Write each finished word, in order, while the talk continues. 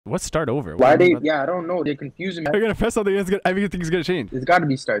What's start over? Why they? Yeah, I don't know. They're confusing me. They're gonna press something. Everything's gonna change. It's got to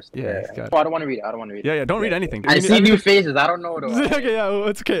be start. Yeah. Oh, I don't want to read it. I don't want to read it. Yeah. Don't read anything. I see new faces. I don't know though. Okay. Yeah. Well,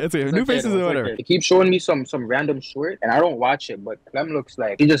 it's okay. It's okay. New faces or whatever. They keep showing me some random short, and I don't watch it. But Clem looks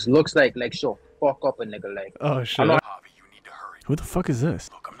like he just looks like she'll fuck up a nigga like. Oh shit. Javi, you need to hurry. Who the fuck is this?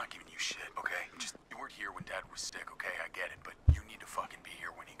 Look, I'm not giving you shit, okay? Just you weren't here when Dad was sick, okay? I get it, but you need to fucking be here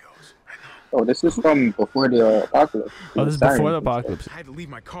when he goes. Oh, this is from before the apocalypse. Oh, this is before the apocalypse. I had to leave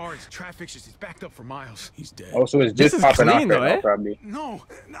my car. His traffic's just backed up for miles. He's dead. Oh, so it's just popping off right now, probably. No.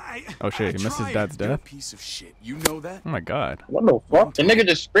 Oh shit, he missed his dad's death. You piece of shit. You know that? Oh my god. What the fuck? The nigga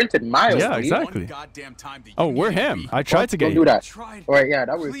just sprinted miles. Yeah, exactly. Oh, we're him. I tried to get you. Don't do that. All right, yeah,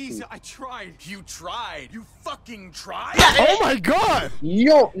 that was. Please, I tried. You tried. You fucking tried. Oh my god.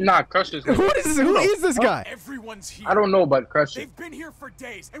 Yo, nah, Crush is. Who is this guy? Everyone's here. I don't know, but Crush. They've been here for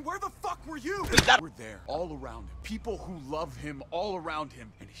days. And where the fuck were you? We're there, all around him. People who love him, all around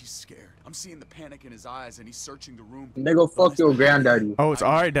him, and he's scared. I'm seeing the panic in his eyes, and he's searching the room. Nigga, fuck your granddaddy. Oh, it's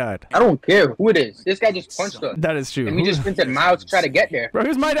our dad. I don't care who it is. This guy just punched us. That is true. And we just sprinted miles to try to get there. Bro, he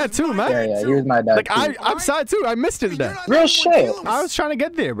was my dad too, man. Yeah, he was my dad. Like too. I'm sad too. I missed his dad. Real shit. I was trying to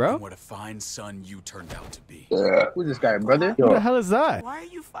get there, bro. What a fine son you turned out to be. Who's this guy, brother? Who the hell is that? Why are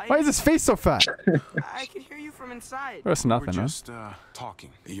you fighting? Why is his face so fat? I can hear you from inside. Bro, it's nothing, We're huh? just talking.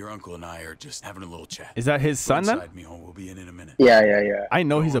 Your uncle and I are just having a little chat. Is that his son then? We'll be in a minute. Yeah. I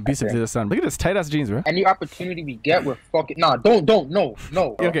know he's abusive to his son. Look at his tight ass jeans, bro. Any opportunity we get, we're fucking. Nah,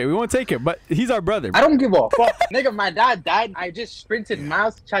 no. Okay, we won't take it, but he's our brother. I don't give a fuck. Nigga, my dad died. I just sprinted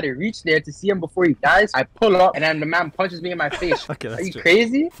miles to try to reach there to see him before he dies. I pull up, and then the man punches me in my face. Okay, that's Are you true.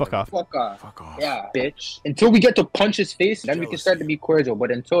 crazy? Fuck off. Fuck off. Fuck off. Yeah, bitch. Until we get to punch his face, then we can start to be cordial.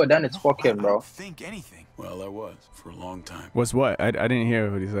 But until then, it's fuck him, I bro. don't think anything. Well, I was for a long time. Was what? I didn't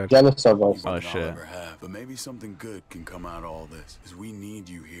hear what he said. Jealous of us. Oh I'll shit. ever have. But maybe something good can come out of all this. Because we need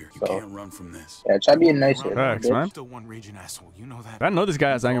you here. You can't run from this. Yeah, try being nicer. Facts, man. Still one raging asshole. You know that. I know this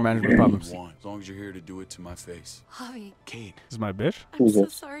guy has anger management problems. As long as you're here to do it to my face. Javi, Kate. This is my bitch. I'm Who's so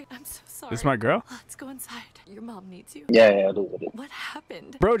this? sorry. I'm so sorry. This is my girl. Let's go inside. Your mom needs you. Yeah, it is. What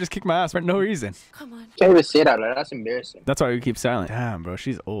happened? Bro just kicked my ass for no reason. Come on. Can't even say that. Like, that's embarrassing. That's why we keep silent. Damn, bro,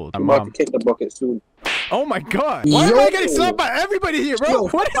 she's old. I'm My about mom. to kick the bucket soon. Oh my god. Why am I getting slapped by everybody here, bro? Yo,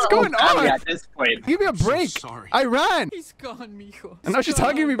 What is going on? At this point. Give me a break. sorry. I ran. He's gone, mijo. And now she's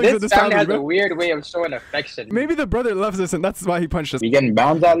talking to me because of This this family family, has a bro. weird way of showing affection. Maybe the brother loves us and that's why he punched us. We getting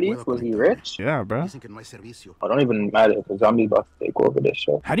bounds at least? Was he rich? Yeah, bro. I don't even matter because zombies about to take over this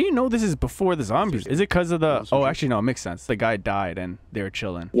show. How do you know this is before the zombies? Is it because of the... Oh, actually, no, it makes sense. The guy died and they were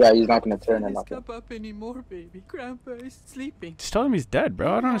chilling. Yeah, he's not gonna turn or Can't nothing. stop up anymore, baby. Grandpa is sleeping. Just tell him he's dead,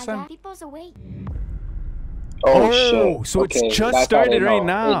 bro. I don't understand. People's awake. Oh, Oh, shit. so it's Okay, just that's how started they right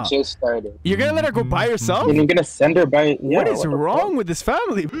know. now. It just started. You're gonna let her go by herself? And you're gonna send her by. Yeah, What is the wrong fuck? with this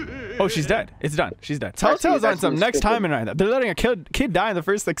family? Oh, she's dead. It's done. She's dead. Actually, Telltale's on that's some next stupid. time and right now. They're letting a kid die in the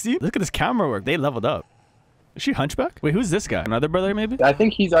first scene. Look at this camera work. They leveled up. Is she hunchback? Wait, who's this guy? Another brother, maybe? I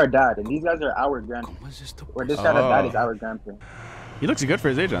think he's our dad, and these guys are our grandparents. Or this guy that died is our grandparent. He looks good for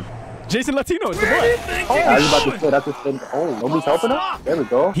his age, then. Jason Latino, it's the boy. I was about to say that's the same. Oh, nobody's helping us? There we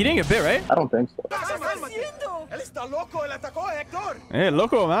go. He didn't get bit, right? I don't think so. Hey,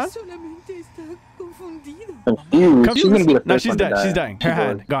 loco, man. Solamente está confundido. Confused. She's gonna be the first No, she's one to dead. die. She's dying. Her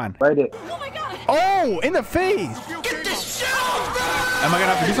hand, gone. Right it. Oh my god. Oh, in the face. Get this shit off, bro. Am I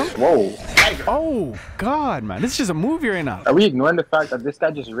gonna have to do something? Whoa. Oh, God, man. This is just a movie right now. Are we ignoring the fact that this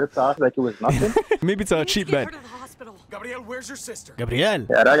guy just ripped off like it was nothing? Maybe it's a cheap Get bed. her to the hospital. Gabriel, where's your sister? Gabriel.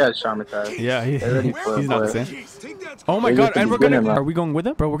 Yeah, that guy's traumatized. Yeah, ready for he's it, not the boy. same. Oh my They god, used to and be we're gonna... winning, man. Are we going with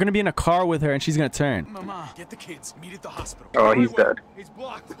him? Bro, we're gonna be in a car with her and she's gonna turn. Mama, get the kids. Meet at the hospital. Oh, he's dead. He's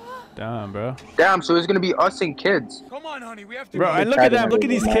blocked. Damn, bro. Damn, so it's gonna be us and kids. Come on, honey. We have to Bro, go. and look at them. Look at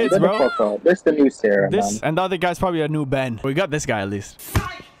these Man, kids, get the bro. fuck up. This the new Sarah, This man. and the other guy's probably a new Ben. We got this guy at least.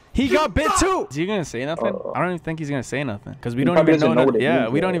 He got bit too. Is he gonna say nothing? I don't even think he's gonna say nothing because we don't probably even know. doesn't know what it Yeah,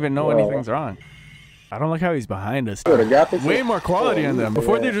 means, we don't though. even know Yeah. anything's wrong. I don't like how he's behind us. Yo, the graphics Way are- more quality on them.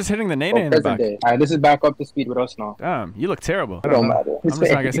 Before they're just hitting the nana in the back. Alright, this is back up to speed with us now. Damn, you look terrible. It don't matter. I'm just not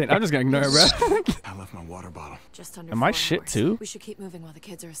gonna say it. I'm just gonna ignore it, bro. I left my water bottle. Just under Am I 4 shit hours. too? We should keep moving while the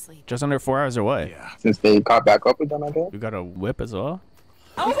kids are asleep. Just under 4 hours away. Yeah. Since they caught back up with them, I guess. We got a whip as well.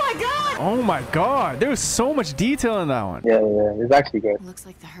 Oh my god! Oh my god, there was so much detail in that one. Yeah, it's actually good. Looks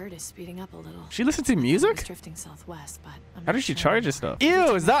like the herd is speeding up a little. She listened to It's music? drifting southwest, but I'm How not does she sure. charge this stuff?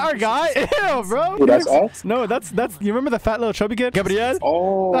 Ew, is that our guy? Ew, bro. Dude, that's us? No, that's you remember the fat little chubby kid? Gabriel?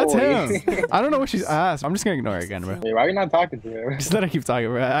 Oh, That's him. I don't know what she's asked. I'm just gonna ignore her again, bro. Wait, why are you not talking to her? Just let her keep talking,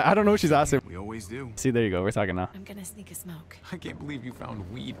 bro. I don't know what she's asking. We always do. See, there you go. We're talking now. I'm gonna sneak a smoke. I can't believe you found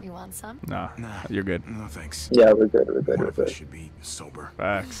weed. You want some? Nah, Nah. you're good. No, thanks. Yeah, we're good. We're good. One We're of us good. should be sober.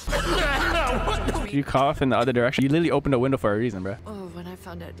 Facts. Did you cough in the other direction? You literally opened a window for a reason, bro. Oh, when I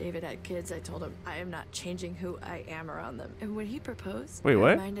found out David had kids, I told him I am not changing who I am around them. And when he proposed, Wait, I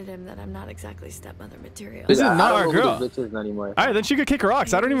what? reminded him that I'm not exactly stepmother material. This is I not don't our know girl. who this bitch is anymore. All right, then she could kick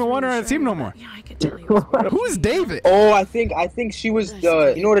rocks. I don't even want her on the team no more. Yeah, I could tell he was worried. Who's David? Oh, I think she was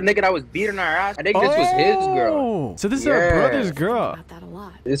the, you know, the nigga that was beating our ass. I think this was his girl. Oh, so this is our Yeah. brother's girl. About that a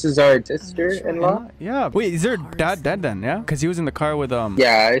lot. This is our sister-in-law. Yeah. Wait, is her dad dead then? Yeah, because he was in the car with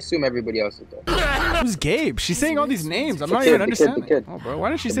Yeah, I assume everybody else is dead. Who's Gabe? She's saying all these names. I'm The not kid, even the understanding. kid. Oh, bro, why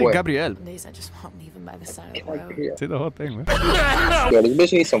didn't she The say boy. Gabriel? Some days I just won't leave him by the side of the Like, road. yeah. Say the whole thing, man. Yo, this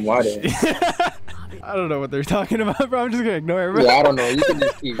bitch needs some water. I don't know what they're talking about, bro. I'm just gonna ignore it, bro. Yeah, I don't know. You can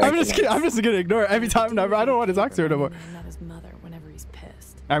just keep. I'm just gonna ignore it every time. Now, bro. I don't want to talk to her no more. I'm not his mother whenever he's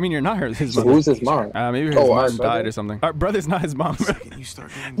pissed. I mean, you're not his So mother. who's his mom? Maybe his Oh, our mom brother? died or something. Our brother's not his mom, bro. You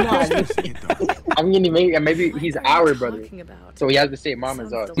start getting No, I mean, maybe he's What are our you brother. talking about? So he has the same mom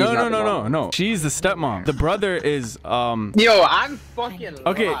as us. He's No, not no, the no, mom. no. She's the stepmom. The brother is Yo, I'm fucking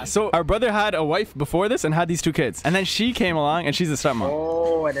Okay, lost. so our brother had a wife before this and had these 2 kids, and then she came along and she's the stepmom.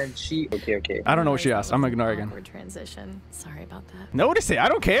 Oh, and then she. Okay. I don't know what she asked. I'm gonna ignore it again. Awkward transition. Sorry about that. Notice it. I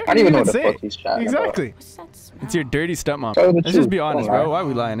don't care. I don't even know what the say fuck it. he's chatting Exactly. What's that smell? It's your dirty stepmom. Tell the Let's just truth. be honest, Don't lie. bro. Why are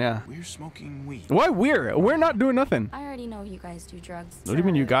we lying? Yeah. We're smoking weed. Why we're not doing nothing. I already know you guys do drugs. What do you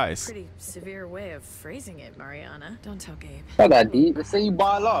mean, you guys? Pretty severe way of phrasing it, Mariana. Don't tell Gabe. Not that deep. Let's say you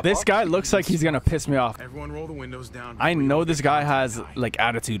ball up. This guy looks like he's gonna piss me off. Everyone roll the windows down. I know this guy has like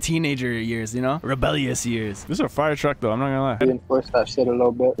attitude, teenager years, you know, rebellious years. This is a fire truck though. I'm not gonna lie. Reinforce that shit a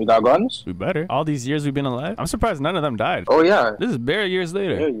little bit. We got guns? We better. All these years we've been alive. I'm surprised none of them died. Oh yeah. This is bare years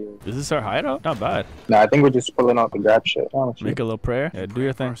later. Bare years. Is this our hideout? Not bad. Nah, I think we're just pulling out the grab shit. Make a little prayer. Yeah, do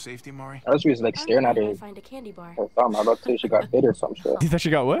your For thing. our safety, Maury. I was just like staring at her I find a candy bar. or something. I was about to say she got bit or some shit. You thought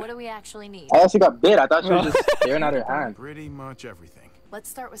you got What what? do we actually need? I actually got bit. I thought she was just staring at her hand. Pretty much everything. Let's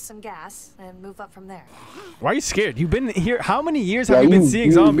start with some gas and move up from there. Why are you scared? You've been here. How many years Yeah, have you been you- seeing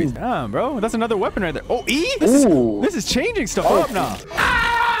you- zombies? Damn, bro. That's another weapon right there. Oh, E? Ooh. This is changing stuff up now.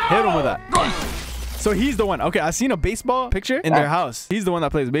 Hit him with that. So he's the one. Okay, I seen a baseball picture in their house. He's the one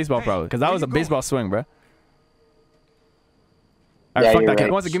that plays baseball probably. Because that was a baseball swing, bro. Alright, Yeah, fuck you're that kid. right.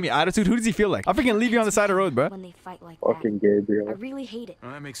 He wants to give me attitude. Who does he feel like? I'll freaking leave you on the side of the road, bro. When they fight like Fucking that. I Gabriel. really hate it.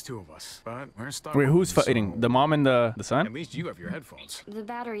 Well, that makes 2 of us. But we're stuck. Wait, who's fighting? The mom and the son? At least you have your headphones. The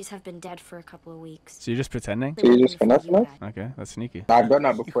batteries have been dead for a couple of weeks. So you're just pretending? They So you won't just even finessing you us? back. Okay, that's sneaky. I've done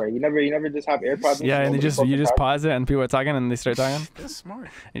that before. You never just have AirPods. in Yeah, and nobody you fucking just talks? pause it and people are talking and they start talking. That's smart.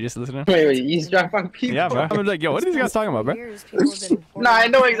 You just listening. Wait, eavesdrop on people. Yeah, bro. I'm like, yo, what are these guys talking about, bro? Years, people have been Nah, I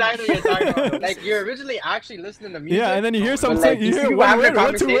know hoarding exactly what you're talking about. Like you're originally actually listening to music. Yeah, and then you hear but, something. like, You see hear people one having a word,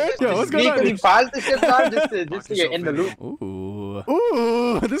 one, 2 conversation, words. Yo, what's going on? sneakily pause the shit down just so you're in the loop. Ooh,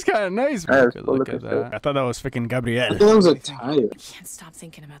 ooh, this kind of nice, Yeah, bro. it's cool Look at looking that. I thought that was freaking Gabrielle. Those are tired. Can't stop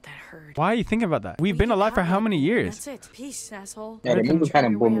thinking about that herd. Why are you thinking about that? We've been alive for how many years? That's it. Peace, asshole. Yeah, the movie kind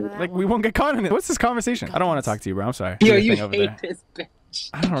of boomed. Like, we won't get caught in it. What's this conversation? I don't want to talk to you, bro. I'm sorry. Yo, Do your you thing over hate there. this bitch.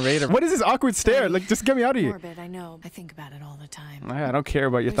 I don't rate her. What is this awkward stare? Like, just get me out of here. Morbid, I know. I think about it all the time. I don't care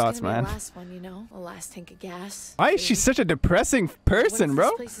about your There's thoughts, gonna be man. The last one, you know, the last tank of gas. Why is she such a depressing person,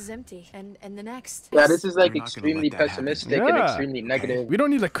 bro? This place is empty, and the next. Yeah, this is like You're not gonna extremely let that happen. pessimistic and Yeah. extremely negative. We don't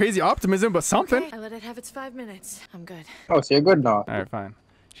need like crazy optimism, but something. I let it have its 5 minutes. I'm good. Oh, so you're good now. All right, fine.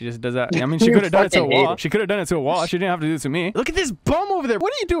 She just does that. I mean, she You could have done it to a fucking hate wall. it. She could have done it to a wall. She didn't have to do it to me. Look at this bum over there.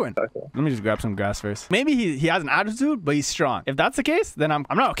 What are you doing? Okay. Let me just grab some grass first. Maybe he has an attitude, but he's strong. If that's the case, then I'm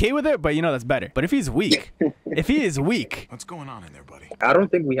not okay with it, but you know that's better. But if he's weak, if he is weak, What's going on in there, buddy? I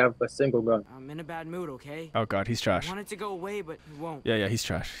don't think we have a single gun. I'm in a bad mood, okay? oh god, he's I trash. want it to go away, but it won't. Yeah, he's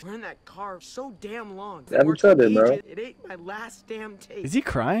trash. We're in that car so damn long. Have We're each other, bro. ages. It ain't my last damn tape. Is he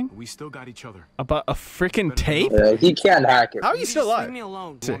crying We still got each other. about a freaking tape? Yeah, he can't hack it. How are you still Just alive? leave me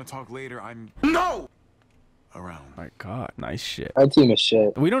alone. You want to talk later? I'm No! around. My god, nice shit. Our team is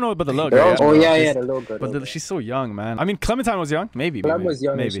shit. We don't know about the little They're girl. all- yet, oh bro. yeah, She's- yeah, the little girl. But the she's so young, man. I mean, Clementine was young. Maybe. Clem maybe, was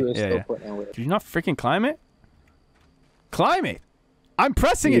young maybe. and she was yeah, still yeah. putting in with it. Did you not freaking climb it? Climb it. I'm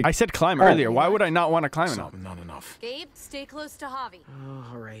pressing it. Yeah. I said climb Oh. earlier. Why would I not want to climb it now? Something not enough. Gabe, stay close to Javi. Oh,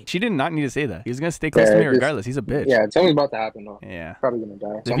 all right. She did not need to say that. He was gonna stay close Yeah, to me just- regardless. He's a bitch. Yeah, something's about to happen though. Yeah. Probably gonna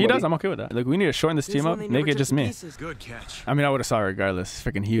die. If he does, I'm okay with that. Like, we need to shorten this This team one up. they Make never it took just to me. pieces. Good catch. I mean, I would have saw it regardless.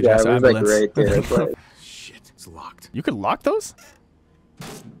 Freaking huge Yeah, ass it was like ambulance. right there. But Shit, it's locked. You could lock those?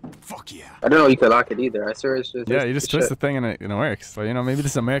 Fuck yeah. I don't know. You could lock it either. I swear it's just. Yeah, it's you just shit. twist the thing and it works. So, you know, maybe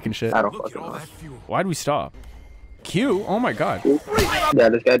this is American shit. I don't Look fucking at all know. that fuel. Why'd we stop? Q? Oh my god. Yeah,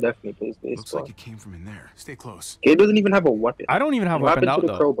 this guy definitely plays baseball. Looks like it came from in there. Stay close. Gabe doesn't even have a weapon. I don't even have a What weapon happened out to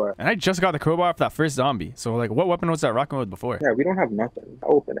the though. crowbar? And I just got the crowbar off that first zombie. So like, what weapon was that rocking with before? Yeah, we don't have nothing.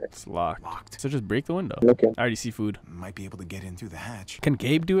 I'll open it. It's locked. Locked. So just break the window. Okay. I already see food. Might be able to get in through the hatch. Can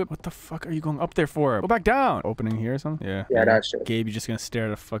Gabe do it? What the fuck are you going up there for? Go back down. Opening here or something? Yeah. Yeah, that shit. Gabe, you just gonna stare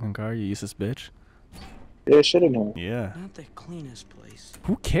at a fucking car, you useless bitch? Yeah, shit in here. Yeah. Not the cleanest place.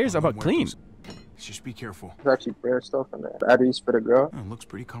 Who cares about clean? Just be careful. There's actually prayer stuff in there. Batteries for the girl. Oh, it looks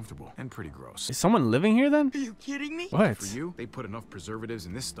pretty comfortable and pretty gross. Is someone living here then? Are you kidding me? What? For you, they put enough preservatives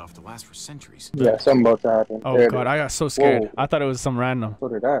in this stuff to last for centuries. Yeah, something about to happen. Oh There it god, is. I got so scared. Whoa. I thought it was some random. So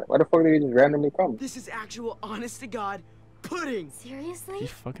did that. Why the fuck did he just randomly come? This is actual, honest to God, pudding. Seriously? You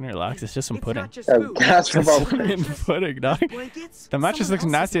fucking relax. It's just some It's pudding. not just Yeah, food. that's It's about fucking pudding, dog. Blankets? The mattress looks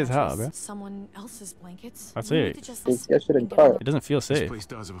Someone nasty as else's hell, mattress, bro. Someone else's blankets. That's We need it. to just It's yesterday and get cut. on It doesn't feel This safe. place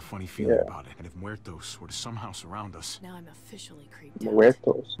does have a funny feeling Yeah. about it. And if Muertos were to somehow surround us, Now I'm officially creeped out.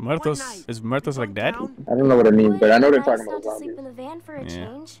 Muertos. Muertos, is Muertos like dead? I don't know what it means, but I know they're Nice talking not about to sleep zombies. in the van for a Yeah.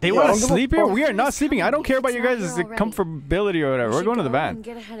 change. They Yeah, want I to don't give a sleep here? fuck. We are not sleeping. I don't care about your It's not guys' here already. comfortability or whatever. We We're should going to the go van. and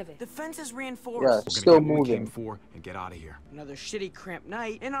get ahead of it. The fence is reinforced. Yeah, we're gonna still get what we came moving. for and get out of here. Another shitty cramped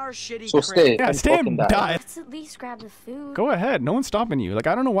night in our shitty So stay. Yeah, and stay fucking and die. die. Let's at least grab the food. Go ahead. No one's stopping you. Like,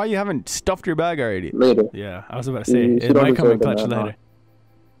 I don't know why you haven't stuffed your bag already. Later. Yeah, I was about to say. You It don't might come in deserve clutch that, huh? later.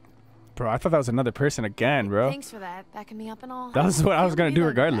 Bro, I thought that was another person again, bro. Thanks for that, backing me up and all. That was what I was You'll gonna be do the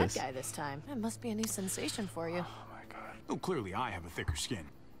regardless. Bad guy this time. That must be a new sensation for you. Oh, clearly I have a thicker skin.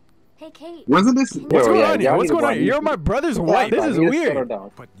 Hey, Kate. Wasn't this? What's going on here? What's going on here? You're my brother's wife. This is weird.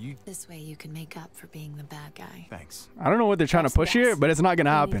 But you... This way you can make up for being the bad guy. Thanks. I don't know what they're trying to push here, but it's not gonna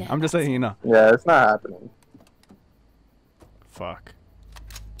happen. I'm just letting you know. Yeah, it's not happening. Fuck.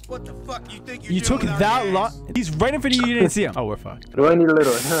 What the fuck you think you're You doing took with our that gas? long. He's right in front of you. You didn't see him. Oh, we're fucked. Do I need a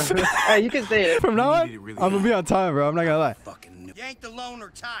little? Hey, you can say it. From now on, needed it really I'm gonna be on time, bro. I'm not gonna lie. Fucking you ain't the loner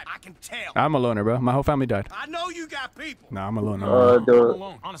type. I can tell. I'm a loner, bro. My whole family died. I know you got people. Nah, I'm a loner. I'm The...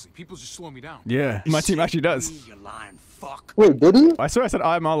 alone. Honestly, people just slow me down. Yeah, my team actually does. You lying fuck. Wait, did he? I swear I said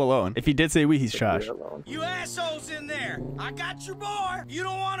I'm all alone. If he did say we, he's trash. You assholes in there. I got your boy. You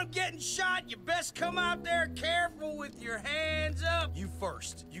don't want him getting shot. You best come out there careful with your hands up. You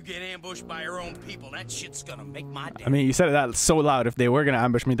first. You get ambushed by your own people. That shit's gonna make my day. I mean, you said that so loud. If they were gonna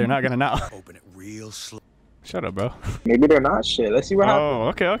ambush me, they're not gonna now. Open it real slow. Shut up, bro. Maybe they're not shit. Let's see what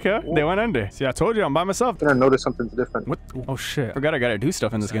happens. Oh, okay. They went under. See, I told you I'm by myself. I'm gonna notice something's different. What? Oh shit. Forgot I gotta do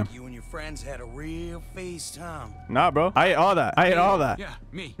stuff in this game. You and your friends had a real FaceTime. Nah, bro. I ate all that. I ate all that. Yeah,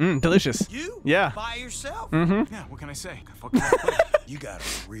 me. Delicious. You? Yeah. By yourself? Yeah, what can I say? Fuck that. You got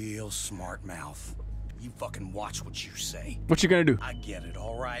a real smart mouth. You fucking watch what you say. What you gonna do? I get it,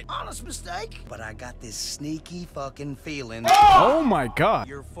 all right. Honest mistake. But I got this sneaky fucking feeling. Oh my god.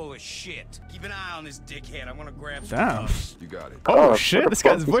 You're full of shit. Keep an eye on this dickhead. I'm gonna grab some Damn. cuffs. You got it. Oh Oh, shit. what the This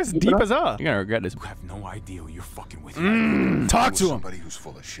guy's fuck is voice keeping deep up? as hell. You're gonna regret this. You have no idea who you're fucking with. Talk to him. Somebody who's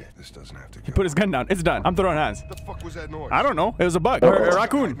full of shit. This doesn't have to go. He put his gun down. It's done. I'm throwing hands. What the fuck was that noise? I don't know. It was a bug. Or a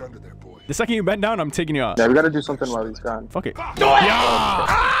raccoon. Hiding under there, boy. The second you bend down, I'm taking you out. Yeah, we gotta do something while he's gone. Fuck it. Yeah.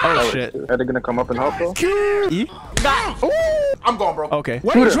 Oh shit. Are they gonna come up and help though? E? I'm gone, bro. Okay.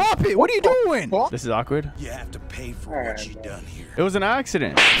 Why do you drop it? What are you doing? This is awkward. You have to pay for what you done here. It was an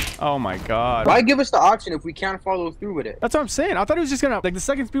accident. Oh my god. Why give us the option if we can't follow through with it? That's what I'm saying. I thought he was just gonna, like, the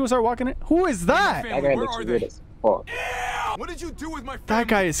second people start walking in. Who is that? That Family, guy where looks are weird they? as fuck. What did you do with my family? That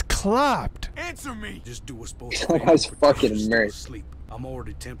guy is clapped. Answer me. Just do what's supposed to That guy's fucking murked. Sleep. I'm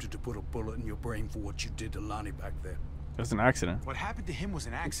already tempted to put a bullet in your brain for what you did to Lonnie back there. It was an accident. What happened to him was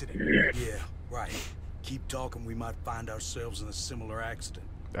an accident. Yeah, right. Keep talking, we might find ourselves in a similar accident.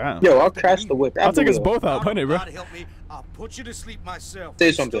 Damn. Yo, I'll crash the whip. I'll take us That'd be both out, honey, bro. God help me, I'll put you to sleep myself. Say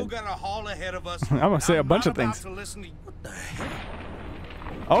We something. Still got a haul ahead of us. I'm gonna say a bunch of not about things. to listen to you. What the hell?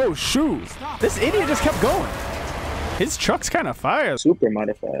 Oh shoot. This idiot just kept going. His truck's kind of fire. super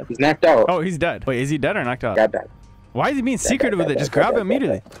modified. He's knocked out. Oh, he's dead. Wait, is he dead or knocked out? Got that. Why is he being secretive with it? Just grab it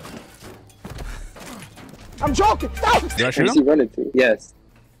immediately. I'm joking. No! Do I shoot Where's he him? running to? Yes.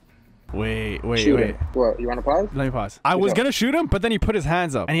 Wait. Shoot Wait. him. What, you wanna pause? Let me pause. I was gonna shoot him, but then he put his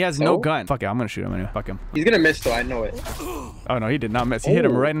hands up, and he has no Oh? gun. Fuck it, I'm gonna shoot him anyway. Fuck him. He's gonna miss though, I know it. Oh no, he did not miss. He hit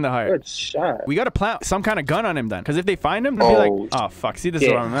him Oh, right in the heart. Good shot. We gotta plant some kind of gun on him then, because if they find him, they'll be like, oh fuck, see, this is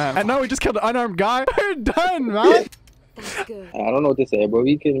yeah. what I'm at. And now we just killed an unarmed guy. We're done, man. That's good. I don't know what to say, but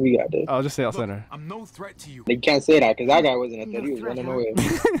we got this. I'll just say I'll Look, send her. I'm no threat to you. You can't say that because that guy wasn't a threat. No He was threat, running huh?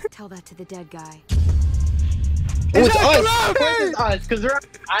 away. Tell that to the dead guy. Oh, it's Yeah, us. Clem, Of course hey. it's us, because we're on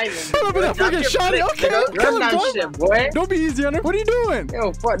island. Pull up with that freaking shotty. Okay, kill Run him, that bro. shit, boy. Don't be easy on her. What are you doing?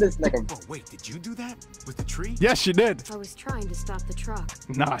 Yo, fuck this nigga. Bro, wait, did you do that? With the tree? Yes, she did. I was trying to stop the truck.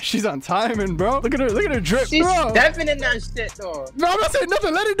 Nah, she's on timing, bro. Look at her. Look at her drip, She's bro. stepping in that shit, though. No, I'm not saying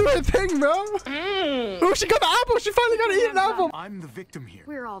nothing. Let her do her thing, bro. Oh, she got the apple. She finally got to eat an apple. I'm the victim here.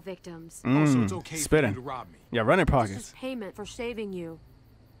 We're all victims. Also, it's okay for spitting. you to rob me. Yeah, run her This pockets. is payment for saving you.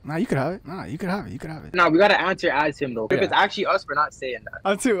 Nah, you could have it. Nah, you could have it. You could have it. No, we gotta answer as him, though. If Yeah. it's actually us, we're not saying that.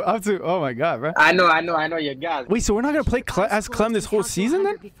 I'm too. Oh my god, bro. I know, you guys. Wait, so we're not gonna play as Clem this whole season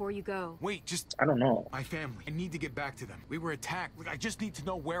then? Before you go. Wait, just I don't know. my family. I need to get back to them. We were attacked. Look, I just need to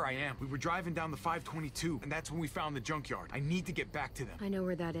know where I am. We were driving down the 522, and that's when we found the junkyard. I need to get back to them. I know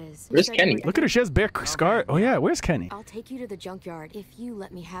where that is. Where's You said Kenny? you were- Look at her. She has bare scar. Oh yeah, where's Kenny? I'll take you to the junkyard if you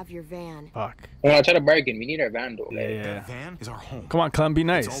let me have your van. Fuck. Well, I try to bargain. We need our van, though. Yeah. That van is our home. Come on, Clem, be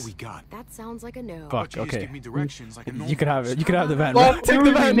That's all nice. we got. That sounds like a no. Fuck. You just Okay. give me directions like a normal You could have it. You could have the van. Well, bro. Take the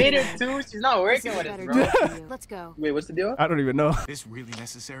we van. made it too. She's not This working is a with us, better bro. deal for you. Let's go. Wait, what's the deal? I don't even know. This really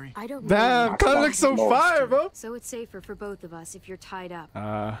necessary? I don't Damn, know. Clem looks so fire, bro. So it's safer for both of us if you're tied up.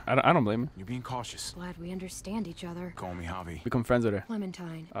 I don't blame you. You're being cautious. Glad we understand each other. Call me Javi. Become friends with her.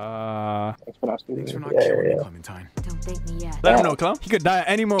 Clementine. That's what I was Thanks for thinking. not Yeah, killing yeah, me, Clementine. Don't thank me yet. Let him know, Clem. He could die at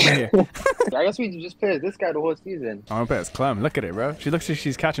any moment here. yeah. I guess we just play as this guy the whole season. I'm gonna pay as Clem. Look at it, bro. She looks like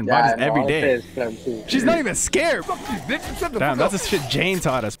she's catching Yeah, bodies I know, every I'll play day. as Clem, too. She's not even scared. Damn, that's the shit Jane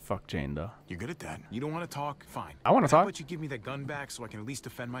taught us. Fuck Jane, though. You're good at that. You don't want to talk? Fine. I want to How talk. about you give me that gun back so I can at least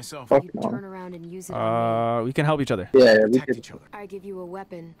defend myself? Fuck You no. turn around and use it on me. We can help each other. Yeah, we Protect could. each other. I give you a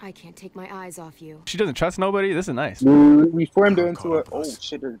weapon. I can't take my eyes off you. She doesn't trust nobody. This is nice. We formed her I'm into caught a. up with Oh us.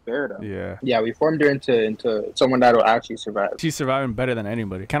 shit, there's bear though. Yeah. Yeah, we formed her into someone that'll actually survive. She's surviving better than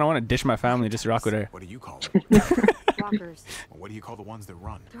anybody. Kind of want to dish my family, just rock with her. What do you call them? Walkers. Well, what do you call the ones that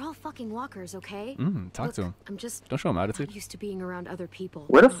run? They're all fucking walkers, okay? Talk Look, to him. I'm just Don't show him not attitude. used to being around other people.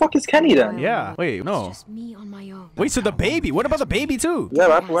 Where the fuck is Kenny then? Yeah. Wait, It's no. just me on my own. Wait, so the baby? What about the baby too?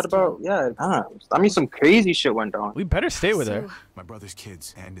 Yeah, what about? Yeah, I mean, some crazy shit went down. We better stay with her. So, My brother's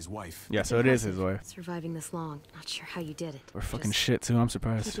kids and his wife. Yeah, so it is his wife. surviving this long. Not sure how you did it. We're fucking Just shit too. I'm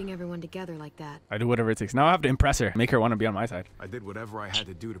surprised. keeping everyone together like that. I do whatever it takes. Now I have to impress her, make her want to be on my side. I did whatever I had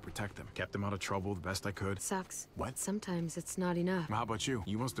to do to protect them. Kept them out of trouble the best I could. Sucks. What? Sometimes it's not enough. How about you?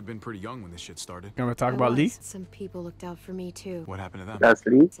 You must have been pretty young when this shit started. You want to talk I about Lee? was. Some people looked out for me too. What happened to them? That's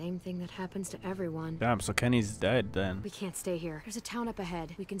Lee. Same thing that happens to everyone. Damn, so Kenny's dead then. We can't stay here. There's a town up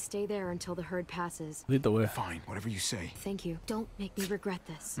ahead. We can stay there until the herd passes. Lead the way. Fine, whatever you say. Thank you. Don't make me regret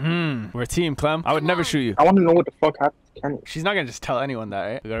this. We're a team, Clem. I would never shoot you. I want to know what the fuck happened to Kenny. She's not gonna just tell anyone that,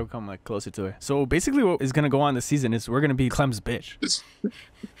 right? We gotta become like closer to her. So basically, what is gonna go on this season is we're gonna be Clem's bitch.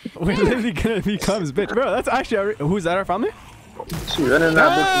 We're literally gonna be Clem's bitch, bro. That's actually who's that? Our family? She running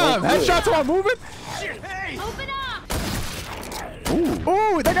that Damn, bitch. headshots while moving. Open up!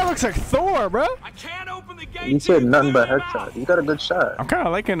 Ooh, that guy looks like Thor, bro. I can't open the gate. You said nothing but headshot. You got a good shot. I'm kind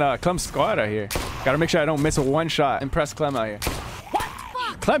of liking Clem's squad out here. Gotta make sure I don't miss a one shot. Impress Clem out here.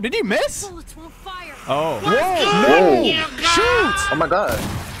 Clem, did you miss? Bullets won't fire. Oh, whoa, no, shoot! Oh my god.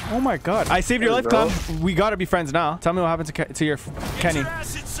 Oh my god, I saved your There life, you go. Clem. We gotta be friends now. Tell me what happened to your Kenny. Get your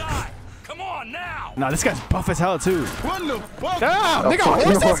ass inside. Come on now. Nah, this guy's buff as hell too. What the fuck? Damn, they got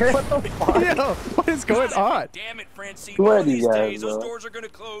horses. What the fuck? Yo, what is going on? Damn it, Francine. Who One are of these these guys, days, those bro? doors are gonna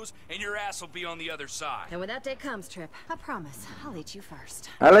close, and your ass will be on the other side. And when that day comes, Trip, I promise I'll eat you first.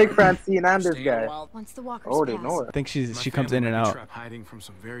 I like Francine and this Staying a guy. while- Once the walkers Oh, they pass. know I it. think she My comes in family and might be out. trapped hiding from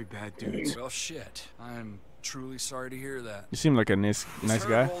some very bad dudes. Well, shit. I'm truly sorry to hear that. You seem like a nice This herd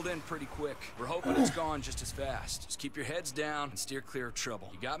guy. rolled in pretty quick. We're hoping it's gone just as fast. Just keep your heads down and steer clear of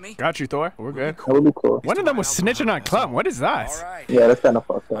trouble. You got me? Got you, Thor. We're good. That would be cool. One of them was snitching on Clem. What is that? All right. Yeah, that's kind of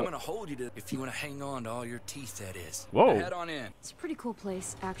fucked I'm up. gonna hold you to if you wanna hang on to all your teeth, that is. Whoa. Head on in. It's a pretty cool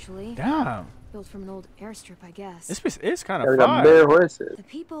place, actually. Damn, Built from an old airstrip, I guess. this place is kind They of got fire. bare horses. The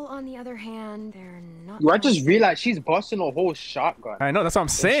people, on the other hand, they're not. Yo, I just realized she's busting a whole shotgun. I know, that's what I'm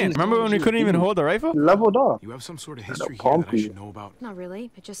saying. she's- Remember when we she's couldn't even huge. hold the rifle? Leveled up. You have some sort of history here palm that I tree. should know about. Not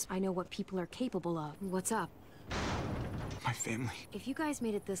really. I know what people are capable of. What's up? My family. If you guys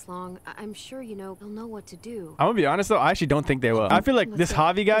made it this long, I'm sure you know you'll know what to do. I'm gonna be honest though, I actually don't think they will. I feel like this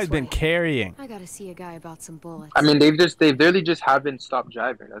Javi guy's been carrying. I gotta see a guy about some bullets. I mean, they literally just haven't stopped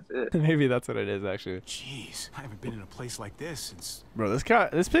driving. That's it. Maybe that's what it is actually. Jeez, I haven't been in a place like this since. Bro, this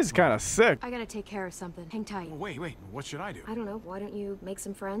place is kind of sick. I gotta take care of something. Hang tight. Well, wait, what should I do? I don't know. Why don't you make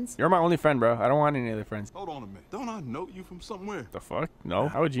some friends? You're my only friend, bro. I don't want any other friends. Hold on a minute. Don't I know you from somewhere? The fuck? No.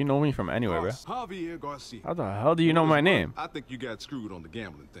 How would you know me from anywhere, bro? Javier Garcia. How the hell do you know my name? him. I think you got screwed on the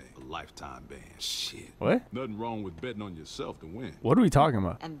gambling thing. A lifetime ban. Shit. What? Nothing wrong with betting on yourself to win. What are we talking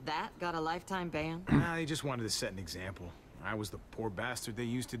about? And that got a lifetime ban? Nah, he just wanted to set an example. I was the poor bastard they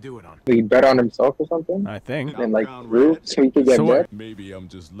used to do it on. He bet on himself or something? I think. And like drew so he could get So bet? what? Maybe I'm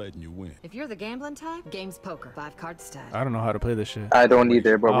just letting you win. If you're the gambling type, game's poker. 5-card stack. I don't know how to play this shit. I don't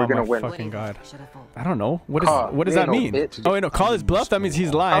either, but we're gonna my win. fucking god. Should I fold? I don't know. What Call. does You that ain't no mean? bitch. Oh wait, no. Call his bluff. That means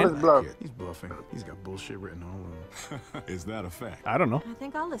he's Call lying. his bluff. He's bluffing. He's got bullshit written all over him. Is that a fact? I don't know. I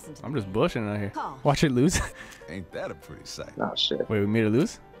think I'll listen to I'm the just game. bullshitting out here. Call. Watch it lose. Ain't that a pretty sight? Oh shit. Wait, we made it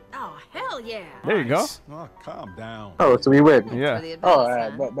lose? Oh, hell yeah. There you go. Nice. Oh, calm down. Oh, so we win. Yeah. For the advice, Oh,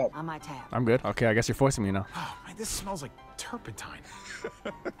 alright, son. bet. On my tab. I'm good. Okay, I guess you're forcing me now. Oh, man, this smells like turpentine.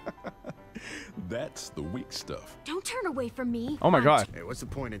 That's the weak stuff. Don't turn away from me. Oh my god. Hey, what's the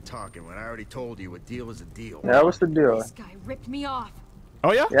point in talking when I already told you a deal is a deal? Yeah, what's the deal? This guy ripped me off.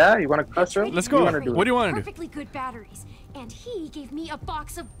 Oh yeah? Yeah, you wanna crush him? Let's What go. you wanna do? What do you want to do? Perfectly good batteries. And he gave me a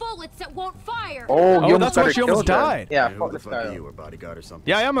box of bullets that won't fire. Oh, you that's almost why got she her almost killed then. died. Yeah, Who fuck the this fuck guy are up. you, a bodyguard or something?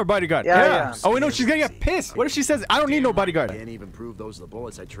 Yeah, I am her bodyguard. Yeah, Yeah. yeah. Oh wait, no, she's gonna get pissed. What if she says I don't need no bodyguard? Can't even prove those are the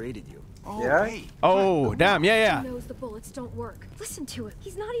bullets I traded you. Oh, Yeah? hey. Oh damn. Yeah, He knows the bullets don't work. Listen to him.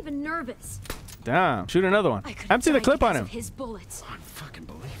 He's not even nervous. yeah. Damn. Shoot another one. I could Empty the die clip on because him. of his bullets. Fucking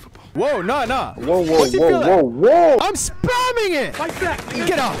believable. Whoa, nah. Whoa, whoa, What's he feel whoa, like? whoa, whoa! I'm spamming it. Fight back!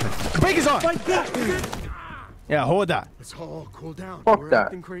 Get off. Break his arm. Fight back! Yeah, hold that. Let's all cool down. Fuck You were that.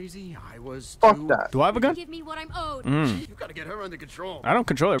 acting crazy. I was Fuck too. that. Do I have a gun? Give me what I'm owed. Mm. You gotta get her under control. I don't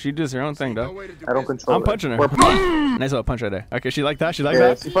control her. She does her own thing, No though. way to do I don't business. control I'm it. punching her. We're Nice little punch right there. Okay, she like that? She like yeah,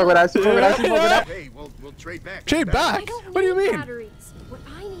 that? she fuck with that, she fuck with that, she fuck with that. Hey, we'll trade back. Trade I back? don't What do you need mean? batteries. What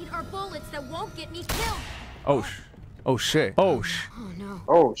I need are bullets that won't get me killed. Oh, oh shit. Oh, Oh no.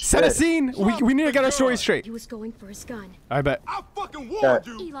 Oh Set a shit. scene. We need to get our story straight. He was going for his gun. I bet. I fucking warned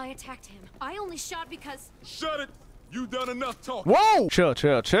Yeah. you. Eli attacked him. I only shot because Shut it. You done enough talking. Whoa! Chill.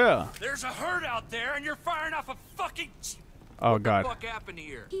 There's a herd out there, and you're firing off a fucking. Oh god. What happened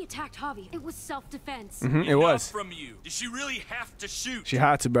here? he attacked Javi. It was self-defense. It was. From you. Did she really have to shoot? She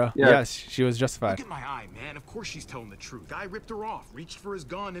had to, bro. Yeah. Yes, she was Look justified. at my eye, man. Of course she's telling the truth. Guy ripped her off, reached for his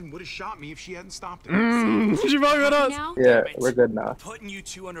gun, and would have shot me if she hadn't stopped him. She fucking with us. Now? Yeah, we're good now. Putting you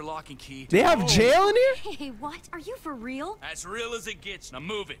two under lock and key. They have jail in here? Hey, what? Are you for real? As real as it gets. Now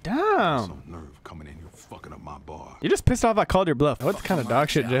move it. Damn. Some nerve coming in here fucking up my bar. You just pissed off I called your bluff. What kind of dog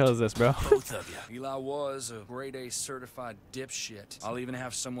shit jail is this, bro? Both of you. Eli was a grade A certified dipshit. I'll even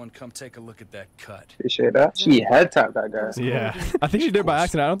have someone come take a look at that cut. Appreciate that. She head tapped that guy. Yeah. I think she did by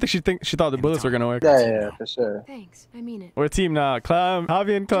accident. I don't think she thought the bullets were gonna work. Yeah, for sure. Thanks. I mean it. We're a team now. Clem,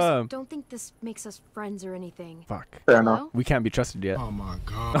 Javi and Clem. Just don't think this makes us friends or anything. Fuck. Fair enough. Hello? We can't be trusted yet. Oh my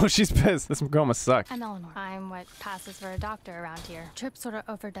god. Oh, she's pissed. This girl must suck. I'm Eleanor. I'm what passes for a doctor around here. Trip sort of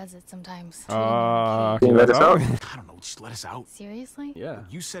overdoes it sometimes. Can Can you let us out? I don't know, just let us out. Seriously? Yeah.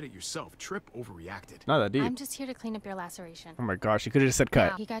 You said it yourself. Trip overreacted. Not that deep. I'm just here to clean up your laceration. Oh my gosh, she could have just said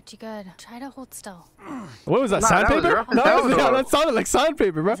cut. Wow, he got you good. Try to hold still. What was that? Nah, that was Sandpaper? rough. That was Yeah, rough. that sounded like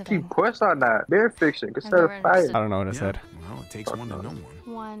sandpaper, bro. Keep push on that. Bare fiction. Good I've set never of fire. understood. I don't know what I said. Well, it takes one to know one.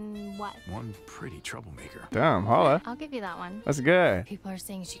 One what? One pretty troublemaker. Damn, holla. I'll give you that one. That's good. People are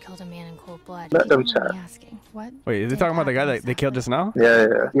saying she killed a man in cold blood. Let You them don't mind chat. me asking. What? Wait, is they did talking about the guy happen that they killed just now? Yeah.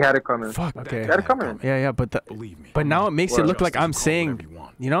 He had it coming. Fuck, okay. Got it coming. Yeah, but Believe me. but now it makes it What? look like I'm Justice, call it saying, whatever you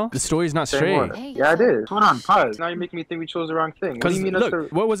want. you know, the story's not Same straight. one. Hey, Yeah, I listen. did. Hold on, pause. Now you're making me think we chose the wrong thing. What do Because you mean look, us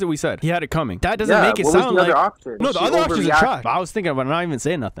to... what was it we said? He had it coming. That doesn't Yeah, make it what was sound the like. other option? No, Was the she other options are overreacting? trash. I was thinking about not even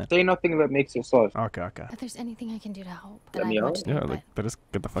saying nothing. Say nothing that makes it soft. Okay. If there's anything I can do to help, Let then me I'd out? much Yeah, need like, it. let us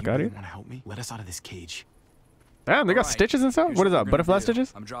get the fuck You out of really here. want to help me? Let us out of this cage. Damn, they got Alright, stitches and stuff? here's What is we're that, gonna butterfly do.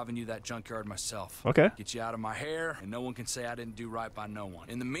 stitches? I'm driving you that junkyard myself. Okay. Get you out of my hair, and no one can say I didn't do right by no one.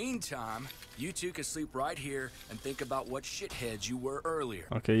 In the meantime, you two can sleep right here and think about what shitheads you were earlier.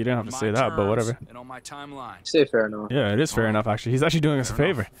 Okay, you didn't have On to my say that, but terms whatever. And on my timeline. Say fair enough. Yeah, it is fair enough, actually. He's actually doing us a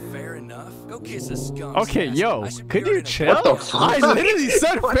favor. Fair enough. Go kiss a scum. Okay, yo, could you chill? What the fuck? I literally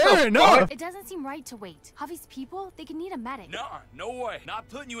said What the fair fuck? enough. It doesn't seem right to wait. Javi's people, they can need a medic. Nuh-uh, no way. Not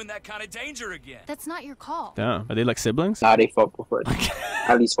putting you in that kind of danger again. That's not your call. Damn, are they like siblings? Nah, they fucked before.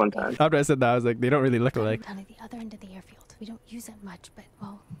 At least one time. After I said that, I was like, they don't really look alike. Down at the other end of the airfield. We don't use it much, but,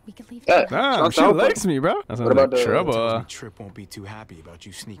 well, we could leave Yeah. tonight. Damn, Sounds she awful. likes me, bro. That sounds What about like the- trouble. Trip won't be too happy about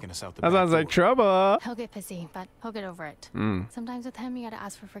you sneaking us out the That back sounds like door. trouble. He'll get pissy, but he'll get over it. Sometimes with him, you gotta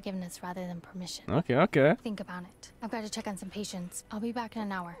ask for forgiveness rather than permission. Okay. Think about it. I've got to check on some patients. I'll be back in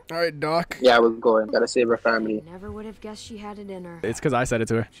an hour. All right, Doc. Yeah, we're going. Gotta save our family. Never would have guessed she had it in her. It's because I said it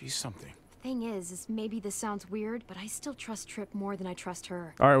to her. She's something. Thing is maybe this sounds weird, but I still trust Trip more than I trust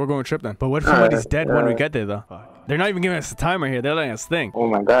her. All right, we're going with Trip then. But what if somebody's dead when we get there, though? Fuck. They're not even giving us a timer here. They're letting us think. Oh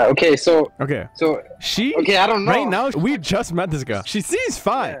my god. Okay, so she. Okay, I don't know. Right now, we just met this girl. She seems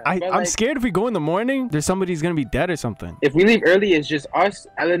fine. Yeah, I'm scared if we go in the morning, there's somebody's gonna be dead or something. If we leave early, it's just us,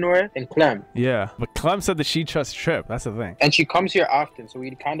 Eleanor, and Clem. Yeah, but Clem said that she trusts Trip. That's the thing. And she comes here often, so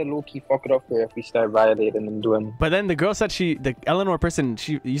we'd kind of low-key fuck it up for her if we start violating and doing. But then the girl said the Eleanor person,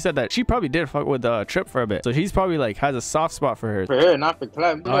 you said that she probably did fuck with Trip for a bit. So he's probably like has a soft spot for her. For her, not for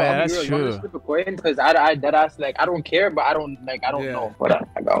Clem. Oh yeah, that's true. Because I dead ass like I don't care, but I don't know. What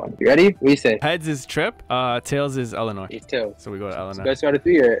I got one. You ready? What do you say? Heads is Trip, tails is Eleanor. It's tails. So we go to Eleanor. Best out of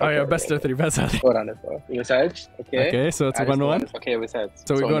three or? Oh yeah, best out of three. Best out of three. Hold on, it was heads. Okay. Okay, so it's 1-1. Okay, it was heads.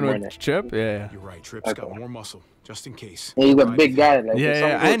 So we're going with Trip. Yeah. You're right. Trip's got more muscle, just in case. He's a big guy. Like,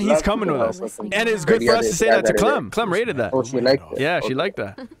 yeah, and he's coming with us. And it's good for us to say that to Clem. Clem rated that. Oh, she liked it. Yeah, she liked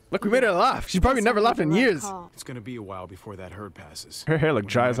that. Look, we made her laugh. She probably never laughed in years. It's gonna be a while before that herd passes. Her hair look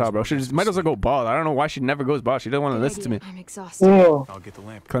dry as hell, bro. She just might as well go bald. I don't know why she never goes bald. She doesn't want to listen to me. I'm exhausted. I'll get the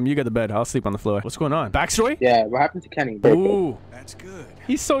lamp. Clem, you get the bed. I'll sleep on the floor. What's going on? Backstory? Yeah, what happened to Kenny? Ooh, That's good.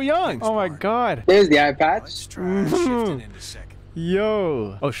 he's so young. Oh my god. There's the eye patch. Let's try shifting into second.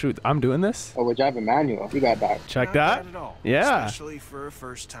 Yo. Oh shoot, I'm doing this. Oh, we're driving manual. You got that. Check Not that. bad at all, Yeah. Especially for a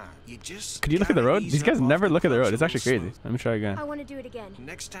first time. You just Could you look at the gotta road? ease These guys up never off look at the clutch road. It's a actually little crazy. Let me try again. I want to do it again.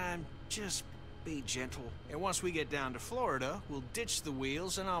 Next time, just be gentle. And once we get down to Florida, we'll ditch the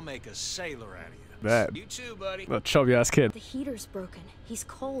wheels and I'll make a sailor out of you. Bet. You too, buddy. Little chubby ass kid. The heater's broken. He's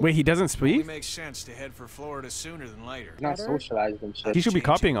cold. Wait, he doesn't Only speak? makes sense to head for Florida sooner than later. Not socialized and shit. He should be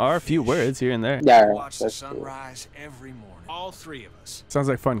copying our few words here and there. Yeah, Watch the that's true. sunrise every morning. All three of us. Sounds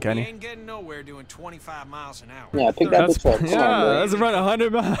like fun, We Kenny. ain't getting nowhere doing 25 miles an hour. Yeah, pick that That's, bitch up. Come on, yeah, bro. that's around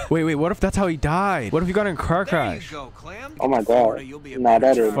 100 miles. Wait, what if that's how he died? What if he got in a car There you crash? go, Clem. Oh my Florida, god. you'll be a Nah, that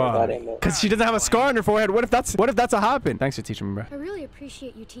better ain't driver. that ain't it. Because she doesn't have a scar on her forehead. What if that's what happened? Thanks for teaching me, bro. I really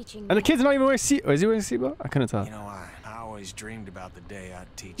appreciate you teaching me. And the kid's not even wearing seat. Oh, is he wearing a seatbelt? I couldn't tell. You know, I always dreamed about the day I'd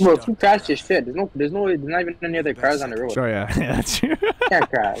teach. Bro, stunt if you crash your shit, there's not even any other cars on the road. Sure, yeah. Yeah, that's true. Can't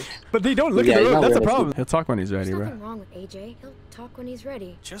crash. But they don't look Yeah, at the he's road. not That's the wearing a problem. He'll talk when he's ready, There's bro. nothing wrong with AJ. He'll talk when he's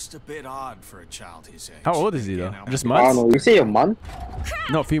ready. Just a bit odd for a child his age. How old is he, though? Again, Just I months? don't know. You say a month?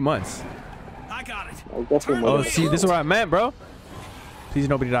 No, a few months. I got it. I definitely Oh, more see, this is what I meant, bro. Please,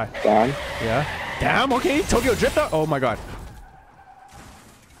 nobody die. than Yeah. Damn, okay. Tokyo drift out. Oh, my God.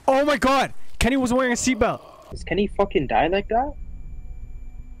 Oh, my God. Kenny was wearing a seatbelt. Can he fucking die like that?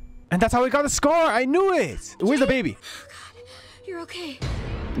 And that's how he got the scar. I knew it. Where's the baby? You're okay.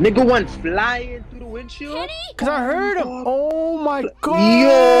 Nigga went flying through the windshield. Kenny? Because I heard him. Oh, my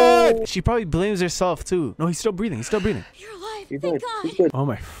God. Yo. She probably blames herself, too. No, he's still breathing. He's still breathing. You're alive. He's Thank good. God. He's good. Oh,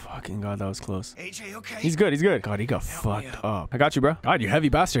 my fucking God. That was close. AJ, okay? He's good. He's good. God, he got fucked up. I got you, bro. God, you heavy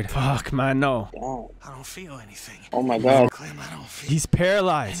bastard. Fuck, man, no. Damn. I don't feel anything. Oh my god. Clem, I don't feel He's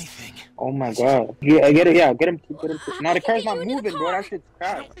paralyzed. anything. Oh my god. Yeah, get it. Yeah, get him. Now the car's not moving, bro. That shit's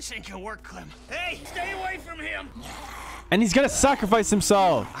crap. This ain't gonna work, Clem. Hey, stay away from him. And he's gonna sacrifice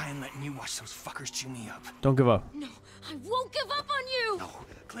himself. I ain't letting you watch those fuckers chew me up. Don't give up. No, I won't give up on you. No,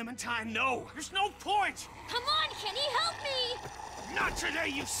 Clementine, no. There's no point. Come on, Kenny, help me. Not today,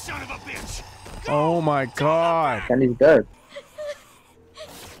 you son of a bitch. Oh my God. And he's dead.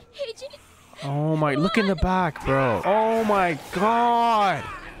 AJ. Oh my, look in the back, bro. Oh my God.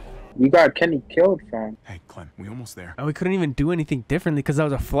 You got Kenny killed, fam. Hey, Clem, we almost there. And we couldn't even do anything differently because that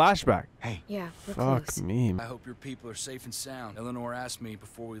was a flashback. Hey. Yeah, we're Fuck close. me. I hope your people are safe and sound. Eleanor asked me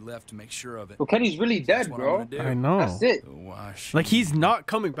before we left to make sure of it. Well, Kenny's really That's dead, what bro. I'm gonna do. I know. That's it. Wash. Like he's not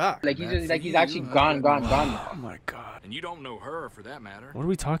coming back. Like he's actually gone now. Oh my God. And you don't know her for that matter. What are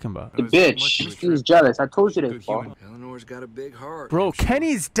we talking about? The bitch. She's jealous. I told you this, bro. Eleanor's got a big heart. Bro,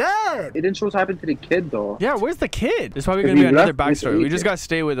 Kenny's dead. It didn't show what happened to the kid, though. Yeah, where's the kid? There's probably If gonna be we another left with backstory. We the just gotta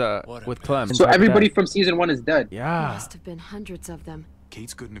stay with Clem. So everybody from season 1 is dead. There Yeah. must have been hundreds of them.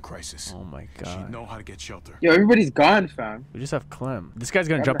 Kate's good in a crisis. Oh my She'd God. know how to get shelter. Yo, everybody's gone, fam. We just have Clem. This guy's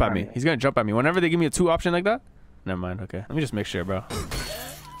gonna Never jump at me. mind. He's gonna jump at me. Whenever they give me a 2 option like that. Never mind. Okay. Let me just make sure, bro.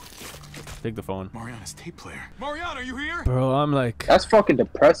 Take the phone. Mariana's tape player. Mariana, are you here? Bro, I'm like. That's fucking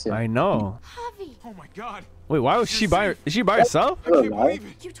depressing. I know. Javi. Oh my god. Wait, why was she by? Is she by herself? I can't believe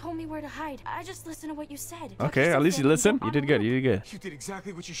it. You told me where to hide. I just listened to what you said. Okay, at least you listened. You did good. You did good. You did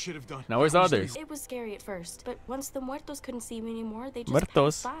exactly what you should have done. Now where's the others? It was scary at first, but once the muertos couldn't see me anymore, they just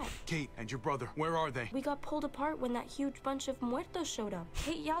Muertos? passed by. Kate and your brother, where are they? We got pulled apart when that huge bunch of muertos showed up.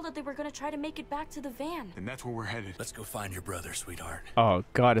 Kate yelled that they were gonna try to make it back to the van. And that's where we're headed. Let's go find your brother, sweetheart. Oh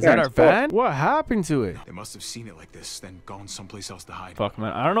God, is Yeah, that our it's full. van? What happened to it? They must have seen it like this, then gone someplace else to hide. Fuck,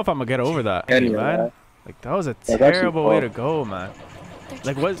 man. I don't know if I'm gonna get over that, Anyway, man. Like that was a that's actually terrible way to fucked. go, man.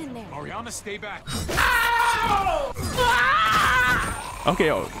 Like what? Ariana, stay back. Okay,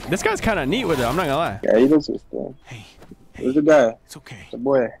 yo, this guy's kind of neat with it. I'm not gonna lie. Yeah, he looks his thing. Hey, where's the guy? It's okay. The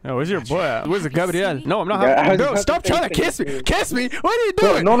boy. Yo, where's your boy at? Where's the Gabriel? No, I'm not. Yeah, Bro, stop trying to kiss me. Kiss me. What are you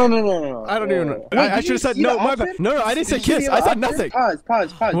doing? No. I don't even know. I should have said no. My bad. No, I didn't say kiss. I said nothing. Pause.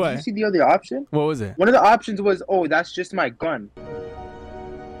 What? Did you see the other option? What was it? One of the options was, oh, that's just my gun.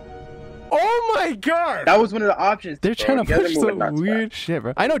 Oh my god! That was one of the options. They're trying to push some weird shit,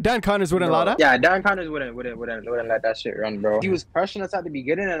 bro. I know Dan Connors wouldn't allow that. Yeah, Dan Connors wouldn't let that shit run, bro. He was pressuring us at the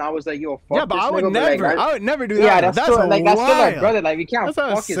beginning, and I was like, yo, fuck. Yeah, but this I would nigga, never. like, I would never do that. Yeah, that's still wild. my brother. Like, we can't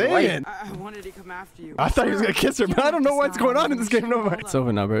fuck his wife. I wanted to come after you. I thought he was gonna kiss her, but I don't know what's going on in this game no more. It's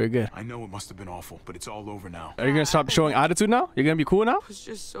over now, bro. You're good. I know it must have been awful, but it's all over now. Are you gonna stop showing attitude now? You're gonna be cool now? I was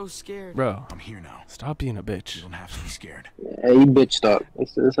just so scared. Bro, I'm here now. stop being a bitch. You don't have to be scared. Yeah, he bitched up.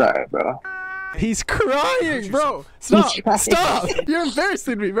 It's alright, bro. He's crying, bro. Stop. Stop. You're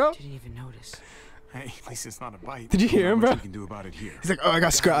embarrassing me, bro. Didn't even notice. Hey, at least it's not a bite. Did you hear him, bro? We can do about it here. He's like, oh, I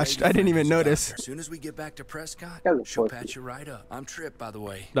got scratched. I didn't even notice. As soon as we get back to Prescott, she'll patch you right up. I'm Tripp, by the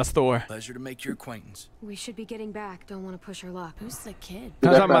way. That's Thor. Pleasure to make your acquaintance. We should be getting back. Don't want to push her luck. Who's the kid?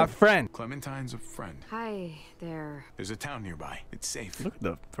 How's that my friend? Clementine's a friend. Hi there. There's a town nearby. It's safe. Look at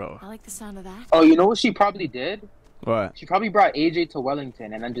the bro. I like the sound of that. Oh, you know what she probably did? What? She probably brought AJ to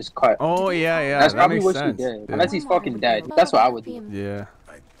Wellington and then just cut. Oh, yeah. That's that probably makes what sense. she did. Yeah. Unless he's fucking dead. That's what I would do. Yeah.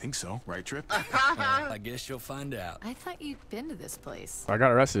 I think so. Right, Tripp? I guess you'll find out. I thought you'd been to this place. I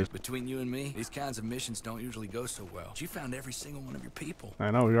got arrested. Between you and me, these kinds of missions don't usually go so well. You found every single one of your people. I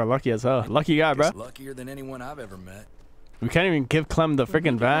know, we got lucky as hell. Lucky guy, bro. Luckier than anyone I've ever met. We can't even give Clem the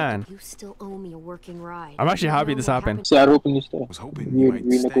freaking van. You still owe me a working ride. I'm actually happy this happened. See, I'd hoping you stay. I was hoping you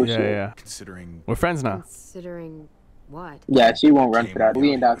might stay. Yeah. Considering we're friends now. Considering what? Yeah, she won't run for that.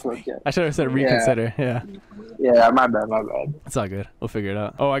 We ain't that close yet. I should have said reconsider. Yeah. Yeah, my bad. It's all good. We'll figure it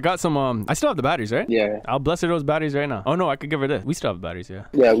out. Oh, I got some, I still have the batteries, right? Yeah. I'll bless her those batteries right now. Oh, no, I could give her this. We still have the batteries, yeah.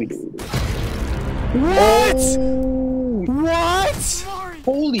 Yeah, we do. What? Oh. What?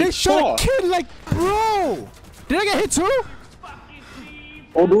 Holy They shot fuck. a kid like, bro. Did I get hit too?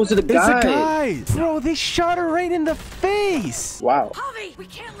 Oh, those are the It's guys. the guys. Bro, they shot her right in the face. Wow. Javi, we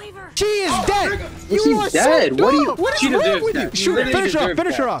can't leave her. She is dead. She's You are dead. so What do you? dumb. What She is wrong deserves with you? that. Shoot her. literally Finish her off. deserves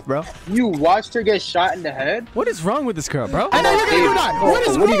Finish her that. off, bro. You watched her get shot in the head? What is wrong with this girl, bro? I know you're gonna do that. Oh, What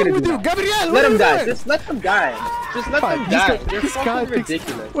is what are you wrong gonna with do you, now? Gabriel? Let him die. Just let them die. Just let them die. They're This guy fucking thinks,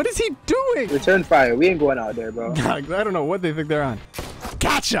 ridiculous. what is he doing? Return fire. We ain't going out there, bro. I don't know what they think they're on.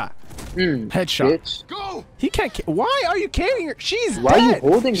 Gotcha. Headshot. Bitch. Go! He can't. Why are you carrying her? She's Why are you dead.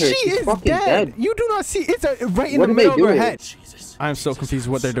 holding her? She She's is fucking dead. dead. You do not see. It's right in What the are they middle of her doing? head. Jesus. I am so confused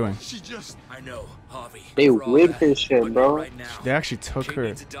with what they're doing. She just... I know, Javi. They for all whipped that, her shit, but bro. Right now, They actually took Kate her.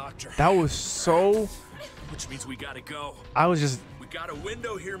 needs a doctor. That was so. Which means we gotta go. I was just. We got a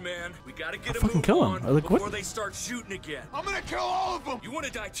window here, man. We gotta get a fucking move kill him. on Like, what? before they start shooting again. I'm gonna kill all of them! You wanna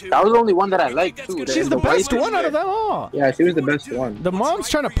die too? That was the only one that I liked, too. She's the best one out of them all. Yeah, she was the best one. The mom's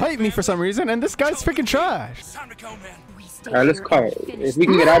trying to pipe me for some reason, and this guy's freaking trash. It's time to go, man. Alright, let's call it. If we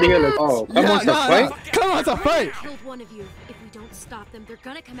can get out of here, let's go. Come on, to fight. Come on, to fight. Killed one of you. If we don't stop them, they're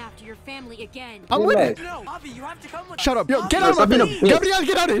gonna come after your family again. I'm with it. No, Javi, you have to come with Shut us. up. Yo, get Yo, out stop of being my a face. bitch. Gabriel,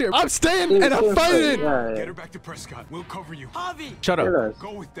 get out of here. I'm staying and I'm fighting. Get her back to Prescott. We'll cover you. Javi. Shut up.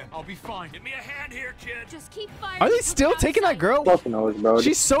 Go with them. I'll be fine. Give me a hand here, kid. Just keep firing. Are they still taking that girl? Fuck knows, bro.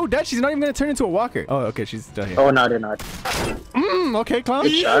 She's so dead. She's not even gonna turn into a walker. Oh, okay. She's still here. Oh, no, they're not. Okay, clown.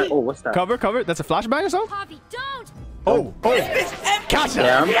 Good shot. Oh, what's that? Cover. That's a flashbang or something? Javi, don't. Oh. Gotcha.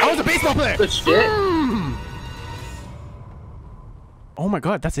 Damn. I was a baseball player. Good shit. Oh my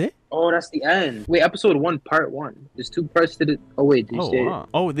god, that's it? Oh, that's the end. Wait, episode 1, part 1. There's 2 parts to the. Oh, wait, did you stay? Wow.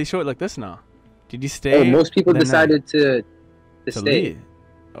 Oh, they show it like this now. Did you stay? Oh, most people Then, decided to to stay. leave.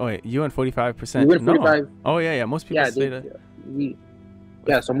 Oh wait, you went 45%. You went 45. No. Oh yeah. Most people Yeah,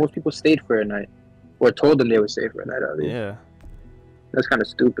 stayed. so most people stayed for a night. Or told them they would stay for a night, at least. Yeah. That's kind of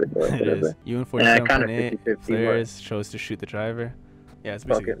stupid, but It whatever. is. You and Yeah, kinda 47.8. 50-50, Players chose to shoot the driver. Yeah, it's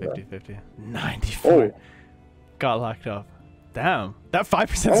Fuck basically it, bro. 50-50. 94. Oh. Got locked up. Damn. That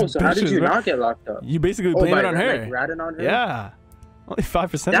 5% Oh, is so how did bitches, you bro. not get locked up? You basically Oh, blame by, it on her. like, ratting on her? Yeah. Only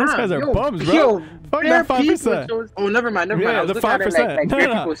 5%. Damn, Those guys are yo, bums, bro. Yo, Fuck bare that 5%. people chose- Oh, never mind. Yeah, I was the looking at it 5%. like No, bare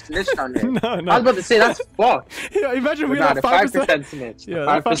no. people snitched on her. No. I was about to say, that's fucked. Yeah, imagine we But had nah, 5%. snitch. Yeah,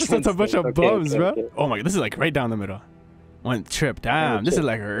 that 5%'s a bunch of Okay, bums, okay, bro. okay. Oh my god, this is like right down the middle. One trip. Damn, Oh, this is shit.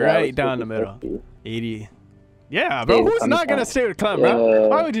 like Yeah, right it's down the 50-50. middle. 80. Yeah, bro. Yeah, Who's I'm not gonna fine. stay with Clem, bro? Yeah.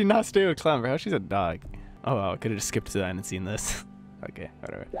 Why would you not stay with Clem, bro? She's a dog. Oh, wow, I could have just skipped to that and seen this. Okay,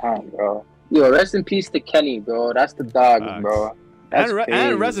 whatever. Damn, bro. Yo, rest in peace to Kenny, bro. That's the dog, Facts. bro. That's And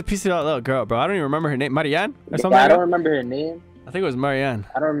crazy. rest in peace to that little girl, bro. I don't even remember her name. Marianne or Yeah, something I like don't that? remember her name. I think it was Marianne.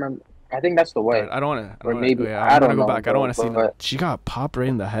 I don't remember. I think that's the way. I don't want to. Or maybe I don't want to go know, back. I don't want to see. but- She got popped right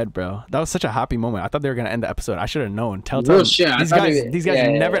in the head, bro. That was such a happy moment. I thought they were gonna end the episode. I should have known. Telltale. Real shit, I These thought guys. it- These guys yeah,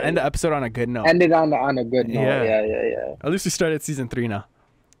 never yeah, end the episode on a good note. Ended on a good note. Yeah. Yeah. At least we started season 3 now.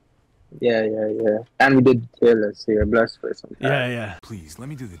 Yeah. And we did Taylor, so you're blessed for some time. Yeah. Please, let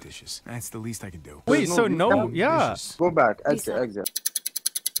me do the dishes. That's the least I can do. Wait, so no, yeah. Go back. Lisa. Exit.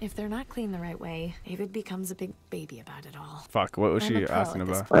 If they're not clean the right way, David becomes a big baby about it all. Fuck, what was I'm she a pro asking at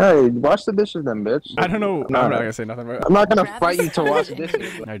this about? Hey, wash the dishes then, bitch. I don't know. No, I'm not gonna say nothing, bro. I'm not gonna fight you to wash the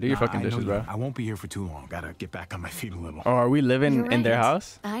dishes. Alright, do your fucking I know dishes, you. bro. I won't be here for too long. Gotta get back on my feet a little. Oh, are we living You're in their right.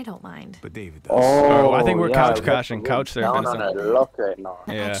 house? I don't mind. But David does. Oh, I think we're couch that's crashing, the couch room. surfing. Down or on something. that luck right now.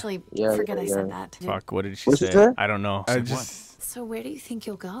 Yeah. Actually, Yeah, forget I yeah. said that. Fuck, what did she What'd say? she say? I don't know. Said I just. So where do you think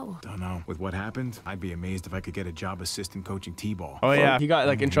you'll go? Don't know. With what happened, I'd be amazed if I could get a job assistant coaching T-ball. Oh yeah, he got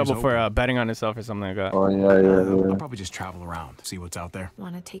like in He's trouble for open. betting on himself or something like that. Oh yeah. I'll probably just travel around, see what's out there.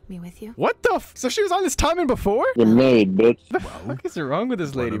 Want to take me with you? What the? So she was on this timing before? You're made, bitch. The fuck is wrong with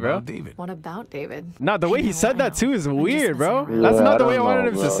this lady, What bro? about David? What about David? No, the way I he know, said I that know. too is I'm just weird, bro. messing That's around. not the I way I don't wanted know,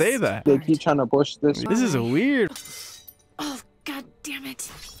 him bro. to say that. They keep trying to push this. This is weird. Oh, god damn it.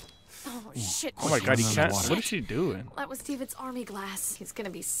 Oh, shit. Oh my god, he can't. Shit. What is she doing? That was David's army glass. He's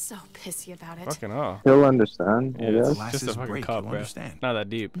gonna be so pissy about it. Fucking hell. He'll understand. Yeah, I it's guess. just a Glasses fucking break, cup, you'll bro. understand. Not that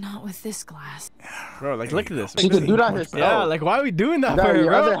deep. Not with this glass. Bro, like, look at this. She could do that herself. Yeah, like, why are we doing that for her, Your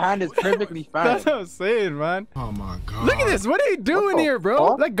bro? other hand is perfectly fine. That's what I'm saying, man. Oh my god. Look at this. What are you doing the here, bro?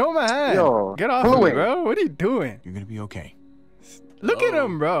 fuck? Let go of my hand. Yo, Get off pull of me, away. bro. What are you doing? You're gonna be okay. Look at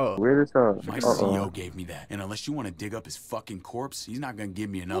him, bro. Weird as hell. My CO gave me that. And unless you want to dig up his fucking corpse, he's not going to give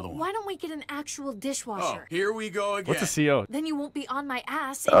me another one. Why don't we get an actual Oh, dishwasher? here we go again. What's a CO? Then you won't be on my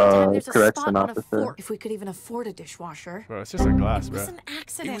ass anytime there's a correction spot on a officer. fork. If we could even afford a dishwasher. Bro, it's just a glass, It bro. was an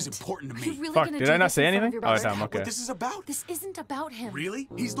accident. It was important to Are you me. really Fuck, gonna did do I not this say in front of anything? your Oh, brother? damn, okay. What this is about? This isn't about him. Really?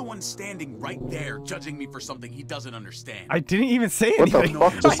 He's the one standing right there, judging me for something he doesn't understand. I didn't even say What the anything.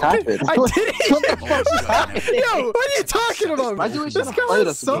 fuck just happened? I didn't even. What the fuck just happened? Yo, what are you talking about? Why'd you This trying to guy fight has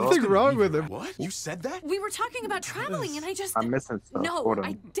us, bro? something wrong with him. What? You said that? We were talking about traveling, and I just... I'm missing stuff. No, Hold on.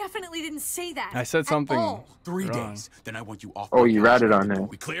 I definitely didn't say that. I said at something. all. 3 Wrong. days. Then I want you off. Oh, my you couch. ratted on him.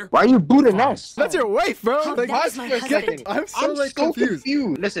 We clear? Why are you booting us? That's your wife, bro. How Like, that's my husband. I'm so like so confused.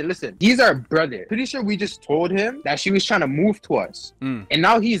 Listen. He's our brother. Pretty sure we just told him that she was trying to move to us. Mm. And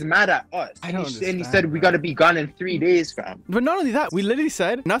now he's mad at us. I don't And he understand, said we bro. gotta be gone in 3 days, fam. But not only that, we literally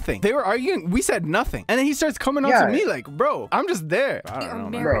said nothing. They were arguing. We said nothing. And then he starts coming up Yeah. to me like, bro, I'm just there. I We don't are know,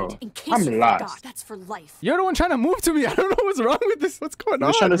 man. married. Bro, In case I'm you lost. forgot, that's for life. You're the one trying to move to me. I don't know what's wrong with this. What's going He's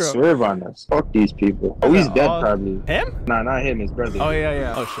on, trying to bro? swerve on us. Fuck these people. Oh, he's dead, all- probably. Him? Nah, not him. His brother. Oh,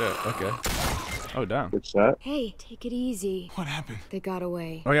 yeah. Oh, shit. Okay. Oh, damn. Good shot. Hey, take it easy. What happened? They got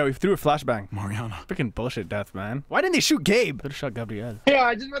away. Oh, yeah, we threw a flashbang. Mariana. Freaking bullshit death, man. Why didn't they shoot Gabe? Could have shot Gabriel. Yeah,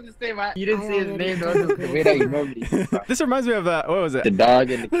 I just want to say, man. You didn't I say his already name, have though. a The way that you normally do. This reminds me of, what was it? The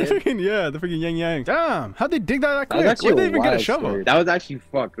dog and the The kid. freaking, yeah, the freaking yang yang. Damn, how'd they dig that That was quick? actually Where'd they a even get a wild shovel? story. That was actually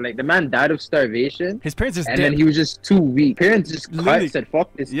fucked. Like, the man died of starvation. His parents just And then dipped. he was just too weak. Parents just Literally- said,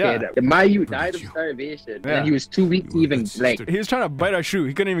 fuck this Yeah. kid. The Mayu died of at you. starvation. Yeah. And he was too weak to You even, good like... sister. He was trying to bite our shoe.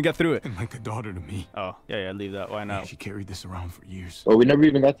 He couldn't even get through it. And like a daughter to me. Oh, yeah, leave that. Why not? She carried this around for years. Well, we never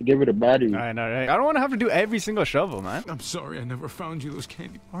even got to give her the battery. I know, right? I don't want to have to do every single shovel, man. I'm sorry I never found you those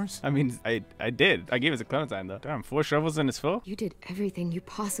candy bars. I mean, I did. I gave it to Clementine, though. Damn, 4 shovels and it's full? You did everything you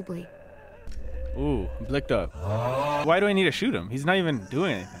possibly... Ooh, blicked up. Why do I need to shoot him? He's not even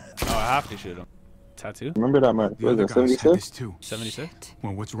doing anything. Oh, I have to shoot him. Tattoo? Remember that, man? The What other was it, guys had 76? this too. 76?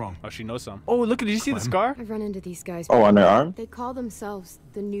 Well, what's wrong? Oh, she knows some. Oh, look, did you see the Clem? scar? I've run into these guys. Oh, on their arm? They call themselves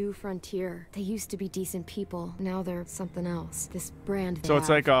the New Frontier. They used to be decent people. Now they're something else. This brand they So it's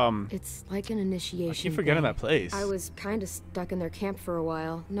have. like, It's like an initiation. I keep forgetting thing. that place. I was kind of stuck in their camp for a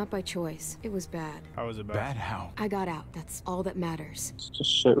while. Not by choice. It was bad. How was it bad? Bad how? I got out. That's all that matters. It's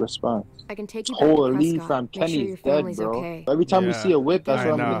just shit response. I can take you back to Holy Prescott. fam, Make sure Kenny's your dead, family's bro. okay. Every time we Yeah. see a whip, that's I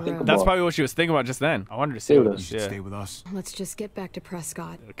what I'm know. gonna think about. That's probably what she was thinking about just then. I wanted to stay Stay with with us. You should Yeah. stay with us. Let's just get back to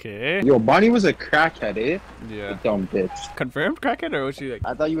Prescott. Okay. Yo, Bonnie was a crackhead, eh? Yeah. You dumb bitch. Confirmed crackhead, or was she like?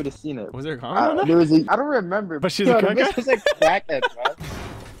 I thought you would have seen it. Was there a comment on that? There was I don't remember. But she's a the crackhead? bitch was a crackhead, man.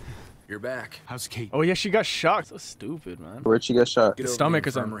 You're back. How's Kate? Oh yeah, she got shocked. So stupid, man. Where'd she get shot? Get over Stomach the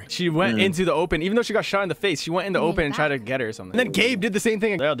or something. infirmary. She went into the open, even though she got shot in the face. She went in the You open mean and tried to back? get her or something. And then Gabe did the same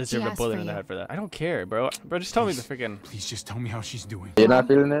thing. They all deserve She a asked bullet for in the you. head for that. I don't care, bro. Bro, just tell me the freaking. Please just tell me how she's doing. You're not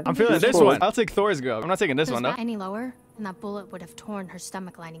feeling it? I'm feeling It's this cool. one. I'll take Thor's girl. I'm not taking this If one it though. was any lower, and that bullet would have torn her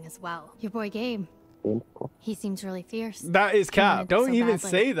stomach lining as well. Your boy Gabe, painful. He seems really fierce. That is cap. Don't even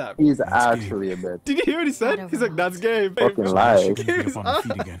say that. He's actually a bitch. Did you hear what he said? He's like, that's gay. Fucking lies.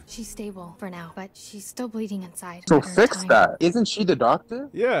 She's stable for now, but she's still bleeding inside. So fix that. Isn't she the doctor?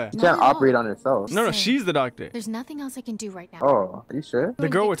 Yeah. She can't operate on herself. No, she's the doctor. There's nothing else I can do right now. Oh, are you sure? The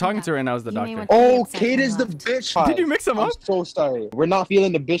girl we're talking to right now is the doctor. Oh, Kate is the bitch. Did you mix them up? I'm so sorry. We're not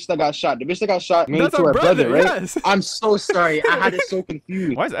feeling the bitch that got shot. The bitch that got shot made That's to our her brother, right? yes. I'm so sorry. I had it so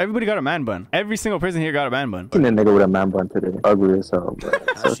confused. Why is everybody got a man bun? Every single person here got a man bun. Seen a nigga with a man bun today. Ugly as hell, bro.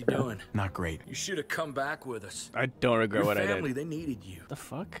 How's she doing? Not great. You should have come back with us. I don't regret what I Family, did. they needed you. The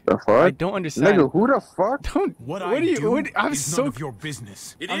fuck? The fuck? I don't understand. Nigga, who the fuck? Don't. What are you? What, I'm is so. none of your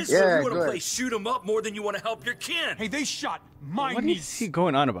business. It is Yeah, so you want to good. play shoot 'em up more than you want to help your kin. Hey, they shot my What niece. is he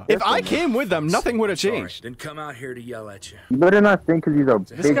going on about? If I came with them, nothing would have Sorry, changed. didn't come out here to yell at you. You better not think because he's a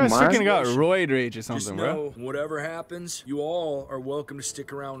This big guy's man. freaking got roid rage or Just something, know, bro. whatever happens, you all are welcome to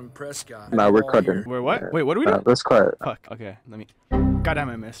stick around in Prescott. Nah, we're All cutting. here. Wait, what? Wait, what are we doing? Let's cut. Fuck. Okay, let me. Goddamn,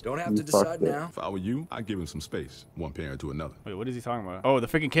 I missed. Don't have You to decide fucked it. now. If I were you, I'd give him some space. One parent to another. Wait, what is he talking about? Oh, the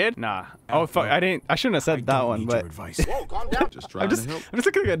freaking kid? Nah. Oh fuck, I didn't. I shouldn't have said that one, but. Whoa, calm down. Just trying I'm just to help.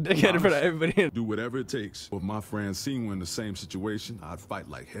 looking like a dickhead in front of everybody. Do whatever it takes. If my friend seen you in the same situation, I'd fight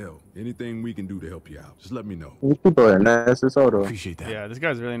like hell. Anything we can do to help you out, just let me know. These people are nice as hell, though. Appreciate that. Yeah, this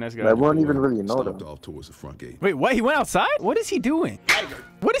guy's a really nice guy. Like, we don't even really know Stomped them. off towards the front gate. Wait, what? He went outside? What is he doing?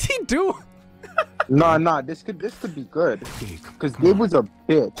 What is he doing? Nah, this could be good. Because Gabe was a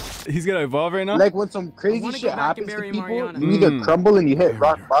bitch. He's gonna evolve right now? Like when some I crazy wanna shit go back and happens to marry people, Mariana. you either crumble and you hit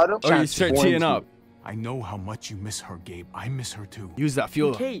rock bottom. Or you start teeing up. I know how much you miss her, Gabe. I miss her too. Use that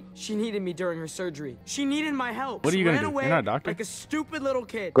fuel. Kate, she needed me during her surgery. She needed my help. What are you She gonna ran do? away You're not a doctor? like a stupid little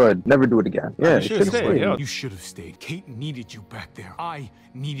kid. Good. Never do it again. Yeah, you should've stayed, yeah. You should have stayed. Kate needed you back there. I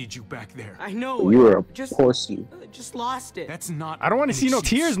needed you back there. I know. You were a just pussy. just lost it. That's not. I don't want to an see no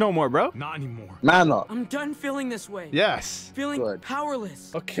excuse. tears no more, bro. Not anymore. Man up. I'm done feeling this way. Yes. Feeling Good.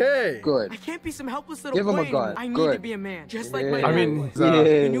 powerless. Okay. Good. I can't be some helpless little Give him boy a gun. anymore. I need Good. to be a man, just like Yeah. my I dad mean, was.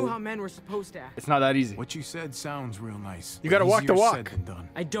 Yeah. He knew how men were supposed to act. It's not that easy. What you said sounds real nice. You gotta walk the Easier walk. said than done.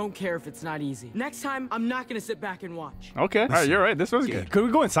 I don't care if it's not easy. Next time, I'm not gonna sit back and watch. Okay. All right, you're right. This was good. Could we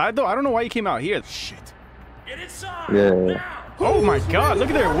go inside though? I don't know why you came out here. Shit. Get inside! Yeah. Now! Oh my god, look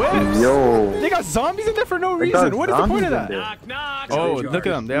at their whips. Yo. They got zombies in there for no They got reason. What is the point of zombies in that? there. Knock, knock! Oh, Charge. look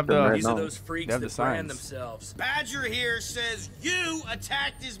at them. They have Right the. These now. are those freaks They have that the brand signs. themselves. Badger here says you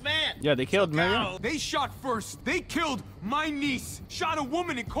attacked his man. Yeah, they killed Marion. Go. They shot first. They killed my niece. Shot a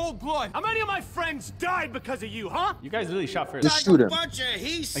woman in cold blood. How many of my friends died because of you, huh? You guys really shot first. Just shoot him. Bunch of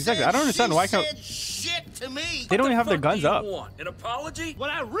he Exactly, said, I don't understand she why can't- said shit to me. They don't even have their Fuck guns do you up. Want? An apology?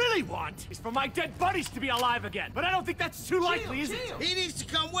 What I really want is for my dead buddies to be alive again. But I don't think that's too likely, is it? He needs to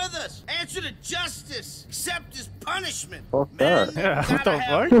come with us. Answer to justice. Accept his punishment. Fuck Men that. Yeah, what gotta the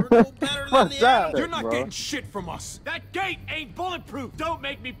have fuck? no better than Fuck the that. animals. You're not bro. getting shit from us. That gate ain't bulletproof. Don't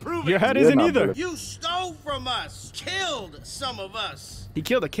make me prove Your it. head You're isn't not either. better. You stole from us. Killed some of us. He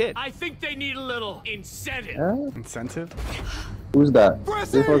killed a kid. I think they need a little incentive. Huh? Incentive? Who's that? Who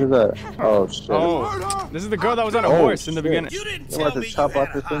the fuck is that? Oh shit. Oh, this is the girl that was on a Oh, horse in the shit. beginning. You didn't You tell about to me you chop had off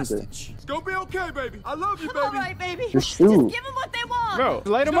a your finger. hostage. It's gonna be okay, baby. I love you, baby. All right, baby. Just shoot. Give them what they want.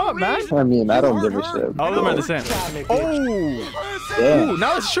 Bro, light him up, man. I mean, I don't give a shit. All of them are the same. Oh! Yeah. Ooh,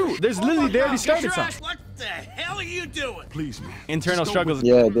 now let's shoot. There's literally, they already started something. What the hell are you doing? Please, man. Internal struggles.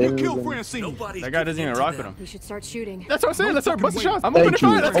 Yeah, they You didn't killed even... Francine. Nobody's That guy doesn't even giving in rock to with them. him. We should start shooting. That's what I'm saying. Let's start busting shots. I'm Thank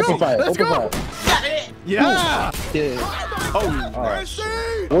opening you. fire. Let's Open go. fire. Let's Open go. fire. Yeah. Yeah. Oh. Oh,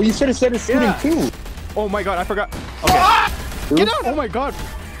 shit. Well, you should have said it's shooting Yeah. too. Oh my god, I forgot. Okay. Get out. Oh my god.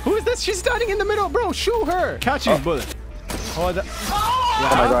 Who is this? She's standing in the middle, bro. Shoot her. Catch his bullet. Oh, that. Oh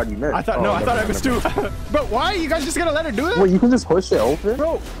my god, you missed. I thought Oh, no, I never thought I mind, was never too. mind. Bro, why are you guys just gonna let her do that? Wait, you can just push it open?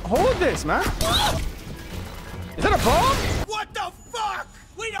 Bro, hold this, man. Is that a bomb? What the fuck?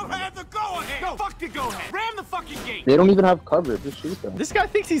 We don't have the go-ahead. No, fuck the go-ahead. Ram the fucking gate. They don't even have cover. Just shoot them. This guy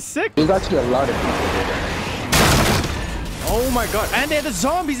thinks he's sick. There's actually a lot of people there. Oh my god. And they had the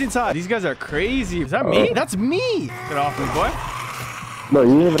zombies inside. These guys are crazy. Is that me? That's me. Get off me, boy. No,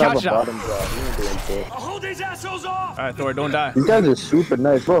 you didn't even have Catch a up. bottom drop. You didn't do anything. I'll hold these assholes off. All right, Thor, don't die. These guys are super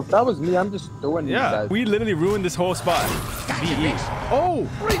nice. Bro, if that was me, I'm just throwing these Yeah, guys. we literally ruined this whole spot. BE. Oh,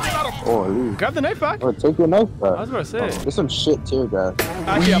 Oh, leave. grab the knife back. Oh, take your knife back. I was about to say. There's some shit too, guys.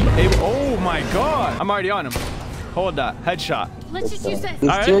 Actually, I'm able. Oh my god. I'm already on him. Hold that. Headshot. Let's just use this. These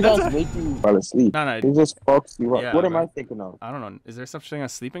Alright, tear that's gas make you fall asleep. No, no. It just fucks you up. Yeah, What am man. I thinking of? I don't know. Is there such thing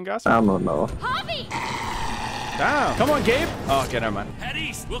as sleeping gas? I don't know. Hobby! Damn. Come on, Gabe. Oh, okay, never mind. Head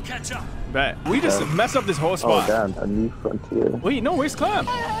east. We'll catch up. Bet. We just messed up this whole Oh, spot. damn. A new frontier. Wait, no, where's Clem?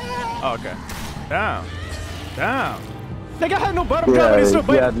 Oh, okay. Down. Down. Like I had no bottom gun, but he's still he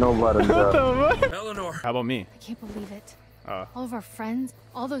biting. had no bottom What gun. the fuck? Eleanor. How about me? I can't believe it. Oh. All of our friends,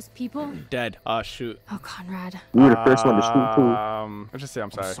 all those people. Dead. Oh, shoot. Oh, Conrad. You were the first one to shoot too. Let's just say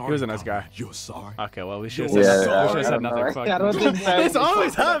I'm sorry. He was a nice guy. You're sorry. Okay, well, we should Yeah, have said nothing. Fuck. I don't think so. This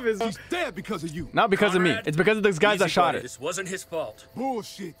always happens. He's dead because of you. Not because of me. It's because of those guys that shot it. This wasn't his fault.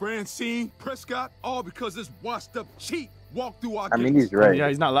 Bullshit. Francine, Prescott, all because this washed up cheat walked through our I mean, gates. he's right. Yeah,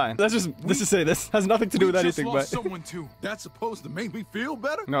 he's not lying. Let's just say this has nothing to do with anything, just but lost someone too. That's supposed to make me feel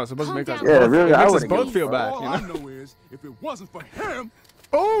better? no, it's supposed to make us. Yeah, really, It I makes us wouldn't both give feel a bad. All You I know? know is, if it wasn't for him...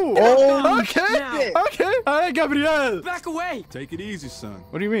 Oh, okay, okay. All right, Gabriel. Back away! Take it easy, son.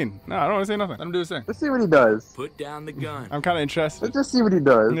 What do you mean? No, I don't want to say nothing. Let him do his thing. Let's see what he does. Put down the gun. I'm kind of interested. Let's just see what he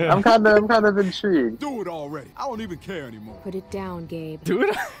does. Yeah. I'm kind of intrigued. Do it already. I don't even care anymore. Put it down, Gabe. Do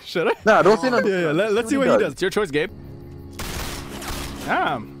it? Should I? Nah, don't say nothing. Yeah, yeah. Let's see what he does. It's your choice, Gabe.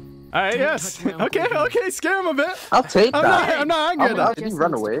 Damn. All right, yes. Okay, okay. Scare him a bit. I'll take that. I'm not angry at that. Did he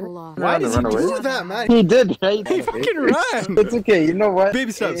run away? Why did he do that, man? He did, right? He fucking ran. It's okay. You know what?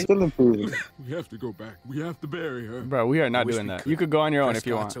 Baby steps. It's still improving. We have to go back. We have to bury her. Bro, we are not doing that. You could go on your own if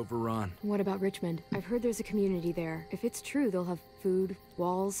you want. Prescott's overrun. What about Richmond? I've heard there's a community there. If it's true, they'll have food,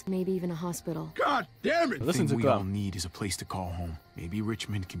 walls, maybe even a hospital. God damn it! Listen to we all Clem. need is a place to call home. Maybe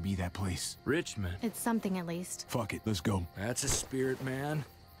Richmond can be that place. Richmond. It's something at least. Fuck it. Let's go. That's a spirit, man.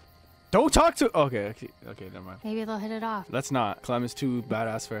 Don't talk to. Okay, never mind. Maybe they'll hit it off. Let's not. Clem is too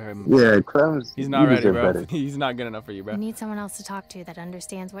badass for him. Yeah, Clem's. He's not ready, bro. He's not good enough for you, bro. You need someone else to talk to that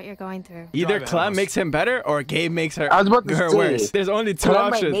understands what you're going through. Either Clem makes him better or Gabe makes her, I was about to her say, worse. There's only two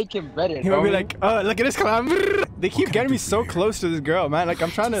Clem might options. make him better. He might be like, oh, look at this Clem. They keep getting me so close to this girl, man. Like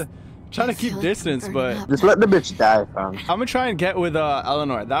I'm trying to keep distance, but Just let the bitch die, fam. I'm gonna try and get with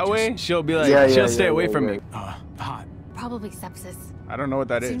Eleanor. That way she'll be like, Yeah, she'll yeah, stay yeah, away yeah, from yeah. me. Hot. Probably sepsis. I don't know what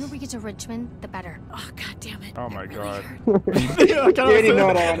that The is. sooner we get to Richmond, the better. Oh, god damn it. Oh my god. You already know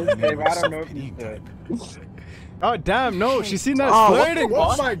what I want to say, but I don't know if you should. Oh damn, no, she's seen that Oh, flirting.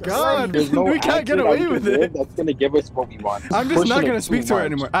 Oh my god. There's no We can't get answer away that we with can it. give that's gonna give us what we want. I'm just not Pushing gonna it speak too to her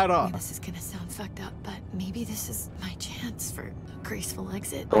much. anymore at all. This is gonna sound fucked up, but maybe this is my chance for a graceful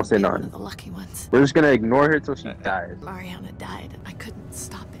exit. Don't say I'd be nothing. one of the lucky ones. We're just gonna ignore her till she dies. Mariana died. I couldn't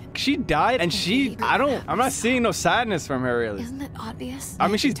stop it. She died and I'm not seeing no sadness from her really. Isn't it obvious? I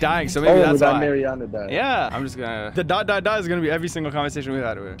mean, she's dying, so maybe Oh, that's that why. Mariana died. Yeah, I'm just gonna. The ... is gonna be every single conversation we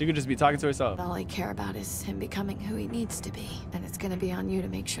had with her. She could just be talking to herself. All I care about is him becoming who he needs to be, and it's gonna be on you to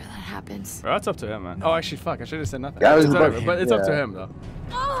make sure that happens. Bro, that's up to him, man. Oh, actually, fuck, I should have said nothing. Yeah, I was It's about whatever, to- but it's up to yeah. him though.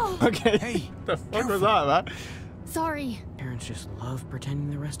 Oh! Okay. Hey, The fuck was that, man? Sorry. Parents just love pretending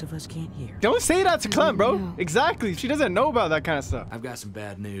the rest of us can't hear. Don't say that to Clem, bro. No. Exactly. She doesn't know about that kind of stuff. I've got some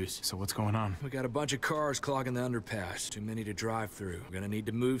bad news. So what's going on? We got a bunch of cars clogging the underpass. Too many to drive through. We're gonna need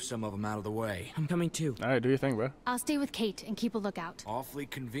to move some of them out of the way. I'm coming too. All right, do your thing, bro. I'll stay with Kate and keep a lookout. Awfully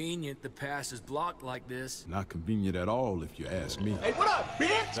convenient the pass is blocked like this. Not convenient at all, if you ask me. Hey, what up,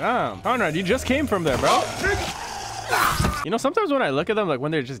 bitch? Damn. Conrad, you just came from there, bro. You know, sometimes when I look at them, like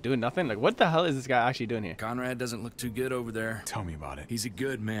when they're just doing nothing, like what the hell is this guy actually doing here? Conrad doesn't look too good over there. Tell me about it. He's a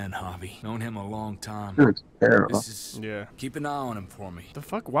good man, Javi. Known him a long time. He looks terrible. This is... Yeah. Keep an eye on him for me. The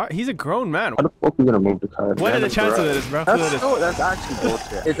fuck? Why? He's a grown man. How the fuck are we gonna move the car? What are the chances of this, bro? That's actually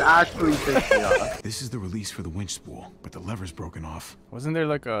bullshit. It's actually pissing me off. This is the release for the winch spool, but the lever's broken off. Wasn't there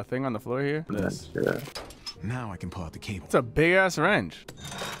like a thing on the floor here? This. Yeah. Now I can pull out the cable. It's a big ass wrench.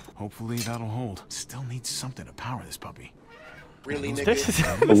 Hopefully that'll hold. Still needs something to power this puppy. Really, nigga? This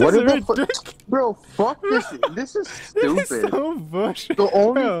is What is ridiculous. that? Bro, fuck this. This is stupid. This is so bullshit. The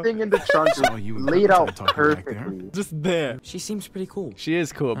only Bro. thing in the trunk is Saw you and laid Papa out talking back there. perfectly. Just there. She seems pretty cool. She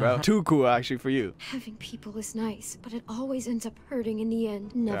is cool, bro. Too cool, actually, for you. Having people is nice, but it always ends up hurting in the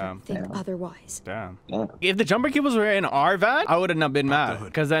end. Never Damn. think otherwise. Damn. Yeah. If the jumper cables were in our van, I would have not been mad.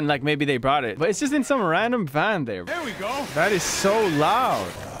 Because then, like, maybe they brought it. But it's just in some random van there. There we go. That is so loud.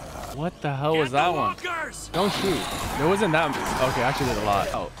 What the hell was that one? Don't shoot. There wasn't that. Okay, actually, there's a lot.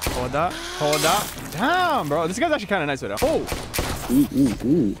 Oh, hold that. Hold that. Damn, bro. This guy's actually kind of nice with it.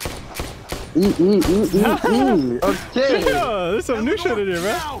 Oh. Okay. Yeah, there's some new shit in here,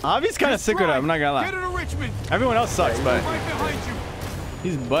 bro. Javi's kind of sick with that. I'm not gonna Get her lie. to Richmond. Everyone else sucks, but Right behind you.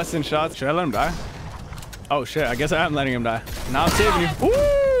 he's busting shots. Should I let him die? Oh shit, I guess I am letting him die. Now I'm saving you.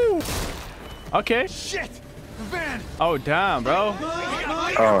 Ooh! Okay. Shit. Van. Oh damn, bro.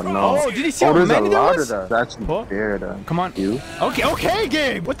 Oh no. Oh, did he see how there's many a there lot was? of that. That's actually What? fair though. Come on. You? Okay, okay,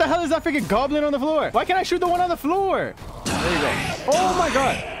 Gabe. What the hell is that freaking goblin on the floor? Why can't I shoot the one on the floor? There you go. Oh my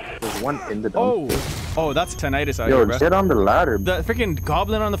god. There's one in the Oh. dumpster. Oh, that's tinnitus out Yo, here, bro. get on the ladder. The freaking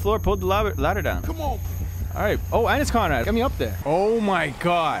goblin on the floor pulled the ladder down. Come on. All right. Oh, and it's Conrad. Get me up there. Oh my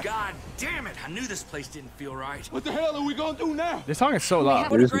god. God damn it! I knew this place didn't feel right. What the hell are we gonna do now? This song is so loud.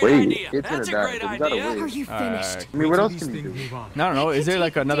 What a Just great wait. idea. It's That's a gonna great die. You gotta idea. wait. Are you finished? I mean, what else can you do? I don't know. Is there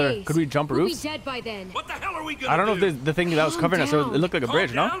like another? Could we jump We'll be roofs? dead by then. What the hell are we gonna I don't know if do? there's the thing that was covering us. So it looked like a Calm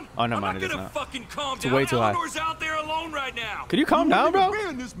bridge, no? down. Oh, never I'm mind. not It is gonna not. fucking calm It's down. way too high. Eleanor's out there alone right now. Could you calm down, bro? We're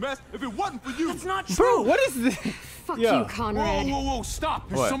in this mess if it wasn't for you. That's not true. Bro, what is this? Fuck Yo. you, Conrad. Whoa, stop.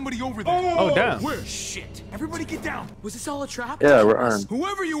 There's What? somebody over there. Oh, damn. Where? Shit. Everybody get down. Was this all a trap? Yeah, we're armed.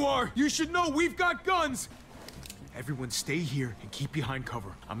 Whoever you are, you should know we've got guns. Everyone stay here and keep behind cover.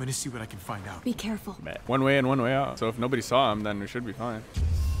 I'm gonna see what I can find out. Be careful. One way in, one way out. So if nobody saw him, then we should be fine.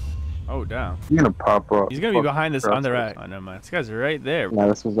 Oh, damn. He's gonna pop up. He's gonna be behind this on the right. Oh, never mind. This guy's right there. Nah,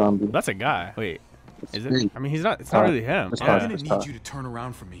 that's a zombie. That's a guy. Wait. Is it? me. I mean, he's not. It's not really him. It's I'm Yeah. gonna It's need tough. you to turn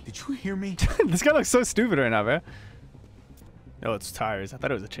around for me. Did you hear me? This guy looks so stupid right now, man. Oh, it's tires. I thought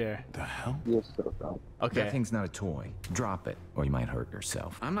it was a chair. The hell? Yes, so dumb. Okay. That thing's not a toy. Drop it, or you might hurt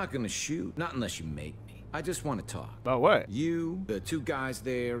yourself. I'm not gonna shoot. Not unless you make me. I just want to talk. About what? You, the two guys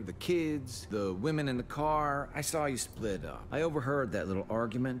there, the kids, the women in the car. I saw you split up. I overheard that little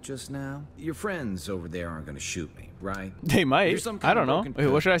argument just now. Your friends over there aren't gonna shoot me, right? They might. You're some I kind don't of know. broken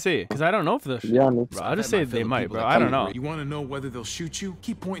Wait, what should I say? Because I don't know if they'll shoot. Yeah, honest. Bro, I'll just I've say had my they fill of might, people bro. that I don't come know. You want to know whether they'll shoot you?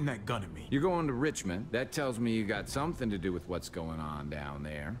 Keep pointing that gun at me. You're going to Richmond. That tells me you got something to do with what's going on down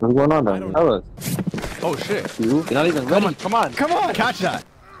there. What's going on down here? Tell us. Oh, shit. You're not even ready. Come on. Come on. Catch that.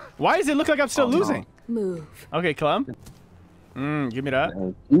 Why does it look like I'm still Oh, no. losing? Move. Okay, Clem. Give me that.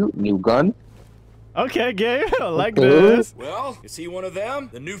 Thank you. New gun. Okay, Gabe. I like Okay. this. Well, is he one of them?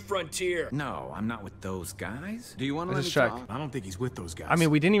 The New Frontier. No, I'm not with those guys. Do you want to let Let's me check. talk? I don't think he's with those guys. I mean,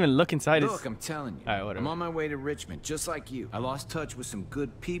 we didn't even look inside his... Look, I'm telling you. Alright, whatever. I'm on my way to Richmond, just like you. I lost touch with some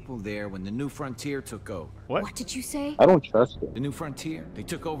good people there when the New Frontier took over. What did you say? I don't trust it. The New Frontier? They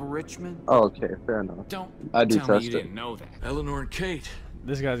took over Richmond? Oh, okay, fair enough. Don't I do tell trust me you it. didn't know that. Eleanor and Kate.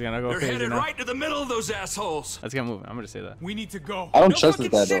 This guy's gonna go They're crazy headed now. right to the middle of those assholes. Let's get moving. I'm gonna say that. We need to go. I don't No trust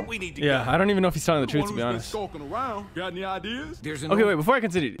fucking this guy shit though. we need to Yeah, go. I don't even know if he's telling the truth, to One be who's been honest. skulking around. Got any ideas? There's an Okay, old- wait, before I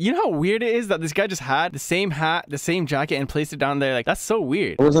continue, you know how weird it is that this guy just had the same hat, the same jacket, and placed it down there? Like, that's so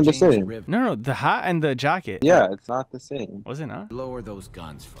weird. It wasn't the James same. River. No, the hat and the jacket. Yeah, it's not the same. Was it not? Lower those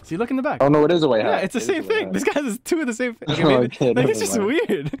guns first. See, look in the back. Oh no, it is a white Yeah, hat. it's the It is same a white thing. hat. This guy has two of the same thing. Okay, Oh, maybe, okay, like, never it's just mind.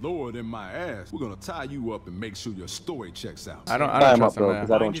 weird. Lower than my ass. We're gonna tie you up and make sure your story checks out. I don't Tie him trust up, bro, him, because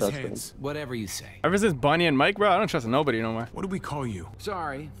man. I don't Mind his trust him. hands. Whatever you say. Ever since Bonnie and Mike, bro, I don't trust nobody no more. What do we call you?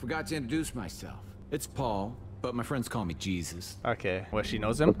 Sorry, forgot to introduce myself. It's Paul, but my friends call me Jesus. Okay, what, she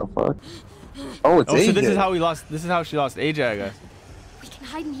knows him? What the fuck? Oh, it's Oh, so this AJ. is how we lost. This is how she lost AJ, I guess. We can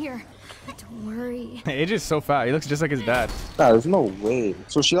hide in here. Don't worry. AJ's so fat. He looks just like his dad. Nah, there's no way.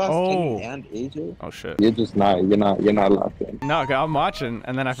 So she lost Oh. Kenny and AJ. Oh shit. You're just not. You're not locked in. No, okay, I'm watching,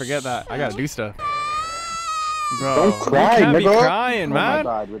 and then I forget that I gotta do stuff. Bro, Don't cry, you can't be nigga. crying, Oh man. my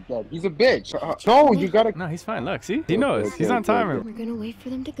God, we're dead. He's a bitch. No, you gotta. No, he's fine. Look, see, he knows. He's on timer. We're gonna wait for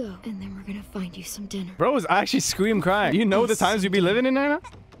them to go, and then we're gonna find you some dinner. Bro was actually scream crying. Do you know the times we be living in there now?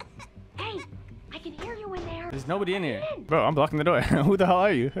 Hey, I can hear you in there. There's nobody in here. Bro, I'm blocking the door. Who the hell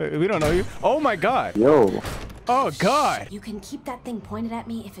are you? We don't know you. Oh my God. Yo. Oh God. You can keep that thing pointed at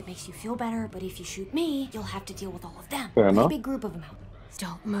me if it makes you feel better, but if you shoot me, you'll have to deal with all of them. Fair There's a enough. big group of them out.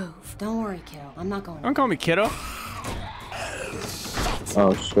 Don't move. Don't worry, kiddo. I'm not going. Don't call me kiddo.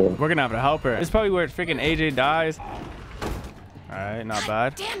 Oh shit. We're gonna have to help her. It's probably where freaking AJ dies. All right, not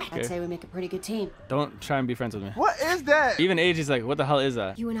bad. Damn it! Okay. I'd say we make a pretty good team. Don't try and be friends with me. What is that? Even AJ's like, what the hell is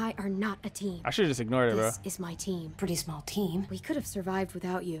that? You and I are not a team. I should just ignored it, bro. This is my team. Pretty small team. We could have survived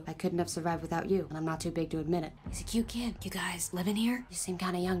without you. I couldn't have survived without you, and I'm not too big to admit it. He's a cute kid. You guys living here? You seem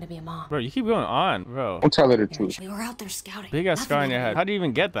kind of young to be a mom. Bro, you keep going on, bro. Don't tell her the truth. We were out there scouting. Big ass Nothing scar on your happened. head. How do you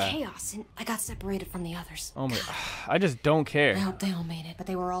even get that? Chaos, and I got separated from the others. Oh my, I just don't I care. hope they all made it, but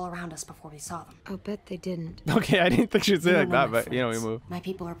they were all around us before we saw them. I'll bet they didn't. Okay, I didn't think she'd say You like don't know that, my but you know, we friends. move. My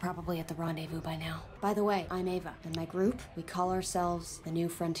people are probably at the rendezvous by now. By the way, I'm Ava, and my group, we call ourselves the New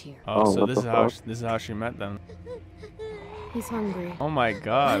Frontier. Oh, Oh, so what this the is how fuck? this is how she met them. He's hungry. Oh my Why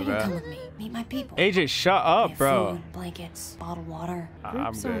God, don't you come bro. with me? Meet my people. AJ, shut We up, have bro. Food, blankets, bottled water. I'm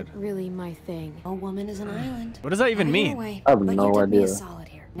Groups good. aren't really my thing. No woman is an island. What does that even Not your mean? way, I have but no you did me a idea. solid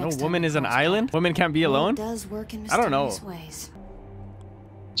here. No Next time woman we is an cross island? paths, Women can't be well, alone? It does work in I don't know. mysterious ways.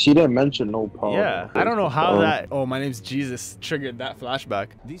 She didn't mention no Paul. Yeah, I don't know how that. Oh, my name's Jesus triggered that flashback.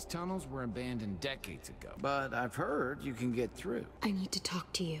 These tunnels were abandoned decades ago, but I've heard you can get through. I need to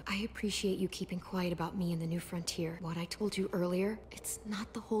talk to you. I appreciate you keeping quiet about me and the New Frontier. What I told you earlier, it's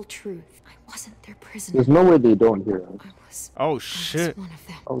not the whole truth. I wasn't their prisoner. There's no way they don't hear us. Oh I was shit. one of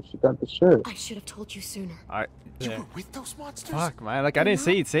them. Oh, she got the shirt. I should have told you sooner. I. You Yeah. were with those monsters? Fuck, man. Like I didn't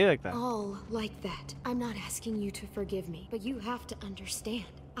say you'd say like that. All like that. I'm not asking you to forgive me, but you have to understand.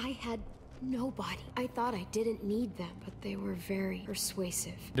 I had nobody. I thought I didn't need them, but they were very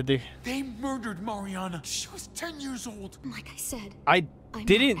persuasive. Did they? They murdered Mariana. She was 10 years old. Like I said, I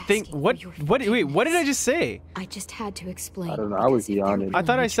didn't think. What? Wait, what did I just say? I just had to explain. I don't know. I was beyond it. I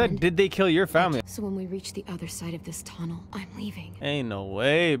thought I said, did they kill your family? So when we reach the other side of this tunnel, I'm leaving. Ain't no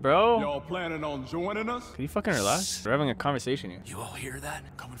way, bro. Y'all planning on joining us? Can you fucking relax? We're having a conversation here. You all hear that?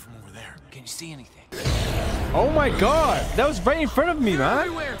 Coming from over there. Can you see anything? Oh my god, that was right in front of me, man.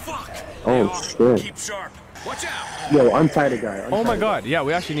 Everywhere. Fuck. Oh shit. Keep sharp. Watch out. Yo, untie the guy. Oh my god, yeah,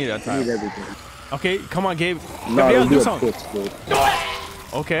 we actually need that I need time. everything. Okay, come on, Gabe. No, Gabriel, do do something. it quick, dude.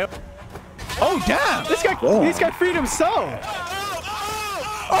 Okay. Oh damn, this guy freed himself.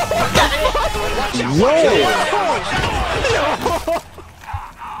 Whoa!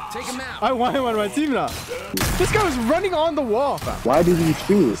 Take him out. I want him on my team now. This guy was running on the wall. Why did he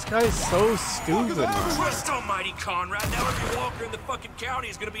shoot? This guy is so stupid, man. Christ almighty, Conrad. Now every walker in the fucking county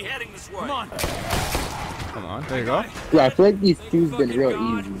is gonna be heading this way. Come on. Come on, there you go. Yeah, I feel like these cues been real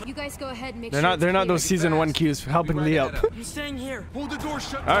easy. You guys go ahead and make They're not those season 1 cues for helping Lee up. I'm staying here. Hold the door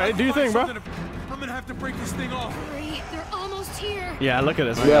shut. All right, do your thing, bro. I'm gonna have to break this thing off. Hurry, they're almost here. Yeah, look at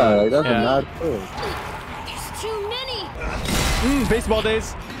this. Yeah, like, that's a mad push. There's too many. Baseball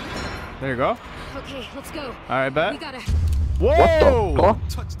days. There you go. Okay, let's go. All right, bet. We gotta. Whoa! What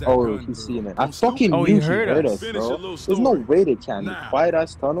the fuck? Oh, he's seeing it. I fucking knew he heard us, bro. There's no way they can. Quiet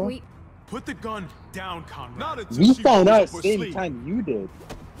ass tunnel. Wait. Put the gun down, Conrad. We found out at the same time you did.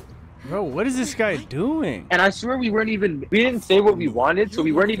 Bro, what is this guy doing? And I swear we didn't say what we wanted, so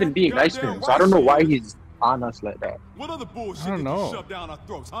we weren't even being nice to him. So I don't know why he's on us like that. What other bullshit I don't did know. you shove down our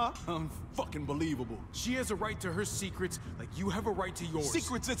throats, huh? Unfucking believable. She has a right to her secrets, like you have a right to yours.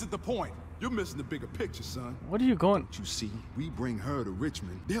 Secrets isn't the point. You're missing the bigger picture, son. What are you going? You see, we bring her to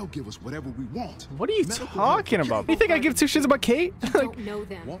Richmond. They'll give us whatever we want. What are you talking about? You think I give two shits about Kate? Don't know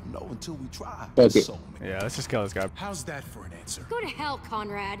them. Won't know until we try. Okay. Yeah, let's just kill this guy. How's that for an answer? Go to hell,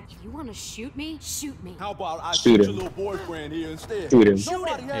 Conrad. If you want to shoot me, shoot me. How about I Shoot shoot him. your little boyfriend here instead? Shoot him.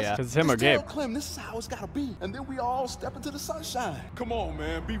 Nobody has Yeah, to. 'cause it's him or Just tell Gabe. Clem, this is how it's gotta be, and then we all step into the sunshine. Come on,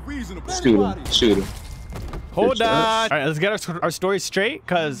 man, be reasonable. Shoot him. Everybody. Shoot him. Hold on. All right, let's get our story straight,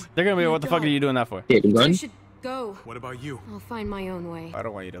 because they're going to be, what the fuck are you doing that for? Take the I gun. should go. What about you? I'll find my own way. I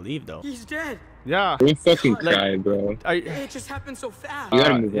don't want you to leave, though. He's dead. Yeah. Don't fucking cry, bro. It just happened so fast. You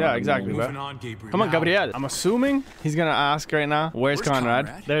gotta move on. Yeah, exactly, Moving bro. on, Gabriel. Come on, Gabriel. I'm assuming he's going to ask right now, where's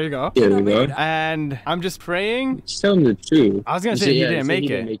Conrad? There you go. Here we go. And I'm just praying. Just tell him the truth. I was going to say he didn't make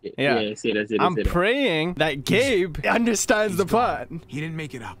it. Yeah. Say that. I'm praying that Gabe understands the plot. He didn't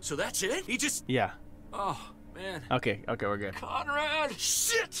make it out. So that's it? He just... Yeah. Oh, man. Okay, we're good. Conrad!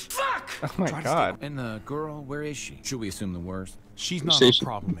 Shit! Fuck! Oh my god. And the girl, where is she? Should we assume the worst? She's not a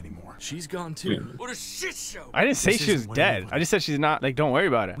problem anymore. She's gone too. What a shit show! I didn't say This she was isn't what dead. anybody- I just said she's not, like, don't worry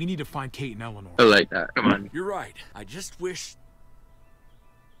about it. We need to find Kate and Eleanor. I like that. Come on. You're right. I just wish...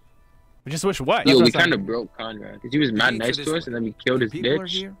 We just wish what? Yo, That's we what I'm kind of broke Conrad because he was mad nice to us, and then we killed his People are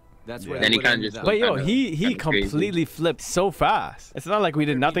bitch. here? That's where Then he would kind end of just. up. But yo, kinda- he kinda crazy. completely flipped so fast. It's not like we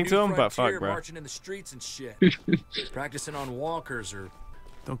did nothing to him, but fuck, bro. Marching in the streets and shit. Practicing on walkers or...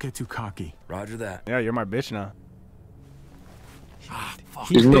 Don't get too cocky. Roger that. Yeah, you're my bitch now. Ah, fuck.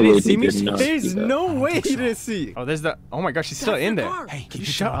 He There's no way didn't they see me. did not There's see that. no I way think he so. didn't see. Oh, there's the. Oh my gosh, she's still in there. Hey, Can you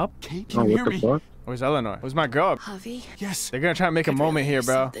shut up? Kate, Oh, can you what hear the me? fuck? Where's Eleanor? Where's my girl? Javi, Yes. They're gonna try to make a moment here,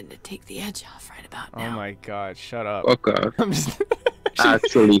 bro. something to take the edge off right about now. Oh my god, shut up. Fuck off. I'm just.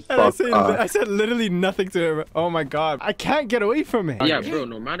 Actually, And I fuck off. said literally nothing to her. Oh my god, I can't get away from it. Yeah, bro.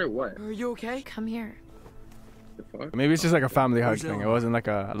 No matter what. Are you okay? Come here. The fuck? Maybe it's just like a family hug Where's thing. It Eleanor? wasn't like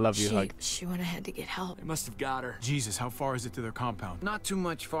a I love you hug. She went ahead to get help. They must have got her. Jesus, how far is it to their compound? Not too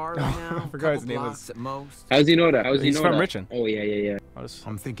much far right now. I forgot his Couple name blocks at most. How's he know that? How's he He's know from that? Richmond. Oh yeah.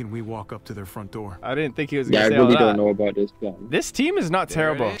 I'm thinking we walk up to their front door. I didn't think he was Yeah, gonna I say all really that. don't know about this plan. This team is not There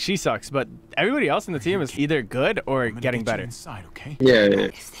terrible. it is. She sucks, but everybody else in the team is either good or I'm gonna getting get you better. Inside, okay? Yeah.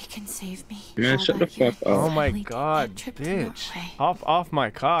 If they can save me, Man, how shut the about you fuck up. Oh my finally take god, that trip to bitch. Norway? Hop off my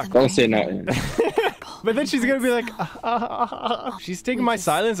cock. Don't say nothing. But then she's gonna be like, she's taking my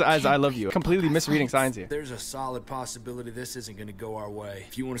silence as I love you. Completely misreading signs here. There's a solid possibility this isn't gonna go our way.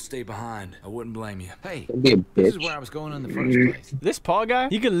 If you want to stay behind, I wouldn't blame you. Hey, Don't be a this is bitch. where I was going in the first place. This Paul guy,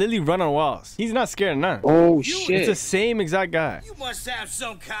 he can literally run on walls. He's not scared of none. Oh It's shit. the same exact guy. You must have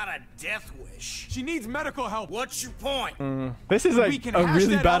some kind of death wish. She needs medical help. What's your point? This is We like can a hash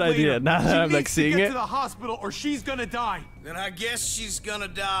really that bad out later. idea. Now She that I'm like needs seeing to get it. to the hospital or she's gonna die. Then I guess she's gonna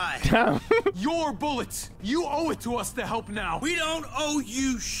die. Damn. Your bullets. You owe it to us to help now. We don't owe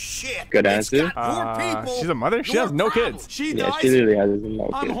you shit. Good It's answer. got poor people. She's a mother. She your has no problem. kids. She Yeah, dies. she literally has no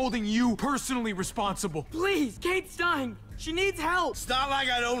I'm kids. holding you personally responsible. Please, Kate's dying. She needs help. It's not like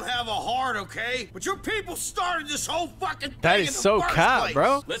I don't have a heart, okay? But your people started this whole fucking thing. That is so cap,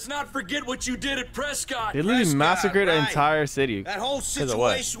 bro. Let's not forget what you did at Prescott. They literally massacred an entire city. That whole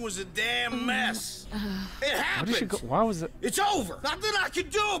situation was a damn mess. It happened. Why was it? It's over. Nothing I can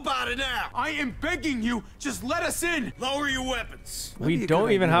do about it now. I am begging you, just let us in. Lower your weapons. We don't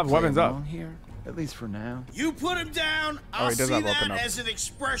even have weapons up. Here, at least for now. You put him down. I'll see that as an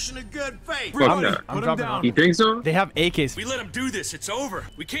expression of good faith. I'm dropping him. You think so? They have AKs. We let him do this. It's over.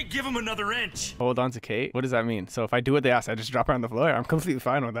 We can't give him another inch. Hold on to Kate. What does that mean? So if I do what they ask, I just drop her on the floor? I'm completely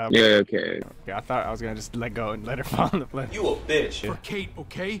fine with that. Yeah, okay. Yeah, I thought I was gonna just let go and let her fall on the floor. You a bitch. For Kate,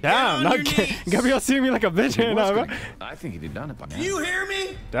 okay? Damn, not Kate. Gabriel seeing me like a bitch right now, bro. I think he'd have done it by now. You hear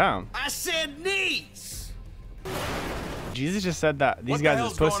me? Damn. I said knees. Jesus just said that these guys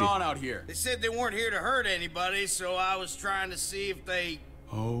is pussy. What's going on out here? They said they weren't here to hurt anybody, so I was trying to see if they...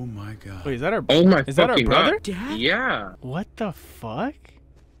 Oh my god. Wait, is that our? Oh my is that our fucking brother? God. Yeah. What the fuck?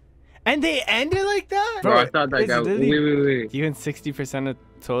 And they ended like that? Bro, I thought that guy. Wait. You and 60% of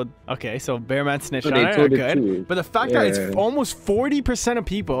told. Okay, so Bearman snitched But on they it. told it Good. too. But the fact that it's almost 40% of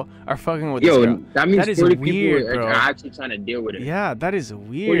people are fucking with Yo, this girl. that means 40 weird, people bro. are actually trying to deal with it. Yeah, that is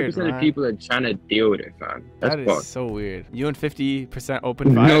weird. 40% of people are trying to deal with it, fam. That's That fucked. is so weird. You and 50%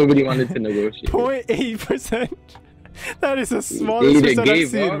 open fire. Nobody wanted to negotiate. 0.8%. That is the They smallest either percent I've gave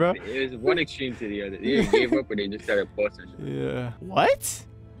seen, up, bro. it was one extreme to the other. They either gave up or they just started posting shit. Yeah. What?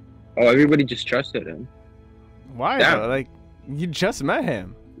 Oh, everybody just trusted him. Why Damn. though? Like, you just met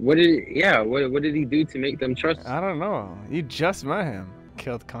him. What did what did he do to make them trust? I don't know. You just met him.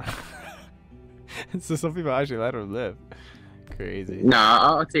 Killed Connor. So some people actually let him live. Crazy.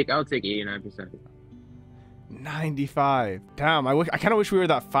 Nah, I'll take 89%. 95. Damn, I kind of wish we were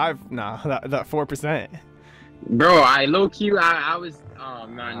that 4%. Bro, I low key I was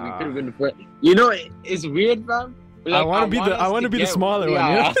man, we could have been the first. You know, it's weird, fam. Like, I want to be the smaller one.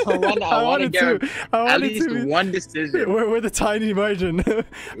 Yeah, Yeah? I wanted to. At least to be, one decision. We're the tiny margin. I kind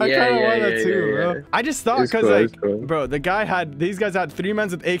of want that too, bro. I just thought because bro, these guys had 3 men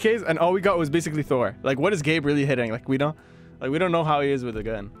with AKs, and all we got was basically Thor. Like, what is Gabe really hitting? Like, we don't know how he is with a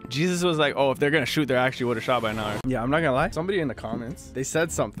gun. Jesus was like, oh, if they're gonna shoot, they actually would have shot by now. Yeah, I'm not gonna lie. Somebody in the comments, they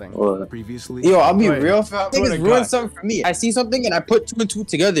said something previously. Yo, I'll be real, fam. I think it's ruined something for me. I see something and I put 2 and 2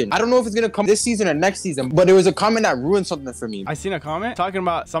 together. I don't know if it's gonna come this season or next season, but there was a comment that ruined something for me. I seen a comment talking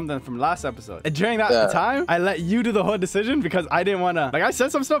about something from last episode. And during that time, I let you do the whole decision because I didn't wanna, like, I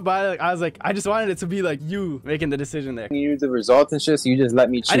said some stuff, but I was like, I just wanted it to be like you making the decision there. You knew the result and shit, so you just let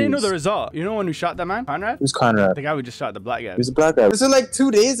me choose. I didn't know the result. You know when we shot that man, Conrad? Who's Conrad? The guy we just shot, the black guy. Who's the black guy? This is like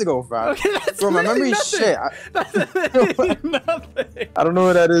 2 days ago, fam. Okay, that's bro, my memory's shit. That's nothing. I don't know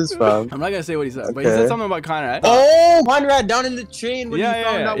what that is, fam. I'm not gonna say what he said, but he said something about Conrad. Oh, Conrad down in the train when he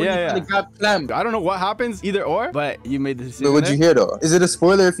found out when he got clammed. I don't know what happens, either or, but you made the decision. But what'd you hear though? Is it a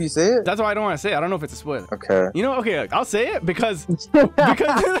spoiler if you say it? That's why I don't want to say it. I don't know if it's a spoiler. Okay. You know, okay, I'll say it because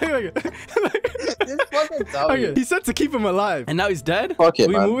okay, he said to keep him alive, and now he's dead. Fuck it,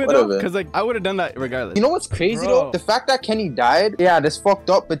 we man. move it though, because like I would have done that regardless. You know what's crazy though? The fact that Kenny died, yeah, that's fucked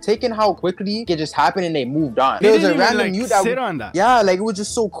up. But taking how quickly it just happened and they moved on. There was a random mute that sit on that. Yeah, like it was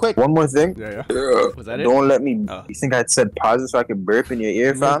just so quick. One more thing. Yeah. Was that it? Don't let me. You think I said pause it so I could burp in your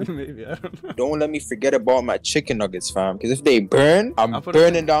ear, fam? Maybe I don't know. Don't let me forget about my chicken nuggets, fam. Because if they burn, I'm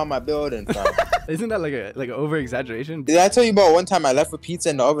burning down my building, fam. Isn't that like an over exaggeration? Did I tell you about one time I left a pizza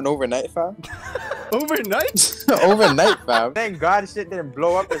in the oven overnight, fam? Overnight? Overnight, fam. Thank God shit didn't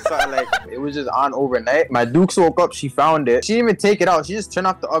blow up or something. Like it was just on overnight. My Dukes woke up, she found it. She didn't even take it out. She just turned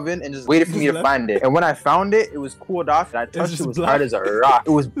off the oven and just waited for me to find it. And when I found it, it was cooled off. And I touched it, was hard as a rock. It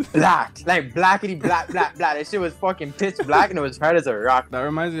was black. Like blackety black. That shit was fucking pitch black and it was hard as a rock. That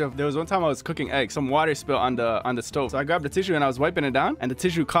reminds me of, there was one time I was cooking eggs. Some water spilled on the stove. So I grabbed the tissue and I was wiping it down and the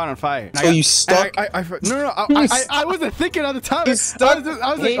tissue caught on fire. So you stuck? No, I wasn't thinking at the time. You stuck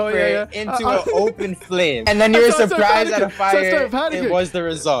I was like, oh yeah. into an open flame. And then you were surprised at a fire. It was the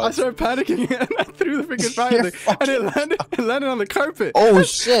result. I started panicking and I threw the freaking fire thing, and it landed on the carpet. Oh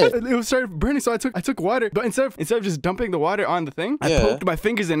shit. It started burning, so I took water, but instead of just dumping the water on the thing, I poked my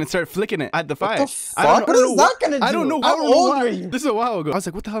fingers in and started flicking it at the fire. What the fuck? What is that gonna do? I don't know. How old are you? This is a while ago. I was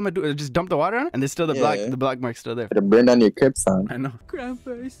like, what the hell am I doing? I just dumped the water on it, and there's still the black mark's still there. It burned on your crib, son. I know.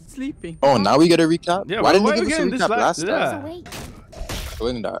 Grandpa is sleeping. Oh, now we get a recap? Yeah, why didn't they give us a recap last time?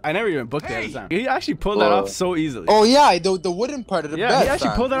 I never even booked it at the time. He actually pulled that off so easily. Oh yeah, the wooden part of the bed. He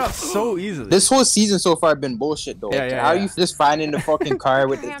actually pulled that off so easily. This whole season so far been bullshit though. How are you just finding the fucking car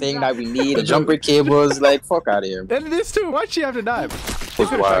with the thing that we need, the jumper cables? Like fuck out of here. And this too. Why'd she have to die?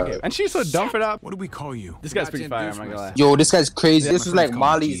 was wild. And she's so dumb for that. What do we call you? This guy's pretty fire, I'm not gonna lie. Yo, this guy's crazy. This is like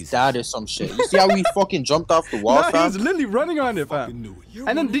Molly's dad or some shit. You see how he fucking jumped off the wall, Nah, he was literally running on it, fam.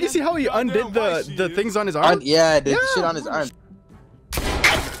 And then did you see how he undid the things on his arm? Yeah, the shit on his arm.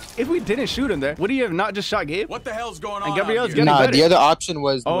 If we didn't shoot him there, would he have not just shot Gabe? What the hell's going on? And Gabrielle's getting Nah, better. the other option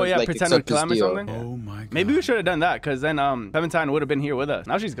was like, pretend with Clem or something. Oh my god. Maybe we should have done that, because then Clementine would have been here with us.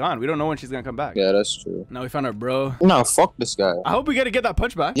 Now she's gone. We don't know when she's gonna come back. Yeah, that's true. Now we found our bro. No, fuck this guy. I hope we get to get that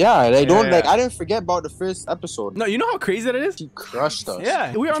punch back. Yeah, they don't like. I didn't forget about the first episode. No, you know how crazy that is? She crushed us.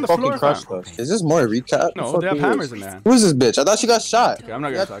 Yeah, we were on the fucking floor. Crushed us. Is this more a recap? No, they have hammers in there. Who's this bitch? I thought she got shot. Okay, I'm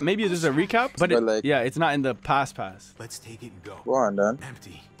not gonna talk. Maybe this is a recap, but like, yeah, it's not in the past. Let's take it and go. Go on, then.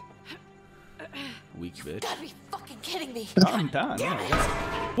 Empty. Weak bitch. You gotta be fucking kidding me. Calm down.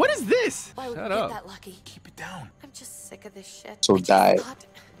 What is this? Why would Shut we up. get that lucky? Keep it down. I'm just sick of this shit. So die.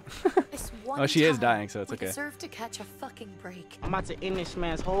 Oh, she is dying, so it's okay. Deserve to catch a fucking break. I'm about to end this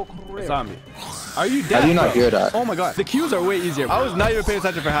man's whole career. Zombie. Are you dead? How do you not hear that? Oh my god. The cues are way easier. I was not even paying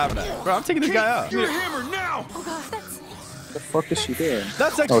attention for half of that. Bro, I'm taking this guy out. You're a hammer now. Oh god, that's... What the fuck is she doing?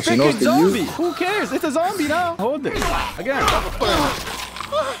 That's a she knows freaking the zombie. use. Who cares? It's a zombie now. Hold it. Again.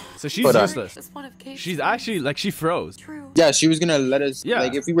 So she's useless. She's actually, like, she froze. Yeah, she was gonna let us. Yeah.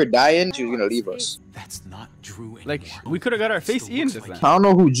 Like, if we were dying, she was gonna leave us. That's not Drew anymore. Like, we could have got our face eaten just then. I don't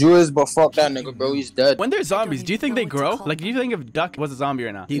know who Drew is, but fuck that nigga, bro. He's dead. When they're zombies, do you think they grow? Like, do you think if Duck was a zombie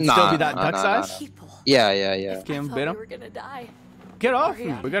right now, he'd still be that duck size? Yeah. Kim bit him. We're gonna die. Get off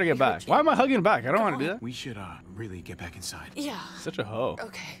me. We gotta get back. Why am I hugging back? I don't want to do that. We should really get back inside. Yeah. Such a hoe.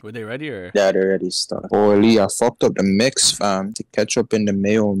 Okay. Were they ready or? Yeah, they're ready stuff. Oh, Lee, I fucked up the mix, fam. The ketchup in the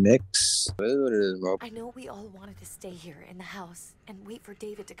mayo mix. It is what it is, bro. I know we all wanted to stay here in the house and wait for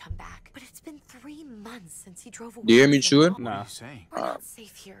David to come back, but it's been 3 months since he drove away. Do you hear me, Chua? Nah. We're not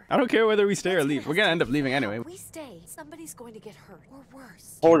safe here. I don't care whether we stay or leave. We're gonna end up leaving anyway. If we stay, somebody's going to get hurt or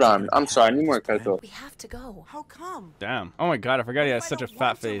worse. Hold on. I'm sorry. I need more ketchup. We have to go. How come? Damn. Oh my god, I forgot he has such a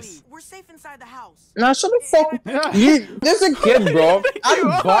fat face. We're safe inside the house. Nah, shut the fuck. This is a kid, bro. I'm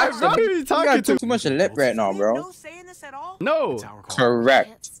boxing. Who are you talking to? Too much lip right now, bro. No say in this at all? No.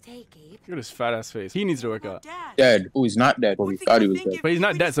 Correct. Look at his fat ass face. He needs to work out. Dead. Oh, he's not dead. But we thought he was dead. But he's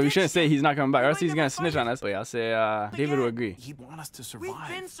not dead, so we shouldn't say he's not coming back. Or else he's gonna snitch on us. Wait, I'll say David will agree. He'd want us to survive.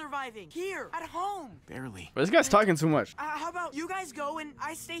 We've been surviving here at home. Barely. But this guy's talking too much. How about you guys go and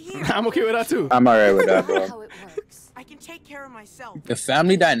I stay here? I'm okay with that too. I'm alright with that, bro. How it works. I can take care of myself. The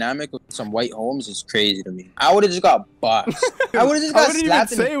family dynamic with some white homes is crazy to me. I would have just got boxed. I would have just got I wouldn't even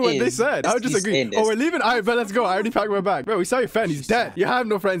slapped in the say what they face. said. I would just agree. Oh, we're leaving? Alright, but let's go. I already packed my bag. Bro, we saw your friend. He's dead. You have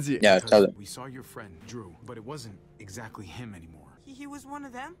no friends here. Yeah, tell him. We saw your friend, Drew, but it wasn't exactly him anymore. He was one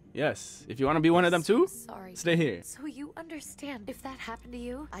of them? Yes. If you want to be one of them too, Sorry. stay here. So you understand, if that happened to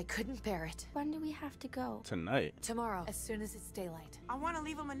you, I couldn't bear it. When do we have to go? Tonight. Tomorrow, as soon as it's daylight. I want to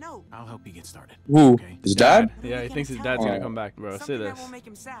leave him a note. I'll help you get started. Who? Okay? His dad? Yeah, he thinks his dad's gonna come back, bro. Say Something that this. won't make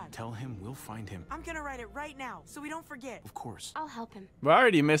him sad. Tell him we'll find him. I'm gonna write it right now, so we don't forget. Of course. I'll help him. We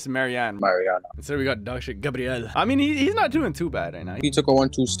already missed Marianne. Instead we got dog shit Gabriel. I mean, he's not doing too bad right now. He took a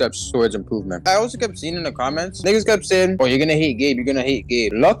 1-2 steps towards improvement. I also kept seeing in the comments, niggas kept saying, oh, you're gonna hate Gabe, you're gonna hate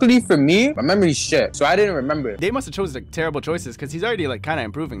Gabe. Luckily for me, my memory's shit, so I didn't remember it. They must have chosen like, terrible choices because he's already like kind of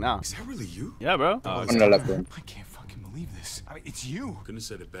improving now. Is that really you? Yeah, bro. On the left one. I can't fucking believe this. I mean, it's you. Couldn't have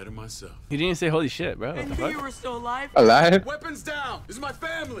said it better myself. He didn't even say holy shit, bro. I What the knew fuck? you were still alive. Alive? Weapons down. This is my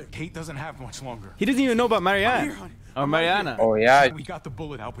family. Kate doesn't have much longer. He doesn't even know about Marianne. Or Mariana. Oh, yeah. We got the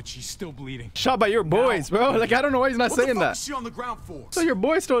bullet out, but she's still bleeding. Shot by your boys, bro. Like, I don't know why he's not saying What the fuck that. is she on the ground for? So your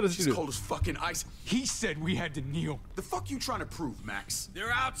boys told us to She's do. cold as fucking ice. He said we had to kneel. The fuck you trying to prove, Max?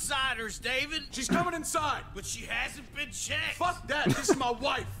 They're outsiders, David. She's coming inside. But she hasn't been checked. Fuck that. This is my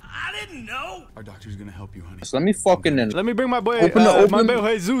wife. I didn't know. Our doctor's gonna help you, honey. So let me fucking in. Let me bring my boy, Open my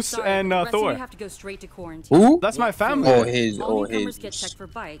boy Jesus and Thor. You have to go straight to quarantine. Who? That's my family. Oh, his. All Oh, newcomers get his. checked for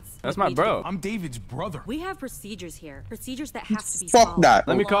bites. That's my bro. I'm David's brother. We have procedures here. Procedures that have to be Fuck followed. that.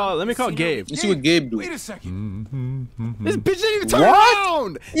 Let me call Gabe. You see what Gabe do? Wait a second. This bitch didn't even turn What?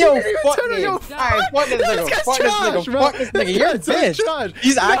 around. Yo, He didn't even fuck turn Gabe. yo, Alright, fuck this nigga. guy's Fuck this trash, nigga. bro. Fuck this nigga. You're a This guy's bitch. so trash.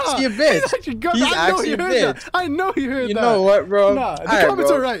 He's actually a bitch. He's actually good. He's I know actually he a heard bitch. that. I know he heard You that. know what, bro? Nah, the Alright,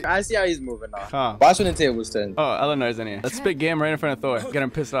 comments bro. are right. I see how he's moving now. Huh. Watch when the table's turned. Oh, Eleanor's in here. Let's spit game right in front of Thor. Get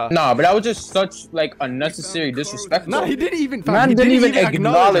him pissed off. Nah, but that was just such like unnecessary disrespect. No, he didn't even. Man he didn't even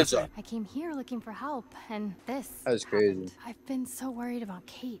acknowledge her. I came here looking for help, and this. That's crazy. I've been so worried about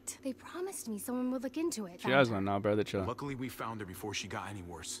Kate. They promised me someone would look into it. She has one now, bro. further chill. Luckily, we found her before she got any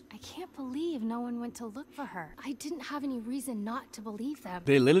worse. I can't believe no one went to look for her. I didn't have any reason not to believe them.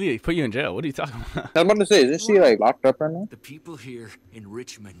 They literally put you in jail. What are you talking about? I was about to say, isn't she like locked up right now? The people here in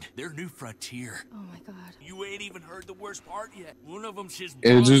Richmond, their new frontier. Oh my god. You ain't even heard the worst part yet. One of them's his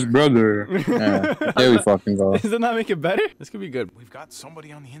It's his brother. Yeah, there we fucking go. Doesn't that make it better? This could be good. We've got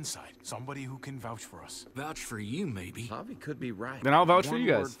somebody on the inside. Somebody who can vouch for us. Vouch for you, maybe. Javi could be right. Then I'll vouch for One you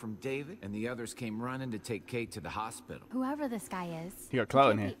guys. word from David, and the others came running to take Kate to the hospital. Whoever this guy is, He got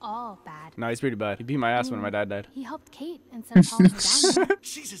clout in can't here. be all bad. No, he's pretty bad. He beat my ass when my dad died. He helped Kate instead of calling her down.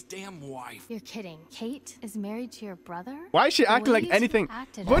 She's his damn wife. You're kidding. Kate is married to your brother? Why is she The acting way like you anything?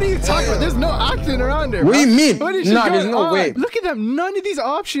 acted What are you talking about? There's no acting around there. What do you bro. mean? What is Nah, she there's going no on? way. Look at them. None of these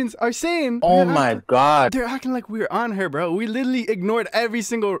options are saying. Oh my god. They're acting like we're on her, bro. We literally ignored every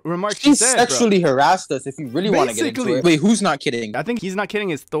single remark she She said, sexually harassed us if you really want to get into it. Wait, who's not kidding? I think he's not kidding.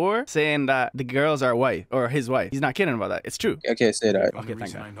 Is Thor saying that the girl's our wife or his wife? He's not kidding about that. It's true. Okay, say that. The only Okay, thank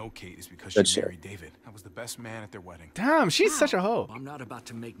reason God. I know Kate is because Good she shit. married David. I was the best man at their wedding. Damn, she's such a hoe. I'm not about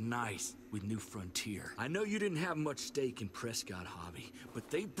to make nice with New Frontier. I know you didn't have much stake in Prescott, Hobby, but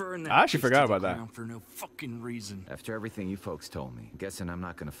they burned that I actually place forgot to the about that. ground for no fucking reason. After everything you folks told me, I'm guessing I'm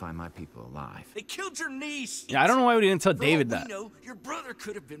not gonna find my people alive. They killed your niece. Yeah, I don't know why we didn't tell For David all that. we know, your brother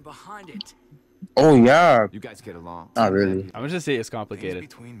could have been behind it. Oh yeah. You guys get along? Not really. I'm gonna just say it's Things complicated.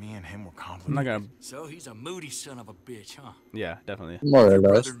 between me and him were I'm complicated. not gonna. So he's a moody son of a bitch, huh? Yeah, definitely. More or Your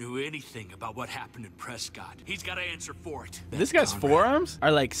less. brother knew anything about what happened in Prescott. He's got to answer for it. This guy's Conrad. forearms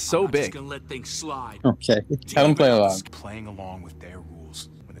are like so I'm not just big. gonna let things slide. Okay. Let him play along. Playing along with their rules.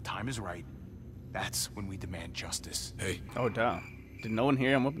 When the time is right, that's when we demand justice. Hey, Oh damn. Did no one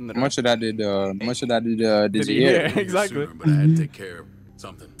hear him open the How door? much of that did Did he he hear? hear? Exactly. sooner, but I had to take care of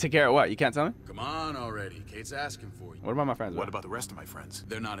something. Take care of what? You can't tell me? Come on already. Kate's asking for you. What about my friends? What bro? about the rest of my friends?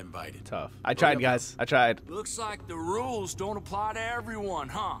 They're not invited. Tough. I tried, guys. I tried. Looks like the rules don't apply to everyone,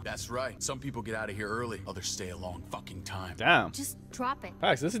 huh? That's right. Some people get out of here early. Others stay a long fucking time. Damn. Just drop it.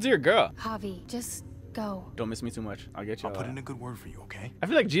 Pax, listen to your girl. Javi, just go. Don't miss me too much. I'll get you. I'll all put that. in a good word for you, okay? I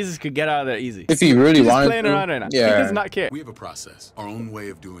feel like Jesus could get out of there easy. If he really He's just wanted playing to. around right now. Yeah. He does not care. We have a process, our own way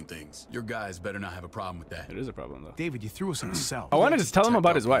of doing things. Your guys better not have a problem with that. It is a problem though. David, you threw us in a cell. I wanted to tell him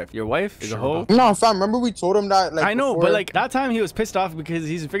about his wife. Your wife is a hoe. No, fam. Remember we told him that. Like I know, before? but like that time he was pissed off because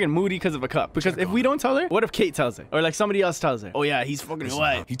he's freaking moody because of a cup. Because if we don't tell her, what if Kate tells her? Or like somebody else tells her? Oh yeah, he's fucking your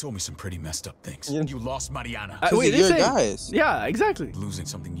wife. He told me some pretty messed up things. Yeah. You lost Mariana. Wait, you're they say- guys. Yeah, exactly. Losing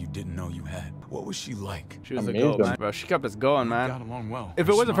something you didn't know you had. What was she like? She was a Amazing. goat, man. Bro, she kept us going, Got man. along well. If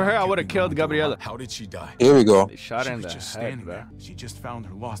it wasn't for her, I would have killed Gabriella. How did she die? Here we go. They shot her She in was the just head, standing bro. there. She just found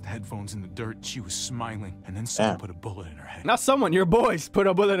her lost headphones in the dirt. She was smiling, and then someone Damn. put a bullet in her head. Not someone, your boys put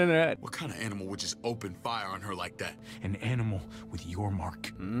a bullet in her head. What kind of animal would just open fire on her like that? An animal with your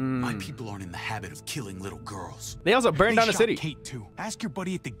mark. My people aren't in the habit of killing little girls. They also burned They down the shot city. Kate too. Ask your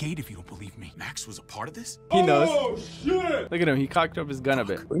buddy at the gate if you don't believe me. Max was a part of this? He knows. Oh, shit. Look at him. He cocked up his gun a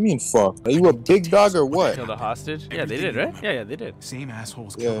bit. What do you mean fuck? Are you a big dog or what? Killed a hostage. Yeah, they did, right? Yeah, they did. Same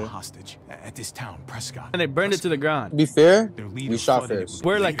assholes Yeah. killed a hostage at this town, Prescott. And they burned it to the ground. To be fair, Their leader we shot flooded it first. with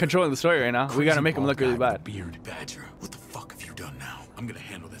We're like controlling the story right now. We gotta make him look really bad. Beard. Badger, what the fuck have you done now? I'm gonna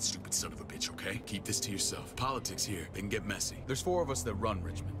handle that stupid son of a bitch, okay? Keep this to yourself. Politics here, they can get messy. There's 4 of us that run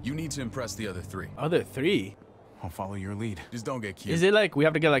Richmond. You need to impress the other 3. Other 3? I'll follow your lead. Just don't get cute. Is it like we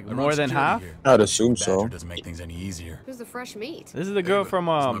have to get like more than half? I'd assume so. Badger doesn't make things any easier. Who's the fresh meat? This is the girl from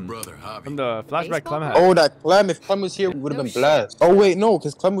It's my brother, Javi. from the flashback Baseball? Clem had. Oh, that Clem. If Clem was here, we would have No been shit. blessed. Oh wait, no,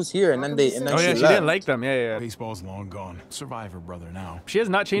 because Clem was here, and then Oh she yeah, left. she didn't like them. Yeah, yeah. Baseball's long gone. Survivor brother now. She has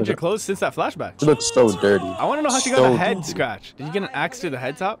not changed her clothes since that flashback. She looks so dirty. I want to know how she got So a head dirty. scratch. Did you get an axe to the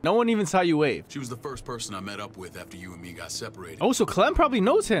head top? No one even saw you wave. She was the first person I met up with after you and me got separated. Oh, so Clem probably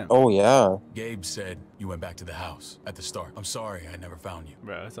knows him. Oh yeah. Gabe said you went back to the house at the start. I'm sorry I never found you.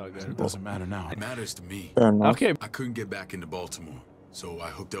 Bro, that's all It good. doesn't matter now. It matters to me. Fair enough. Okay. I couldn't get back into Baltimore, so I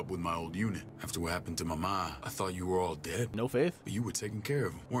hooked up with my old unit. After what happened to Mama, I thought you were all dead. No faith. But you were taking care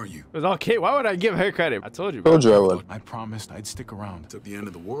of him, weren't you? It was all Kate. Why would I give her credit? I told you, bro. Told you I would. I promised I'd stick around. Took the end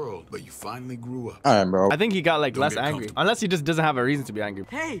of the world, but you finally grew up. Alright, bro. I think he got like Don't less get angry. comfortable. Unless he just doesn't have a reason to be angry.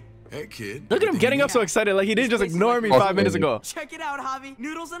 Hey, Hey, kid. Look at him getting up so excited like he didn't just ignore me 5 minutes ago. check it out, Javi.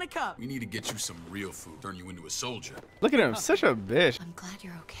 Noodles in a cup. We need to get you some real food. Turn you into a soldier. Look at him. Such a bitch. I'm glad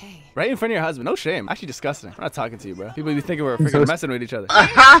you're okay. Right in front of your husband. No shame. Actually disgusting. I'm not talking to you, bro. People be thinking we're freaking messing with each other.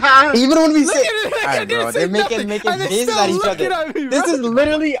 Even when we say, at it. I alright, bro, didn't they're say making nothing. And they're faces still at each looking other. at me, This bro. is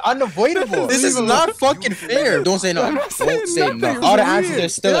literally unavoidable. This is not fucking fair. Don't say no. I'm not Don't saying say nothing. no. It was All the weird. answers are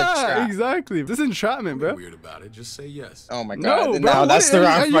still a Yeah, trap. exactly. This is entrapment, bro. Weird about it. Just say yes. Oh my No, god. bro. Now that's the Are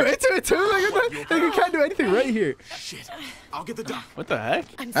wrong you fucking. into it too. Like you can't do anything right here. Shit. I'll get the doctor. What the heck?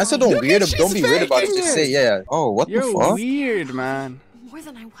 I said don't be weird about it. Just say yeah. Oh, what the fuck? You're weird, man. More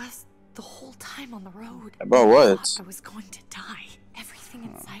than I was the whole time on the road. About what? I was going to die. Everything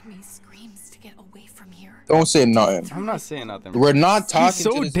inside me screams to get away from here. Don't say nothing. I'm not saying nothing. We're not talking. He's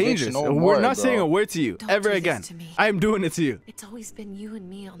so to this dangerous. bitch no We're more, not bro. saying a word to you ever again. I am doing it to you. It's always been you and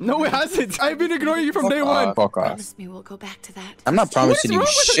me on the No, road. it hasn't. I've been ignoring you from Fuck day off. one. Fuck off. Promise me we'll go back to that. I'm not promising you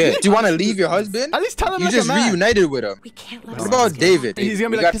shit. Do you want to leave your husband? At least tell him You like just a man. reunited with him. We can't What about David? He's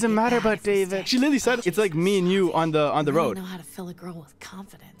gonna be like, doesn't matter about David. She literally said it's like me and you on the I road. know how to fill a girl with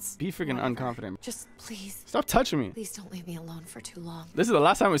confidence. Be freaking unconfident. Just please. Stop touching me. Please don't leave me alone for too long. This is the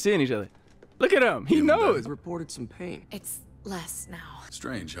last time we're seeing each other. Look at him. He knows. Reported some pain. It's less now.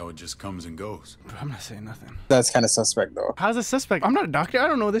 Strange how it just comes and goes. I'm not saying nothing. That's kind of suspect though. How's a suspect? I'm not a doctor. I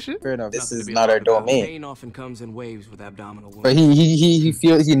don't know this shit. Fair enough. This is not our domain. Pain often comes in waves with abdominal wounds. But he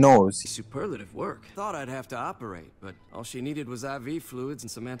feels he knows. Superlative work. Thought I'd have to operate, but all she needed was IV fluids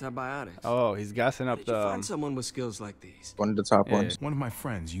and some antibiotics. Oh, he's gassing up Did you find someone with skills like these? One of the top ones. One of my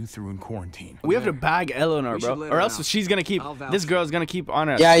friends you threw in quarantine. We have to bag Eleanor, bro, or else she's gonna keep. This girl's gonna keep on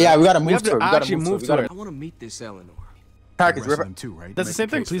us. Yeah, we gotta move We have to her. to We gotta actually move to move her. to I want to meet this Eleanor. Package, The rest of them too, right? That's the Make same a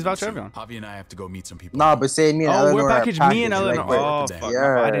thing. case Please for vouch for them, everyone. Javi and I have to go meet some people. Nah, but say me and Oh, Eleanor we're are packaged me and packaged, Eleanor. like, Oh,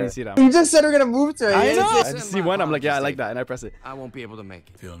 yeah. fuck. I didn't see that. You just said we're gonna move to her. I You know. didn't I say- just see one. I'm like, yeah, I like that, and I press it. I won't be able to make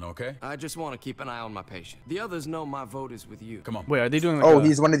it. Feeling okay? I just want to keep an eye on my patient. The others know my vote is with you. Come on. Wait, are they doing? Like Oh,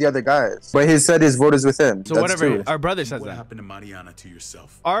 he's one of the other guys. But he said his vote is with him. So That's whatever. true. Our brother says What that. happened to Mariana to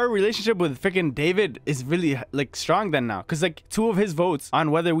yourself? Our relationship with freaking David is really like strong then now, cause like 2 of his votes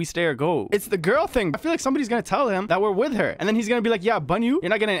on whether we stay or go. It's the girl thing. I feel like somebody's gonna tell him that we're with her, and then he's gonna be like, yeah, bun you. You're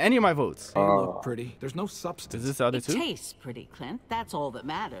not getting any of my votes. They look pretty. There's no substance. Is this the other It two? tastes pretty, Clint. That's all that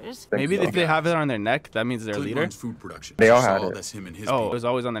matters. Maybe if they have it on their neck, that means they're a Clint leader. runs food production. They all That's had it. That's him and his Oh, it people. was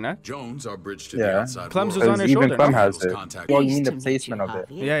always on their neck. Jones, our bridge to the Yeah. outside Clem's world. was on their Even shoulder. Clem no? has it. Contact. Well, you mean Pleased the to meet placement you, of it.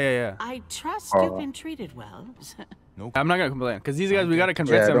 Javi. Yeah. I trust Oh. you've been treated well. I'm not gonna complain, cause these guys we gotta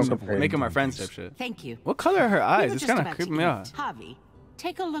convince Yeah, don't them, complain. make them our friends type shit. Thank you. What color are her We eyes? were It's just kind of about to creeping me eat. out. Javi,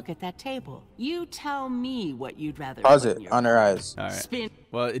 take a look at that table. You tell me what you'd rather Pause put it in your on her eyes. All right. spin.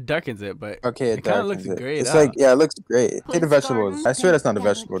 Well, it darkens it, but Okay, it kind of looks darkens it. great. It's out. like, yeah, it looks great. Take the Clint's vegetables. garden I swear that's not a and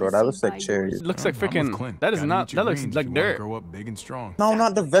vegetable though. That looks like delicacy cherries. It looks like I'm with freaking. Clint. That is Gotta not. eat your That looks greens like if you wanna dirt. Grow up big and strong. No,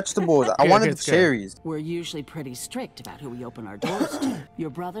 not the vegetables. I Okay, wanted okay, the it's good. cherries. We're usually pretty strict about who we open our doors to.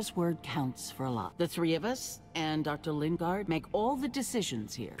 Your brother's word counts for a lot. The 3 of us and Dr. Lingard make all the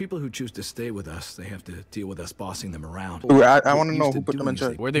decisions here. People who choose to stay with us, they have to deal with us bossing them around. Ooh, I want to Used know to who put them in doing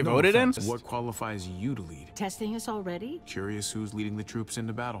charge. Were they No voted in? offense, What qualifies you to lead? Testing us already? Curious who's leading the troops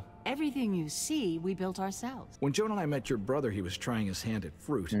into battle. Everything you see, we built ourselves. When Joan and I met your brother, he was trying his hand at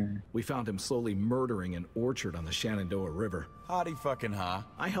fruit. We found him slowly murdering an orchard on the Shenandoah River. Howdy fucking ha.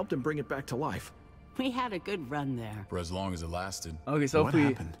 I helped him bring it back to life. We had a good run there. For as long as it lasted. Okay, so What if we.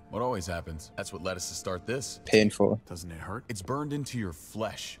 happened? What always happens. That's what led us to start this. Painful. Doesn't it hurt? It's burned into your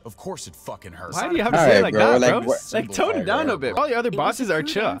flesh. Of course it fucking hurts. Why do you have to All say it right, like bro, that, like, bro? what- Like tone it down a bit. All the other It was bosses a are crude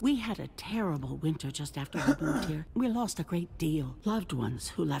chill. end. We had a terrible winter just after we moved here. We lost a great deal. Loved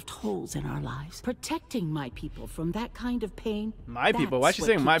ones who left holes in our lives. Protecting my people from that kind of pain. My people? Why is she that's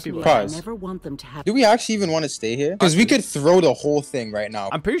saying what my keeps me people? up. I Pause. never want them to have. Do we actually even want to stay here? Because we could throw the whole thing right now.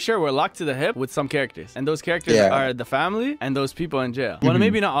 I'm pretty sure we're locked to the hip with some characters, and those characters Yeah. are the family and those people in jail. Well,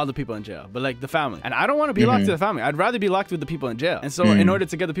 maybe not all the people in jail, but like the family. And I don't want to be locked to the family. I'd rather be locked with the people in jail. And so, in order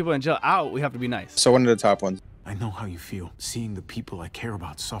to get the people in jail out, we have to be nice. So one of the top ones. I know how you feel. Seeing the people I care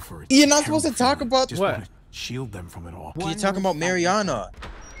about suffer. It's You're not a supposed to terrible talk feeling. about Just what? wanna shield them from it all. You're talking about Mariana.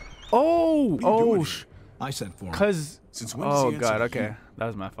 Oh, I sent for him. cause. Since when does Oh he answer god, to okay, you? that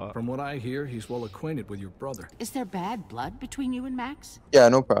was my fault. From what I hear, he's well acquainted with your brother. Is there bad blood between you and Max? Yeah,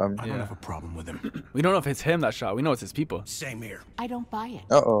 no problem. I don't have a problem with him. We don't know if it's him that shot. We know it's his people. Same here. I don't buy it.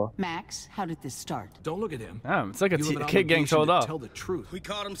 Uh-oh. Max, how did this start? Don't look at him. Damn, it's like a You have an kid getting obligation told to off. Tell the truth. We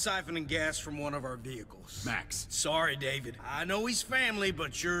caught him siphoning gas from one of our vehicles. Max. Sorry, David. I know he's family,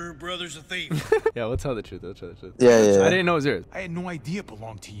 but your brother's a thief. Yeah, we'll tell the truth. We'll tell the truth. Yeah, yeah. I didn't know it was yours. I had no idea it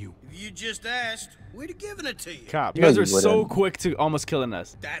belonged to you. If you just asked, we'd have given it to you. Cop. You No, guys you were so wouldn't. quick to almost killing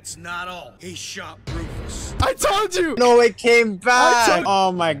us. That's not all. He shot Rufus. I told you. No, it came back. told-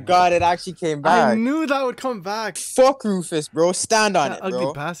 Oh my god, it actually came I back. knew that would come back. Fuck Rufus, bro. Stand on That it, ugly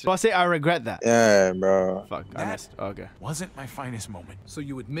bro. bastard. I'll say I regret that. Yeah, bro. Fuck, I That- missed. Okay. Wasn't my finest moment. So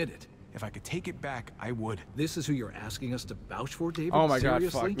you admit it. If I could take it back, I would. This is who you're asking us to vouch for, David? Oh my god,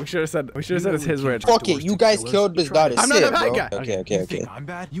 Seriously? fuck. We should have said it's his word. Fuck it, you guys killed this guy. I'm not Sit, a bad bro. guy. Okay, You okay, okay. think I'm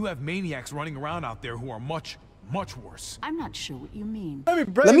bad? You have maniacs running around out there who are much, much worse. I'm not sure what you mean. Let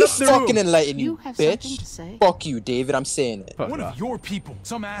me fucking enlighten you, have something to bitch. say? Fuck you, David. I'm saying it. One of your people,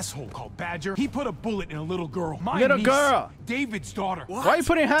 some asshole called Badger, he put a bullet in a little girl. My Little niece, girl. David's daughter. Why are you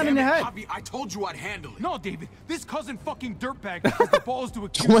putting your hand in your head? Javi, I told you I'd handle it. No, David, this cousin fucking dirtbag has the balls to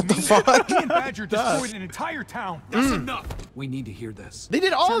accuse What the me. fuck? He and Badger destroyed an entire town. That's enough. We need to hear this. They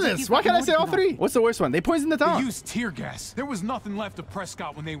did all of this. Why can't I say all three? What's the worst one? They poisoned the They town. used tear gas. There was nothing left of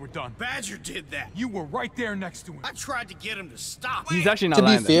Prescott when they were done. Badger did that. You were right there next to him. I tried to get him to stop. He's actually not To be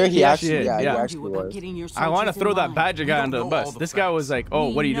lying. fair, he actually is. yeah, he Yeah. actually was. I want to throw that Badger guy under the bus. This guy was like, "Oh,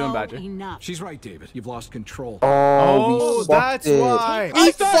 what are you doing, Badger?" She's right, David. You've lost control. Oh, that's why.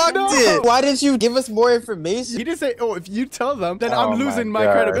 We fucked it. Why didn't you give us more information? He didn't say, "Oh, if you tell them, then Oh I'm losing my my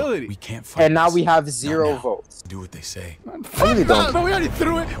God. credibility." We can't fight. And now we have 0 votes. Do what they say. I really don't. But we already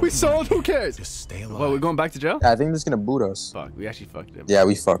threw it. We sold. Who cares? Just stay alive. Well, we're going back to jail. I think this is gonna boot us. Fuck, we actually fucked it. Yeah,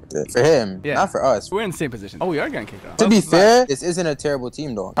 we fucked it. For him, Yeah. not for us. We're in the same position. Oh, we are getting kicked out. To be fair, this isn't a terrible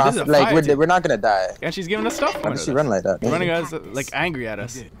team though. This is a Like fire team. we're not gonna die. And she's giving us stuff. Why does she run like that? They're running us like angry at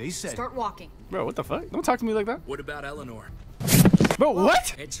us. They said. Start walking. Bro, what the fuck? Don't talk to me like that. What about Eleanor? Bro,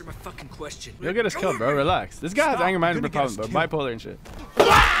 what? Answer my fucking question. You'll get us killed, bro. Relax. This guy has anger management problems, bro. Bipolar and shit.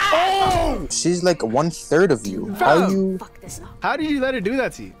 Oh! She's like 1/3 of you. How you? How did you let her do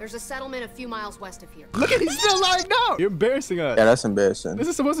that to you? There's a settlement a few miles west of here. Look at he's still lying now. You're embarrassing us. Yeah, that's embarrassing. This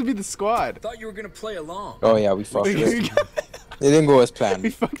is supposed to be the squad. Thought you were gonna play along. Oh yeah, we fucked it. It didn't go as planned. We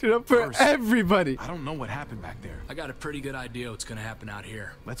fucked it up for everybody. I don't know what happened back there. I got a pretty good idea what's gonna happen out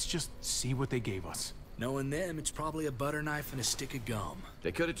here. Let's just see what they gave us. Knowing them, it's probably a butter knife and a stick of gum.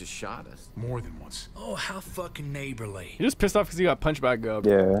 They could have just shot us. More than once. Oh, how fucking neighborly. You're just pissed off because you got punched by a girl.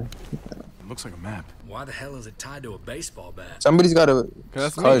 Yeah. It looks like a map. Why the hell is it tied to a baseball bat? Somebody's got to.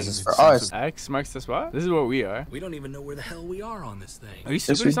 Cause Cause it's for us. X marks the spot. This is where we are. We don't even know where the hell we are on this thing. Are you Yes,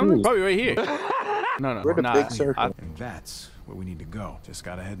 stupid we or something? do. Probably right here. No, We're the nah. big circle. And that's where we need to go. Just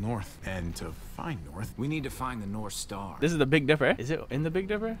gotta head north. And to find north, We need to find the North Star. This is the Big Dipper. Is it in the Big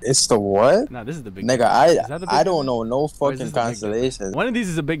Dipper? It's the what? No, this is the Big Nigga, Dipper. Is that the Big I don't Dipper? know no Or is this fucking the Big Dipper? constellations. One of these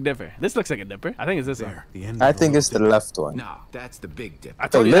is a Big Dipper. This looks like a dipper. I think it's this one. the end. I think it's the left one. No, that's the Big Dip. I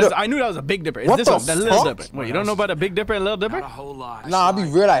told The you, little- I knew that was a Big Dipper. It's What this the one, the Little fuck? Dipper. Wait, you don't know about a Big Dipper and Little Dipper? Not a whole lot. Nah, I'll be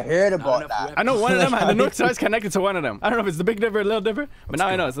real. I heard about that. I know one of them, and the North Star is connected to one of them. I don't know if it's the Big Dipper or Little Dipper, but now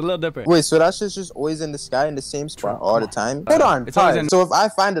I know it's the Little Dipper. Wait, so that shit's just always in the sky in the same spot all the time? Hold on. It's always pause. in- So if I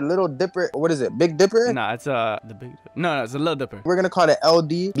find a little dipper, what is it? Big Dipper? Nah, it's the Big Dipper. No, it's a Little Dipper. We're gonna call it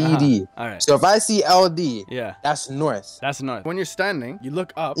LD BD. All right. So if I see LD, Yeah. that's north. That's north. When you're standing, you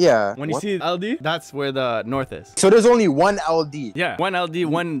look up. Yeah. When you What? see LD, that's where the north is. So there's only one LD. Yeah. One LD,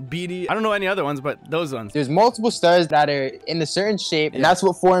 one BD. I don't know any other ones, but those ones. There's multiple stars that are in a certain shape, and Yeah. that's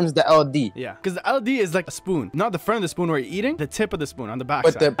what forms the LD. Yeah. Because the LD is like a spoon. Not the front of the spoon where you're eating, the tip of the spoon on the back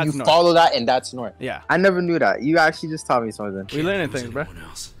But side. That's you north. follow that, and that's north. Yeah. I never knew that. You actually just taught me something. We learning Who's things, bro. anyone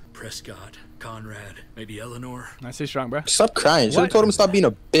else? Prescott, Conrad, maybe Eleanor. I say strong, bro. Stop crying. Should have What? told him to stop being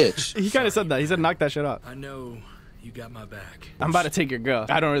a bitch. He kind of said that. He said knock that shit off. I know you got my back. I'm about to take your girl.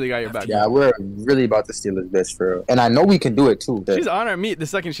 I don't really got your back. Yeah, we're really about to steal his bitch for real. And I know we can do it too. She's on her meat the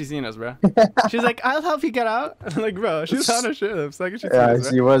second she seen us, bro. She's like, I'll help you get out. I'm like, bro, she's on her shit the second she seen Yeah, us,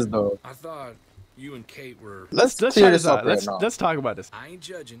 bro. she was though. I thought you and Kate were... Let's clear clear this this up out. right now. Let's talk about this. I ain't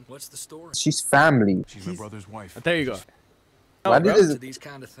judging. What's the story? She's family. She's my brother's wife. There you go. Why bro. did To this? these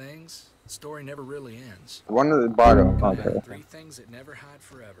kind of things, the story never really ends. One at the bottom. Okay. Three things that never hide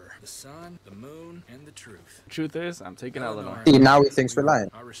forever. The sun, the moon, and the truth. Truth is, I'm taking Eleanor. See, now he thinks we're lying.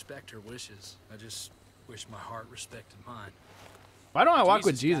 I respect her wishes. I just wish my heart respected mine. Why don't I walk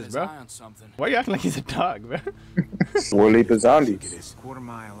with got Jesus, his bro? eye on something. Why you acting like he's a dog, bro? We'll leap the It zombies. is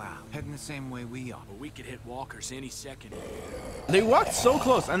quarter-mile out, heading the same way we are. But we could hit walkers any second. They walked so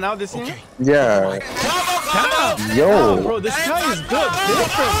close, and now this thing. Yeah. Damn. Yo. Bro, this guy is good.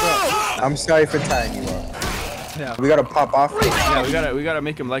 Different, bro. I'm sorry for tying you up. Yeah. We gotta pop off. Yeah, we gotta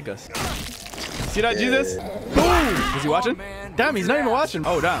make him like us. See that, Jesus? Boom! Is he watching? Damn, he's not even watching.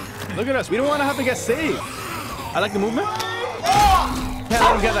 Oh, damn. Look at us. We don't want to have to get saved. I like the movement. Can't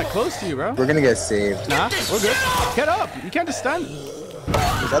let him get that close to you, bro. We're gonna get saved. Nah, we're good. Get up. You can't just stand.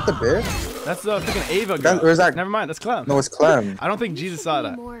 Is that the bear? That's the freaking Ava girl. Or is that? Never mind. That's Clem. No, it's Clem. I don't think Jesus saw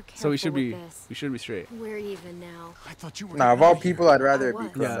that. More So we should be careful with this. we should be straight. We're even now. I thought you were... Nah, of all people, I'd rather it be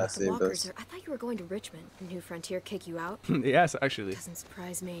was. Clem Yeah. that The saved walkers us. are, I thought you were going to Richmond. New Frontier kick you out? Yes, actually. Doesn't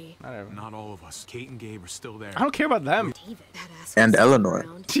surprise me. Not everyone. Not all of us. Kate and Gabe are still there. I don't care about them. David, that ass And was Eleanor.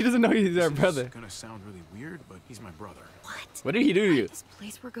 around. She doesn't know he's our This brother. is gonna sound really weird, but he's my brother. What? What did he do to you? This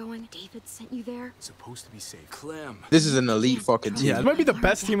place we're going, David sent you there? It's supposed to be safe. Clem. This is an elite fucking team. Yeah, this might be the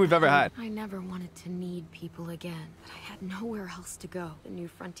best team we've ever had. I never wanted to need people again, but I had nowhere else to go. The New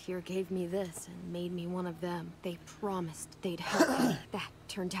Frontier gave me this and made me one of them. They promised they'd help me. That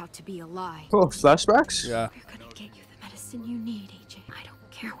turned out to be a lie. Oh, flashbacks? Yeah. We're gonna get you the medicine you need, AJ. I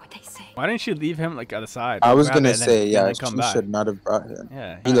don't care what they say. Why didn't you leave him like at the side? I was gonna say, and yeah, then she come back. should not have brought him.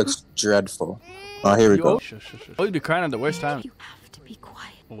 Yeah. He looks dreadful. Oh, here we go. Shush. Oh, you'd be crying at the worst time. You have to be quiet.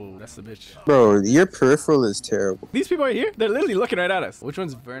 Oh, that's the bitch. Bro, your peripheral is terrible. These people right here, they're literally looking right at us. Which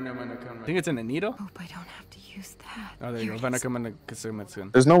one's Venom and I think it's in the needle? Hope I don't have to use that. Oh, there you go. Venom and the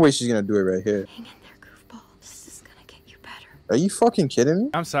Kasumatsun. There's no way she's gonna do it right here. Hang in there, goofball. This is gonna get you better. Are you fucking kidding me?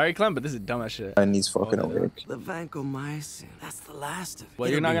 I'm sorry, Clem, but this is dumb as shit. And he's fucking awake. The vancomycin. That's the last of it. Well,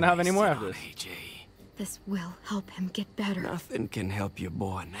 you're not gonna have any more after this. AJ. This will help him get better. Nothing can help your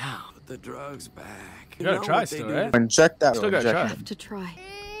boy now. But the drug's back. You gotta know try what they still, do right? And check that. Still gotta try. I have to try.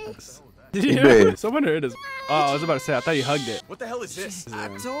 Did you hear it? Someone heard us. Oh, I was about to say, I thought you hugged it. What the hell is this? I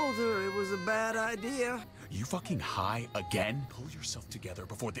told her it was a bad idea. You fucking high again? Pull yourself together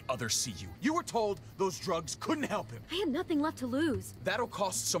before the others see you. You were told those drugs couldn't help him. I had nothing left to lose. That'll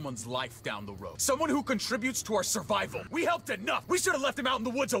cost someone's life down the road. Someone who contributes to our survival. We helped enough. We should have left him out in the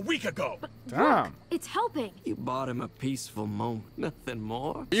woods a week ago. But Damn. look, it's helping. You bought him a peaceful moment. Nothing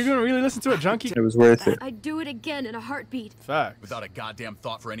more. Are you gonna really listen to a junkie? It was worth it. I'd do it again in a heartbeat. Fact. Without a goddamn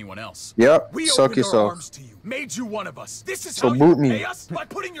thought for anyone else. Yep, We suck opened our yourself. arms to you, made you one of us. This is So how boot you me. pay us? By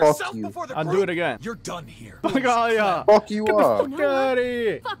putting Fuck yourself you. before the I'll group? do it again. You're done here. Fuck all y'all. Fuck you Get the up. fuck out of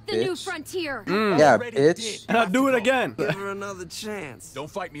here. Fuck the New Bitch. Frontier. Yeah, bitch. And I'll do it again. Give her another chance. Don't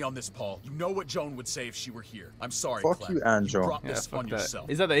fight me on this, Paul. You know what Joan would say if she were here. I'm sorry, Fuck Clem. you and Joan. brought Yeah, this fuck on that. yourself.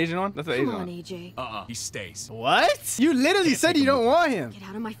 Is that the Asian one? That's the Come Asian on, one. AJ. He stays. What? You literally said you don't want him. Get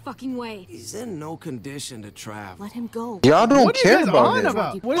out of my fucking way. He's in no condition to travel. Let him go. Y'all don't What are you care guys about on him.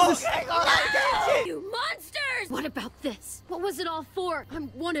 about? What is this? You monsters! What about this? What was it all for? I'm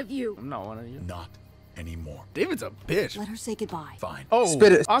one of you. I'm not one of you. Not anymore. David's a bitch. Let her say goodbye. Fine. Oh,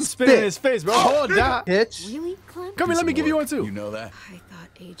 Spit it. I'm spitting in Spit. his face, bro. Hold that. Bitch. Really, Clem? Come here, let me give you one too. You know that? I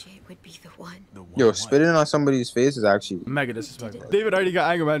thought AJ would be the one. Yo, spitting on somebody's face is actually... Mega disrespectful. David already got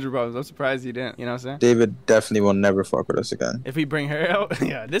anger management problems. I'm surprised he didn't. You know what I'm saying? David definitely will never fuck with us again. If we bring her out,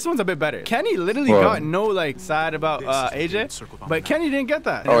 yeah, this one's a bit better. Kenny literally Whoa. got no like side about AJ, but Kenny didn't get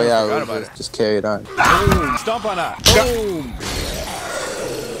that. Oh yeah, forgot we about just carry it on. Boom! Stomp on that. Boom!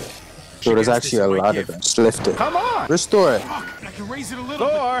 So there's actually a lot of them. Just lift it. Come on! Restore it. I can raise it a little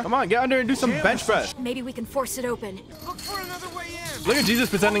Thor, come on, get under and do some bench press. Maybe we can force it open. Look for another way in. Look at Jesus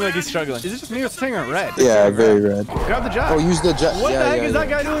pretending like he's struggling. Is it just me or saying red? Yeah, very red. Grab the jack. Oh, use the jack. What yeah, the heck yeah, is yeah. that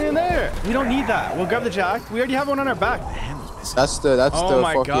guy doing in there? We don't need that. We'll grab the jack. We already have one on our back. That's the Oh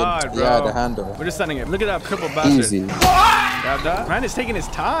my fucking god, bro. yeah, the handle. We're just sending it. Look at that crippled bastard. Easy. Grab that. Man is taking his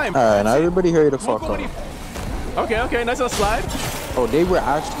time. Alright, now everybody hurry the fuck up. Okay, nice little slide. Oh, they were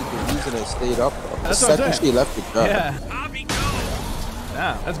actually the reason it stayed up though. The That's what I'm second saying. she left the job. Yeah.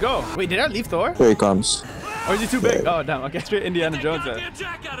 Damn, let's go. Wait, did I leave Thor? Here he comes. Or is he too big? Oh, damn. Okay, straight Indiana Jones there.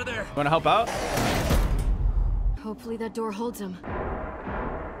 Jack out of there. Want to help out? Hopefully that door holds him.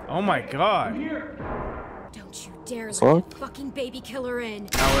 Oh my god. Don't you dare let Fuck. that fucking baby killer in.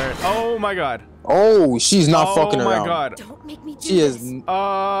 Now we're... Oh my god. Oh, she's not fucking Oh around. my god. Don't make me do She is. this. Oh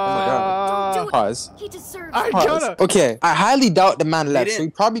my god. Don't do it. Pause. He deserves I it. Pause. gotta. Okay, I highly doubt the man left, so didn't.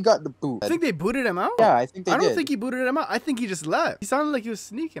 he probably got the boot. I think they booted him out. Yeah, I think they I don't did. think he booted him out. I think he just left. He sounded like he was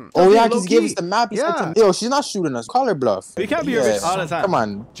sneaking. Oh yeah, Low because he gave us key. the map. He said Yeah. to- Yo, she's not shooting us. Call her bluff. We can't be your bitch all the time. Come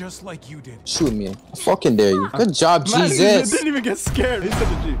on, Just like you did. shoot me. I fucking dare you. Good job, Man, Jesus. He didn't even get scared. He said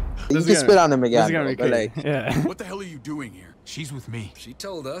the G. You can spit on him This is again, gonna bro, be but crazy. like, Yeah. What the hell are you doing here? She's with me. She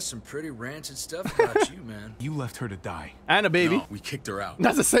told us some pretty rancid stuff about you, man. You left her to die. And a baby. No, we kicked her out.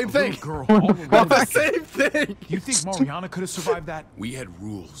 That's the same thing. Girl, all alone. That's the same thing. You think Mariana could have survived that? We had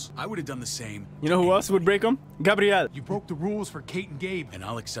rules. I would have done the same. You know who else would break them? Gabrielle. You broke the rules for Kate and Gabe. And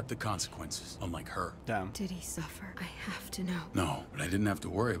I'll accept the consequences, unlike her. Damn. Did he suffer? I have to know. No, but I didn't have to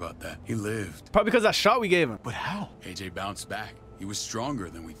worry about that. He lived. Probably because that shot we gave him. But how? AJ bounced back. He was stronger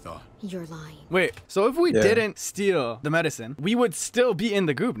than we thought. You're lying. Wait, so if we Yeah. didn't steal the medicine, we would still be in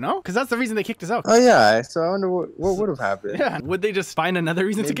the group, no? Because that's the reason they kicked us out. oh yeah. So I wonder what would have happened. Yeah. Would they just find another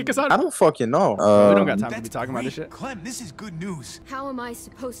reason to kick us out? I don't fucking know. We don't got time to That's be talking about this great. shit. Clem, this is good news. How am I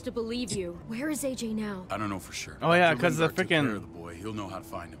supposed to believe you? Where is AJ now? I don't know for sure. Oh, yeah, Dr. 'cause the Lingard took care frickin- of the boy. He'll know how to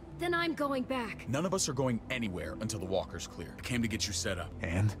find him. Then I'm going back. None of us are going anywhere until the walker's clear. I came to get you set up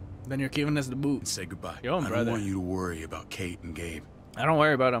And? Then you're giving us the boot. and say goodbye. Yo, I brother. don't want you to worry about Kate and Gabe. I don't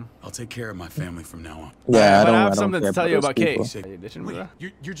worry about him. I'll take care of my family from now on. Yeah, I have something to tell you about Kate. Wait,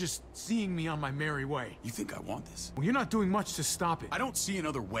 you're just seeing me on my merry way. You think I want this? Well, you're not doing much to stop it. I don't see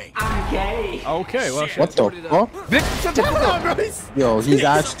another way. I'm gay. Okay, well, what the fuck? Yo, he's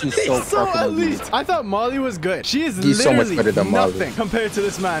actually so fucking elite. I thought Molly was good. She is He's so much literally better than Molly. nothing compared to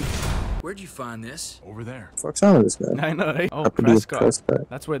this man. Where'd you find this? Over there. Fuck's wrong with this guy? I know, right? Oh, Prescott. Prescott.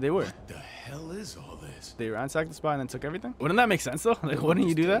 That's where they were. What the hell is all this? They ransacked the spot and then took everything? Wouldn't that make sense, though? Like, wouldn't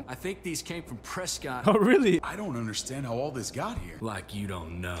you do that? I think these came from Prescott. Oh, really? I don't understand how all this got here. Like you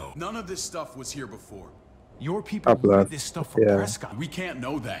don't know. None of this stuff was here before. Your people got this stuff from Prescott. We can't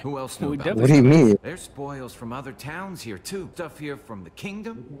know that. Who else knew about it? What do you mean? There's spoils from other towns here, too. Stuff here from the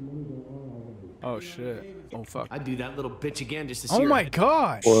kingdom. Oh, shit. Oh, fuck. I'd do that little bitch again just to see Oh, her. my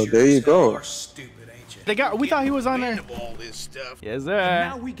gosh. Well, there you go. We thought he was on there. All this stuff. Yes, sir.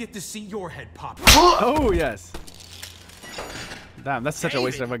 Now we get to see your head pop. Oh, yes. Damn, that's such a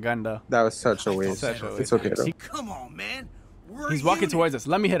waste of a gun, though. That was such a waste. It's okay, though. Come on, man. He's walking towards us.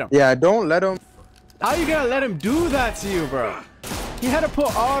 Let me hit him. Yeah, don't let him. How you gonna let him do that to you, bro? He had to pull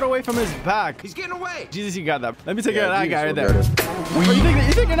all the way from his back. He's getting away. Jesus, you got that. Let me take care of that guy right there. Better. You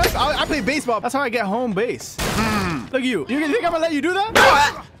think you're nice? I play baseball. That's how I get home base. Look at you. You think I'm gonna let you do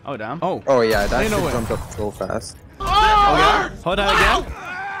that? Oh, damn. Oh. Oh, yeah, that shit no way. jumped up so fast. Okay. Hold that again.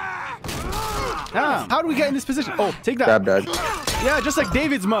 Damn. How do we get in this position? Oh, take that. Grab that. Yeah, just like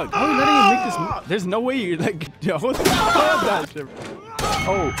David's mug. How are you letting him make this mug? There's no way you're like, yo, hold that shit.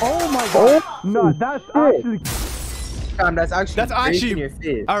 Oh my god. No, that's actually... That's actually in your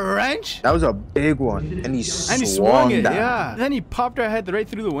face. A wrench? That was a big one. And he swung it, down. yeah. Then he popped our head right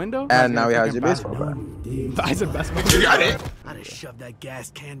through the window. And now he has your baseball bat. I said basketball. You got it. I'd have shoved that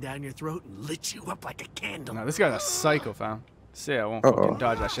gas can down your throat and lit you up like a candle. No, this guy's a psycho, fam. Say I won't fucking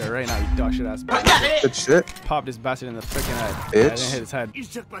dodge that shit right now, you dog shit ass bitch. Good shit. Popped this bastard in the freaking head. Bitch. I didn't hit his head. You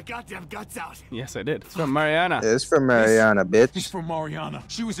took my goddamn guts out. Yes, I did. It's from Mariana. It's from Mariana, It's bitch. from Mariana.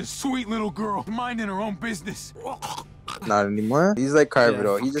 She was a sweet little girl, minding her own business. Not anymore. He's like Carver,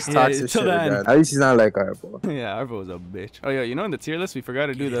 though. He just talks his shit again. At least he's not like Carver. Yeah, Arvo was a bitch. Oh, yeah, you know in the tier list, we forgot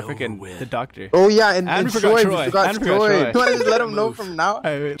to do the freaking the doctor. Oh, yeah, and we forgot Troy. We forgot Troy. You want to just let him know from now?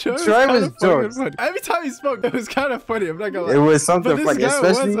 Troy was jokes. Every time he spoke, it was kind of funny. I'm not gonna lie. It was something funny, funny,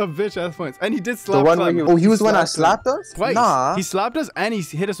 especially... was a bitch at points. And he did slap the one when he was the one that slapped us? Twice. Nah. He slapped us and he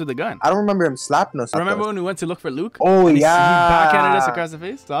hit us with a gun. I don't remember him slapping us. Remember when we went to look for Luke? Oh, and yeah. He backhanded us across the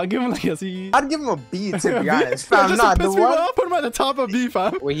face? So I'll give him like a C. I'd give him a B, to be honest. Fam, Fam, not the one. Put him at the top of B,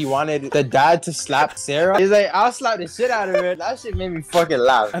 fam. Where he wanted the dad to slap Sarah. He's like, I'll slap the shit out of her. That shit made me fucking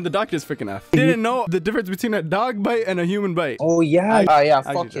laugh. And the doctor's freaking F. He didn't know the difference between a dog bite and a human bite. Oh, yeah. Oh, yeah,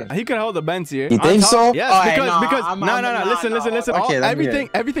 fuck him. He could hold the bench here. You think so? Yes, because no. Listen. Okay,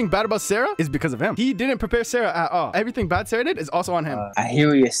 everything bad about Sarah is because of him. He didn't prepare Sarah at all. Everything bad Sarah did is also on him. I hear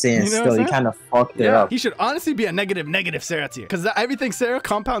what you're saying. Still, he kind of fucked it up. He should honestly be a negative Sarah tier. Because everything Sarah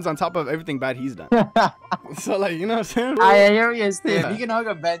compounds on top of everything bad he's done. So, like, you know what I'm saying? I hear what you're saying. You can hug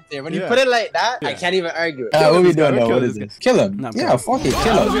a bench there. When you put it like that, I can't even argue it. What we doing now? What is this? Kill him. Yeah, fuck it.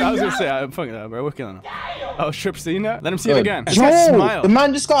 Kill him. I was gonna say, I'm fucking that, bro. We're killing him. Oh, Strip, seen that? Let him see it again. Yo, the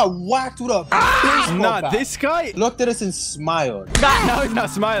man just got whacked with a baseball bat. This guy looked at us and smiled. Now he's not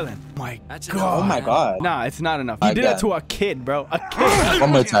smiling. My God. Oh my God. Nah, it's not enough. He did that to a kid, bro. A kid.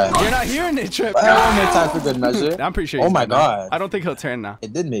 One more time. You're not hearing it, Trip. One more time for good measure. I'm pretty sure. Oh my God. I don't think he'll turn now.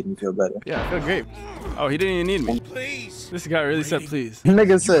 It did make me feel better. Yeah, I feel great. Oh, he didn't even need me. Please. This guy really said please.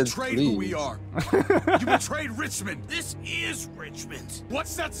 Nigga said betrayed please. who we are. You betrayed Richmond. This is Richmond.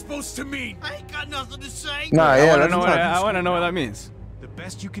 What's that supposed to mean? I ain't got nothing to say. Nah, yeah, I want to know what that means. The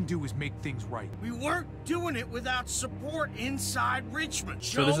best you can do is make things right. We weren't doing it without support inside Richmond.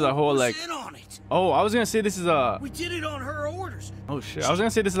 So this is a whole like. In on it. Oh, I was gonna say this is a. We did it on her orders. Oh shit! I was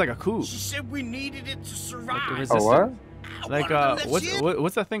gonna say this is like a coup. She said we needed it to survive. Like a what? Like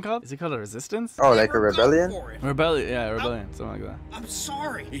what's that thing called? Is it called a resistance? Oh, like a rebellion? Rebellion, yeah, rebellion, something like that. I'm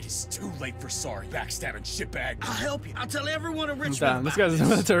sorry. It is too late for sorry, backstabbing shitbag. I'll help you. I'll tell everyone in Richmond. Damn, this guy's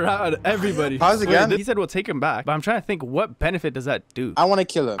about to rat everybody. Pause again. He said we'll take him back, but I'm trying to think what benefit does that do? I want to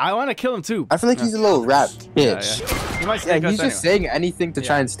kill him. I want to kill him too. I feel like he's a little rat bitch. Yeah. He might snake us he's just saying anything to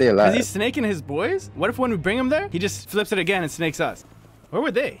try and stay alive. Is he snaking his boys? What if when we bring him there, he just flips it again and snakes us? Where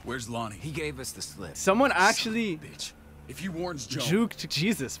were they? Where's Lonnie? He gave us the slip. Someone actually bitch. If he warns Joe. Juked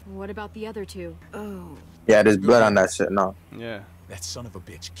Jesus. What about the other two? Oh. Yeah, there's blood on that shit now. Yeah. That son of a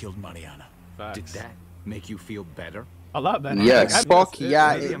bitch killed Mariana. Did that make you feel better? A lot better. Yes, fuck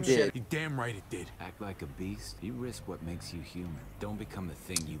yeah, Maybe it I'm did. shit. You're damn right it did. Act like a beast. You risk what makes you human. Don't become the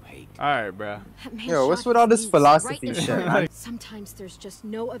thing you hate. All right, bro. Yo, what's with all this philosophy shit, man? Sometimes there's just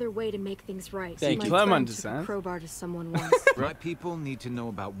no other way to make things right. Thank you. My Clem friend took understands. a crowbar to someone once. My people need to know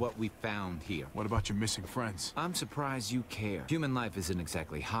about what we found here. What about your missing friends? I'm surprised you care. Human life isn't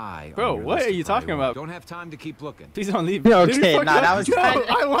exactly high. Bro, on your what list are of you talking priorities. about? Don't have time to keep looking. Please don't leave. Yeah, Did he okay, fuck nah, up? that was Yo, kinda-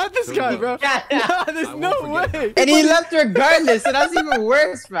 I want this guy, bro. Nah, there's no way. And he left regardless, so that's even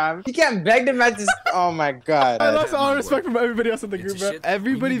worse, fam. He can't beg them at this. Oh my god. I lost all respect from everybody else in the group, bro.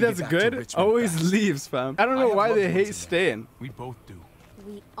 Everybody that's good always leaves, fam. I don't know why they hate staying. We both do.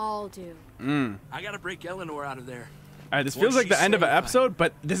 We all do. I gotta break Eleanor out of there. All right, this feels like the end of an episode,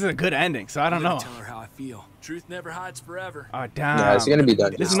 but this is a good ending, so I don't know. Tell her how I feel. Truth never hides forever. Oh, damn. Yeah, it's gonna be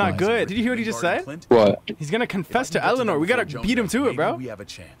done. This is not good. Did you hear what he just said? What? He's gonna confess to Eleanor. We gotta beat him to it, bro. We have a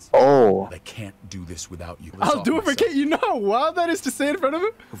chance. Oh. I can't do this without you. I'll do it for Kate. You know how wild that is to say in front of him?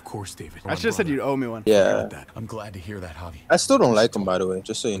 Of course, David. I should have said you owe me one. Yeah. I'm glad to hear that, Javi. I still don't like him, by the way.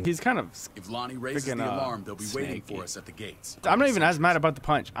 Just so you know. He's kind of. If Lonnie raises the alarm, they'll be waiting for us at the gates. I'm not even as mad about the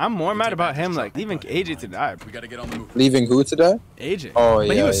punch. I'm more mad about him, like, leaving AJ to die. We gotta get on the move. Leaving who to die? AJ. Oh, yeah.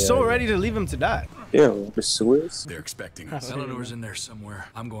 But he was so yeah. ready to leave him to die. Yeah, pursuers. They're expecting us. Eleanor's in there somewhere.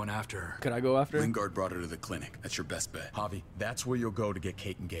 I'm going after her. Could I go after her? Lingard brought her to the clinic. That's your best bet. Javi, that's where you'll go to get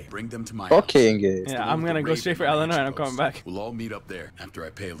Kate and Gabe. Bring them to my house. Okay, engaged. Yeah, I'm gonna go straight for Eleanor and I'm coming back. We'll all meet up there after I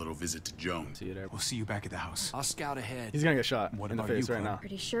pay a little visit to Joan. See you there. We'll see you back at the house. I'll scout ahead. He's gonna get shot What in the about face you, right Clem? now.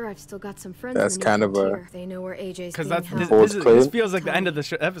 Pretty sure I've still got some friends. That's in the kind of a- frontier. They know where AJ's Because being that's held. this feels like the end of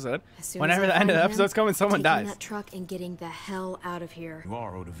the episode. As soon Whenever as I the end of the find him, episode's coming, someone taking dies. that truck and getting the hell out of here. You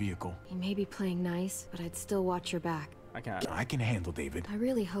are owed a vehicle. You may be playing nice, but I'd still watch your back. I can't. I can handle David. I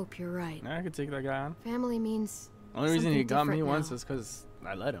really hope you're right. I could take that guy on. Family means Only reason he something got me different once now. is because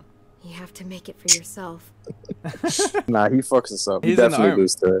I let him. You have to make it for yourself. Nah, he fucks us up. He He's in the definitely army.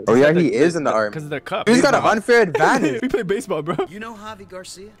 loses to it. Oh yeah, he is in the army. Because of their cup. He's got an unfair advantage. We play baseball, bro. You know Javi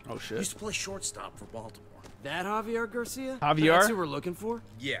Garcia? Oh, shit. Used to play shortstop for Baltimore. That Javier Garcia? Javier? That's who we're looking for?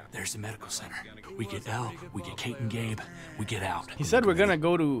 Yeah. There's the medical center. We get Elle, we get Kate and Gabe, we get out. He said we're gonna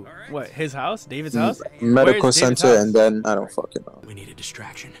go to, what, his house? David's house? Medical Where's David's center, house? and then I don't fucking know. We need a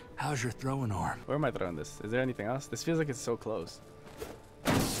distraction. How's your throwing arm? Where am I throwing this? Is there anything else? This feels like it's so close.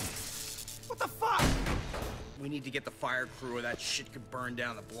 What the fuck? We need to get the fire crew or that shit could burn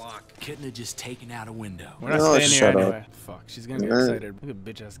down the block. Couldn't have just taken out a window. We're not No, staying here shut up. anyway. Fuck, she's gonna get Man. excited. Look at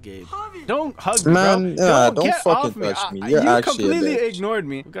bitch ass Gabe. Don't hug Man, me, yeah, bro. don't Get fucking off me. touch me. You You're actually a completely bitch. ignored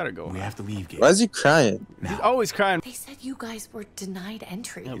me. We gotta go. We have to leave, Gabe. Why is he crying? He's always crying. They said you guys were denied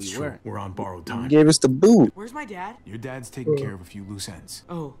entry. Yeah, we It's were. true. We're on borrowed He time. gave us the boot. Where's my dad? Your dad's taking care of a few loose ends.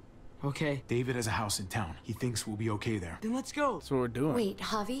 Oh, okay. David has a house in town. He thinks we'll be okay there. Then let's go. That's what we're doing. Wait,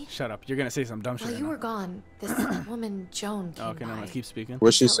 Javi? Shut up. You're gonna say some dumb shit. While right you now. were gone, this woman Joan came Okay, no, by. no, keep speaking.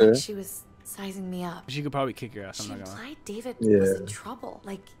 What'd she Felt say? like she was sizing me up. She could probably kick your ass. I'm She not gonna lie. implied David Yeah. was in trouble,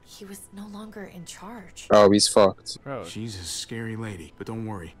 like he was no longer in charge. Oh, he's fucked. Bro, She's a scary lady, but don't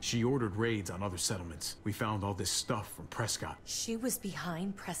worry. She ordered raids on other settlements. We found all this stuff from Prescott. She was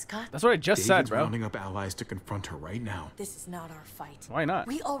behind Prescott? that's what I just said, David's bro. rounding up allies to confront her right now. This is not our fight. Why not?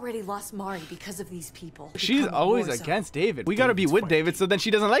 We already lost Mari because of these people. She's Become a always war zone. against David. We gotta be David's with fighting. David, so then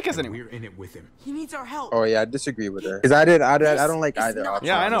she doesn't like us And anymore. we're in it with him. He needs our help. Oh yeah, I disagree with her. Cause I don't like This is either not option.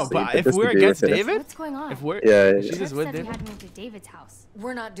 Yeah, I know, honestly, but if we're disagree against with it. David, What's going on? if we're, Yeah, yeah, she's yeah. just Trip with said you David. had me to David's house.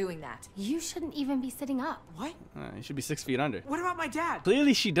 We're not doing that. You shouldn't even be sitting up. What? You should be 6 feet under. What about my dad?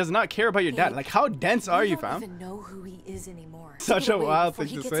 Clearly, she does not care about your dad. Like, how dense are you, We fam? don't even know who he is anymore. Such Take a it away wild before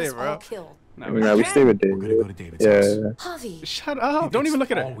thing he to gets say, us bro. all killed. Nah, we stay with David. We're gonna go to David's Yeah, house. yeah. Javi. Shut up. Don't even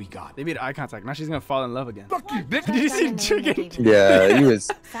look at her. All we got. They made eye contact. Now she's gonna fall in love again. Did you see Chicken? Yeah, he was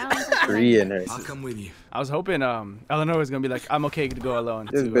Sounds like a treeing her. I'll come with you. I was hoping Eleanor was gonna be like, I'm okay to go alone.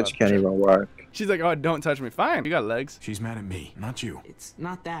 This to, bitch can't even walk. She's like, oh, don't touch me. Fine, you got legs. She's mad at me, not you. It's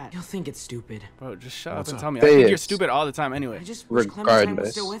not that. You'll think it's stupid. Bro, just shut What's up and up? tell me. I Say think it. you're stupid all the time anyway. I just wish Clementine was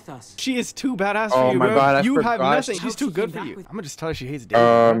Regardless. still with us. She is too badass Oh for you, my bro. God, I You have forgot. nothing. She's too How she good came for you. back with- I'm gonna just tell her she hates David.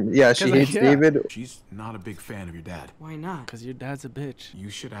 bro. Yeah, she 'Cause, hates yeah. David. She's not a big fan of your dad. Why not? Cause your dad's a bitch. You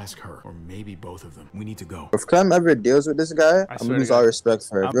should ask her, or maybe both of them. We need to go. If Clem ever deals with this guy, I'm swear gonna to lose God. all respect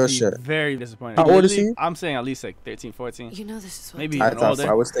for her. I'll Real be shit. very disappointed. How old is Literally, he? I'm saying at least like 13, 14. You know this is what Maybe David even I older.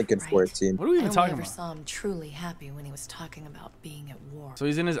 I was thinking 14. What are we I even only talking ever about? saw him truly happy when he was talking about being at war. So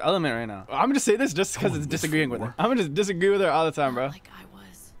he's in his element right now. I'm gonna say this just because it's disagreeing with her. I'm gonna just disagree with her all the time, bro. Like I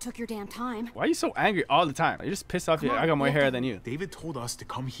was. Took your damn time. Why are you so angry all the time? You're just pissed off. I got more hair than you. David told us to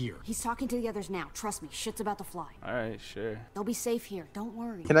come here. He's talking to the others now. Trust me, shit's about to fly. All right, sure. They'll be safe here. Don't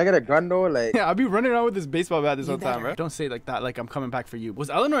worry. Can I get a gun though? Like, yeah, I'll be running around with this baseball bat this whole time, bro. Don't say it like that. Like I'm coming back for you.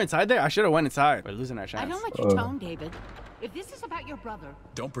 Was Eleanor inside there? I should have went inside. We're losing our chance. I don't like your tone, David. If this is about your brother,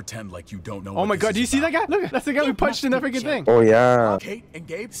 don't pretend like you don't know. Oh my God, do you see that guy? Look, that's the guy we punched in that freaking thing. Oh yeah. Kate and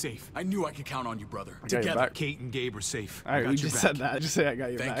Gabe safe. I knew I could count on you, brother. Together. Kate and Gabe are safe. All right, we just said that. Just say I got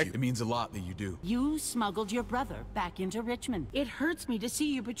your back. Thank you. It means a lot that you do. You smuggled your brother back into Richmond. It hurts me to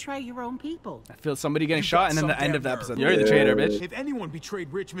see you betray your own people. I feel somebody getting shot, and then the end of the episode. You're the traitor, bitch. If anyone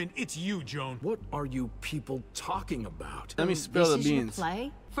betrayed Richmond, it's you, Joan. What are you people talking about? Let me spill the beans. Your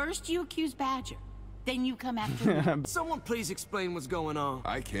play? First you accuse Badger. Then you come after me. Someone please explain what's going on.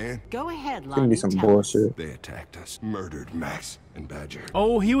 I can. Go ahead, Gonna be some bullshit. They attacked us, murdered Max and Badger.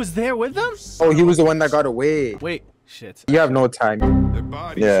 Oh, he was there with them? Oh, he was the one that got away. Wait, shit. You have no time. Their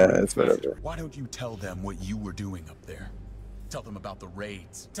bodies. Yeah, it's whatever. Why don't you tell them what you were doing up there? Tell them about the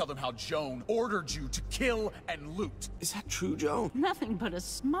raids. Tell them how Joan ordered you to kill and loot. Is that true, Joan? Nothing but a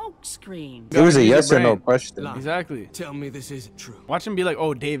smoke screen. It was a yes or no question. Exactly. Tell me this isn't true. Watch him be like,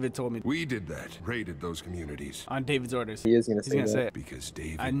 oh, David told me. We did that. Raided those communities. On David's orders. He is gonna say that. It. Because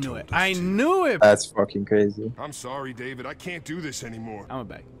David I knew told it. us I to. knew it. That's fucking crazy. I'm sorry, David. I can't do this anymore. I'm a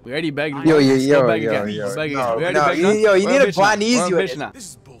beg. We already begged. Yo. We need to plan easy with it. This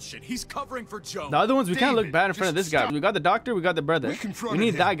is bullshit. He's covering for Joan. The other ones, we can't look bad in front of this guy. We got the doctor, we got the brother. We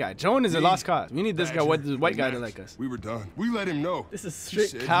need that guy. Joan is a lost cause. We need this guy, white guy to like us. We were done. We let him know. This is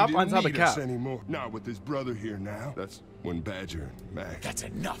straight cap on top of cap. Anymore. Not with his brother here now. That's when Badger and Max. That's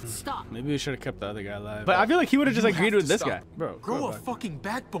enough. Stop. Maybe we should have kept the other guy alive. But I feel like he would have just agreed with this guy. Bro, grow a fucking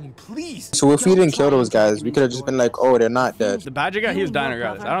backbone, please. So if we didn't kill those guys, we could have just been like, oh, they're not dead. The Badger guy, he was dying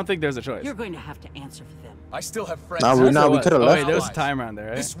regardless. I don't think there's a choice. You're going to have to answer for them. I still have friends. We could have left. There was a time around there,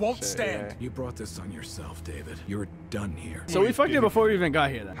 right? This won't stand. You brought this on yourself, David. You're done here. So we fucked it before we even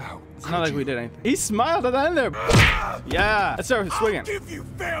got here then. It's not like we did anything. He smiled at the end there. Yeah, let's start swinging. I'll give you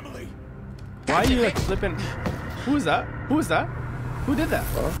family. Why are you like flipping? Who is that? Who is that? Who did that?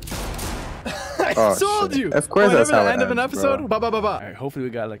 I told you. Of course, that's how the it end of an ends, episode. bro. All right, hopefully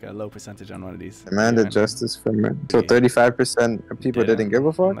we got like a low percentage on one of these. Amanda justice for me. So 35% of people didn't give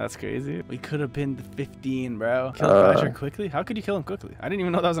a fuck. That's crazy. We could have been the 15, bro. Kill Badger quickly. How could you kill him quickly? I didn't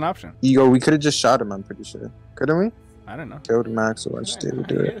even know that was an option. We could have just shot him. I'm pretty sure. Couldn't we? I don't know. Killed Max or watched David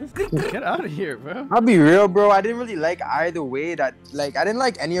do it. Get out of here, bro. I'll be real, bro. I didn't really like either way that, like, I didn't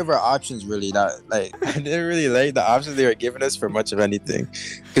like any of our options really. That, like, I didn't really like the options they were giving us for much of anything.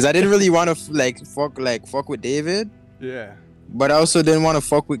 Because I didn't really want to, fuck with David. Yeah. But I also didn't want to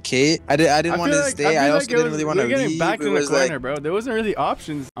fuck with Kate. I didn't want to stay. I also didn't really want to leave. We're getting back in the corner, bro. There wasn't really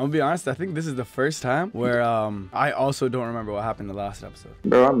options. I'm gonna be honest. I think this is the first time where I also don't remember what happened in the last episode.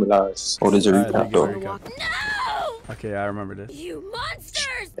 Bro, I'm lost. Oh, there's a recap though. No! Okay, I remember this. You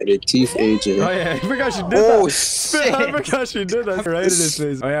monsters! The teeth AJ. Oh yeah, I forgot she did that. Oh shit! I forgot she did that right in his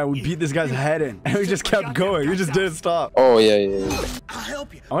face. Oh yeah, we beat this guy's head in, and we just kept going. We just didn't stop. Oh yeah. I'll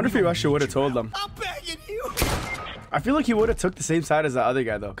help you. I wonder if he actually would have told them. I'm begging you. I feel like he would have took the same side as the other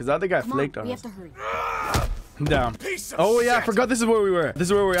guy though, because the other guy flaked on us. We have to hurry. I'm down. Oh yeah, I forgot this is where we were. This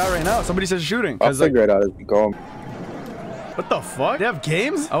is where we're at right now. Somebody says shooting. I'll figure it out as we go. What the fuck? They have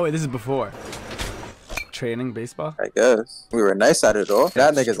games? Oh wait, this is before. Training baseball? I guess. We were nice at it though.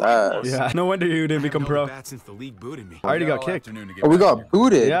 That nigga's ass. Yeah, no wonder you didn't become pro. Since the league booted me. I already got kicked. Oh, we got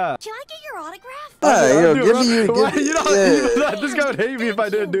booted? Yeah. Can I get your autograph? Yeah, yo, give me This guy would hate me if I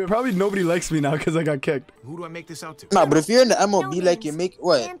didn't do it. Probably nobody likes me now because I got kicked. Who do I make this out to? Nah, but if you're in the MLB, like, you make,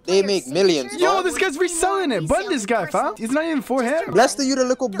 what? They make millions. Yo, this guy's reselling it. Bun this guy, fam. It's not even for him. Bless the you the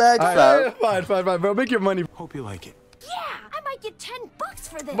little bag, fam. Fine, bro. Make your money. Hope you like it. Yeah, I might get $10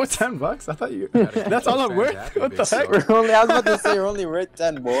 for this. What, $10? I thought you. That's all I'm worth. What the heck? I was about to say we're only worth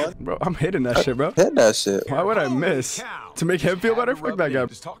 10, boy. Bro, I'm hitting that shit, bro. Hit that shit. Why would I miss? To make him feel better? Fuck that guy.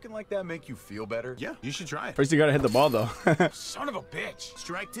 Does talking like that make you feel better? Yeah, you should try it. First, you gotta hit the ball, though. Son of a bitch.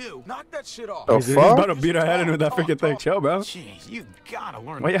 Strike two. Knock that shit off. He's about to beat our head in with that freaking thing. Chill, bro. Jeez, you gotta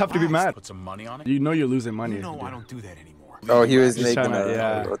learn. Why you have to be mad? Put some money on it. You know you're losing money. You know I don't do that anymore. Oh, he was He's making trying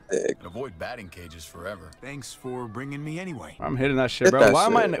to, thing. And avoid batting cages forever. Thanks for bringing me anyway. I'm hitting that shit, Hit bro. that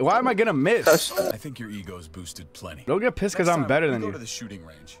Why am I gonna miss? I think your ego's boosted plenty. Don't get pissed because I'm better than Go you. to the shooting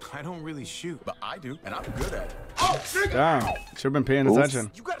range. I don't really shoot. But I do, and I'm good at it. Damn. Should have been paying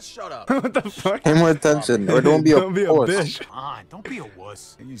attention. You gotta shut up. What the fuck? Pay more attention, or don't be a bitch. Come on, don't be a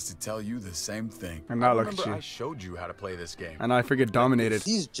wuss. I used to tell you the same thing. And now I look at remember you. I showed you how to play this game. And I forget dominated.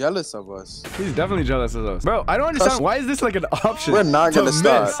 He's jealous of us. He's definitely jealous of us. Bro, I don't understand. Why is this like like an option. We're not gonna to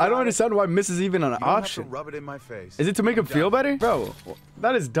stop. miss. I don't understand why miss is even an option. Rub it in my face. Is it to make him feel better? Bro,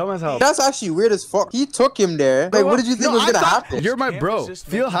 that is dumb as hell. That's actually weird as fuck. He took him there. Like, what did you think was gonna happen? You're my bro.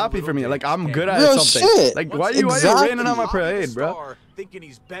 Feel happy for me. Like, I'm good at Real something. shit. Like, why are you raining on my parade, bro? Thinking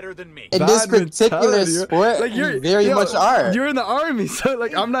he's better than me. In this particular sport, like you very much are. You're in the army, so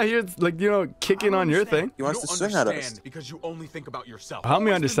like I'm not here, like, you know, kicking on your thing. He wants to swing at us. Because you only think about yourself. Help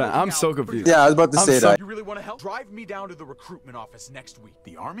me understand. I'm so confused. Yeah, I was about to say that. You really want to help? Drive me down to the recruitment office next week.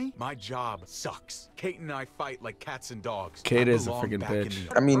 The army? My job sucks. Kate and I fight like cats and dogs. Kate is a freaking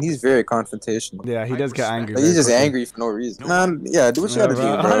bitch. I mean, he's very confrontational. Yeah, he does get angry. Like, he's just angry for no reason. Man, yeah, do what you gotta do,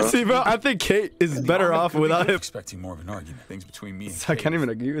 bro. Honestly, bro, I think Kate is better off without him. Expecting more of an argument. Things between me and I can't even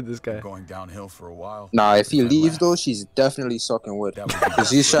agree with this guy. Going downhill for a while. Nah, if he leaves though, she's definitely sucking wood. Because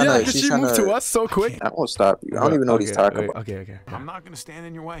she's trying to. She moved to us so quick. I won't stop you. I don't even know what he's talking about. Okay. I'm not gonna stand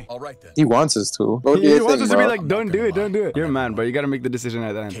in your way. All right then. He wants us to. He wants us to be like, don't do it. You're a man, bro. You gotta make the decision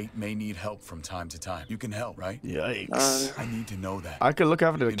at the end. Kate may need help from time to time. You can help, right? Yikes. I need to know that. I could look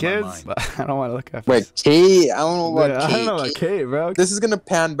after the kids, but I don't want to look after. Wait, Kate? I don't know about Kate. I don't know about Kate, bro. This is gonna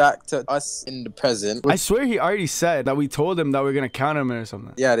pan back to us in the present. I swear he already said that we told him that we're gonna count him or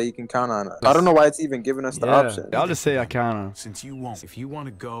something. Yeah, that you can count on us. I don't know why it's even giving us the option. I'll just say I count on him. Since you won't, if you want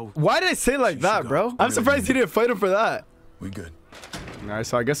to go. Why did I say like that, bro? I'm surprised he didn't fight him for that. We good. Alright,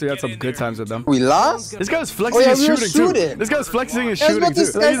 so I guess we had some good times with them. We lost? This guy was flexing his shooting too. This guy was flexing his shooting too.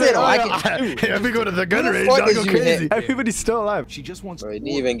 He's like, if we go to the gun range, I'll go crazy. Everybody's still alive. She just wants. Bro, he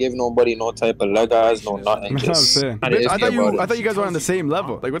didn't even give nobody no type of leg eyes, no nothing. That's what I'm saying. I thought you guys were on the same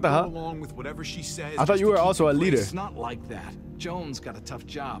level. Like, what the hell? Along with whatever she says. I thought you were also a leader. It's not like that. Joan's got a tough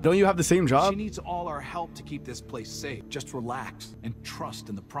job. Don't you have the same job? She needs all our help to keep this place safe. Just relax and trust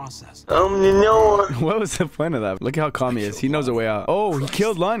in the process. What was the point of that? Look at how calm he is. He knows a way out. Oh, he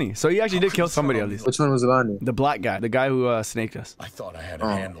killed Lonnie. So he actually did kill somebody at least. Which one was Lonnie? The black guy. The guy who snaked us. I thought I had it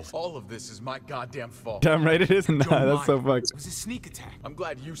handled. All of this is my goddamn fault. Damn right it is. Nah, that's so fucked. It was a sneak attack. I'm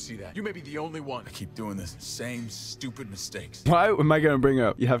glad you see that. You may be the only one. I keep doing the same stupid mistakes. Why am I gonna bring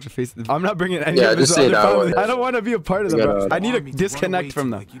up? You have to face it. I'm not bringing any of his other family. I don't want to be a part of them, bro. I need to disconnect from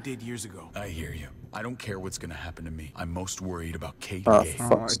them. Like you did years ago. I hear you. I don't care what's gonna happen to me. I'm most worried about Kate and Gabe.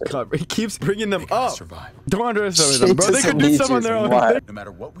 Oh my God. He keeps bringing them up. Survive. Don't underestimate them, bro. They could do some on their own. No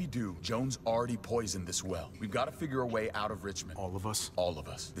matter what we do, Joan's already poisoned this well. We've got to figure a way out of Richmond. All of us? All of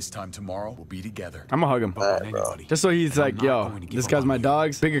us. This time tomorrow, we'll be together. I'm gonna hug him. Just so he's like, yo, this guy's my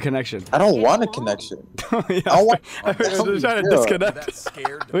dogs. Bigger connection. I don't want a connection. Yeah, I'm trying to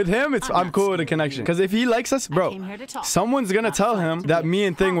disconnect. With him, I'm cool with a connection. Because if he likes us, bro, someone's gonna tell him that me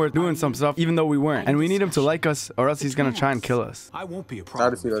and Thing were doing some stuff, even though we weren't. And we need him to like us, or else he's gonna try and kill us. I won't be a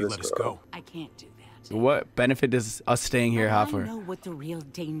problem if you let us go. I can't do that. What benefit is us staying here halfway? I know what the real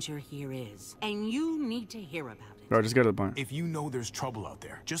danger here is, and you need to hear about it. Bro, just go to the point. If you know there's trouble out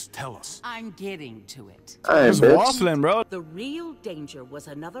there, just tell us. I'm getting to it. Just waffling, bro. The real danger was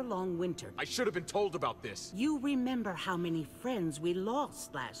another long winter. I should have been told about this. You remember how many friends we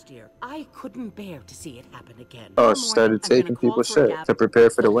lost last year. I couldn't bear to see it happen again. Oh, started taking people's shit to prepare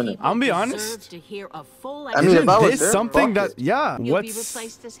for the winter. I'll be honest. To hear a full I mean, if I was this there, something that, yeah, you'll be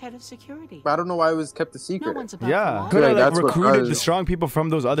replaced as head of security. I don't know why it was kept a secret. No one's about yeah, could have like recruited the strong people from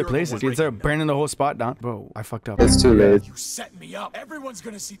those other places instead of burning the whole spot down. Bro, I fucked up. It's too late. You set me up. Everyone's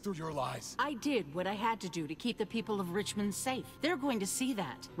gonna see through your lies. I did what I had to do to keep the people of Richmond safe. They're going to see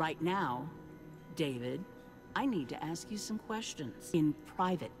that. Right now, David, I need to ask you some questions in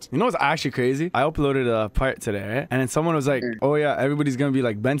private. You know what's actually crazy? I uploaded a part today, right? And then someone was like, "Oh yeah, everybody's gonna be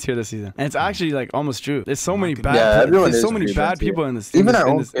like Ben's here this season," and it's actually like almost true. There's so many bad, there's so many bad people in this. Even our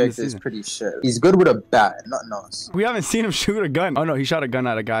own character is pretty shit. He's good with a bat, nothing else. We haven't seen him shoot a gun. Oh no, he shot a gun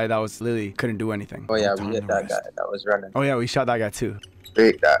at a guy that was literally couldn't do anything. Oh yeah, we hit that guy that was running. Oh yeah, we shot that guy too.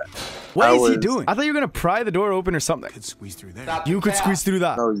 Great that. What is he doing? I thought you were gonna pry the door open or something. Could squeeze through there. You could squeeze through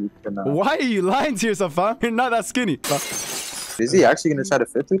that. No, you cannot. Why are you lying to yourself, fam? You're not that skinny. Is he actually gonna try to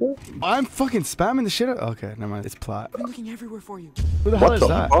fit through there? I'm fucking spamming the shit out. Okay, never mind. It's plot. I'm looking everywhere for you. Who the hell is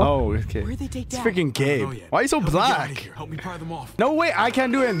that? Oh, okay. Where they take It's Dad? freaking Gabe. Why are you so black? Help me pry them off. No way, I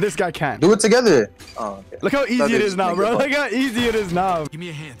can't do it and this guy can. Do it together. Oh, okay. Look how easy it is now, bro. Look how easy it is now. Give me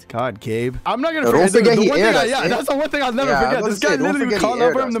a hand. God, Gabe. I'm not gonna Don't forget the he one thing aired us, yeah, that's the one thing I'll never forget. This guy literally called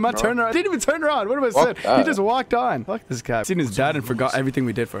over him, the man turned around. He didn't even turn around. What have I said? He just walked on. Fuck this guy. Seen his dad and forgot everything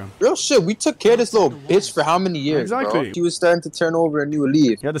we did for him. Real shit, we took care of this little bitch for how many years, Exactly. bro? He was starting to turn over a new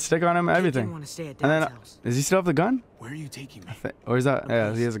leaf. He had the stick on him and everything. Want to stay at And then, Dad's house. does he still have the gun? Where are you taking me? Or is that,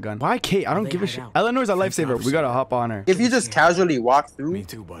 yeah, he has a gun. Why Kate? I don't give a shit. Eleanor's a lifesaver. We gotta hop on her. If you just casually walk through, Me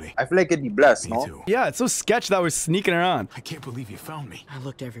too, buddy. I feel like it'd be blessed, Me no? too. Yeah, it's so sketch that we're sneaking around. I can't believe you found me. I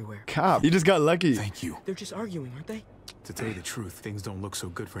looked everywhere. Cop, you just got lucky. Thank you. They're just arguing, aren't they? To tell you the truth, things don't look so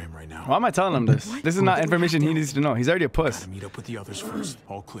good for him right now. Why am I telling him this? This is not information he needs to know. He's already a puss. Gotta meet up with the others first.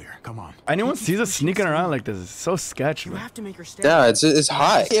 All clear. Come on. Anyone sees us sneaking around like this is so sketchy. You have to make her stay. Yeah, it's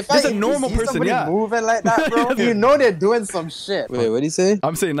high. If Just a normal person, yeah. Moving like that, bro, you know they're doing some shit. Wait, what did he say?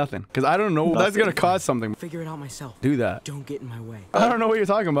 I'm saying nothing because I don't know. That's gonna cause something. Figure it out myself. Do that. Don't get in my way. I don't know what you're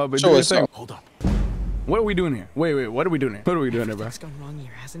talking about, but do your thing. Hold up. What are we doing here? Wait, what are we doing here? What are we doing here, bro? It's gone wrong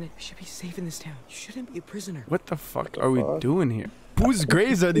here, hasn't it? We should be safe in this town. You shouldn't be a prisoner. What the fuck are we doing here? Whose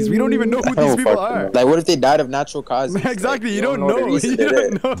graves are these? We don't even know who these people are. Like, what if they died of natural causes? Exactly, like, you don't know. You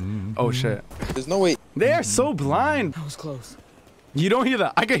don't know. Oh shit. There's no way. They are so blind. That was close. You don't hear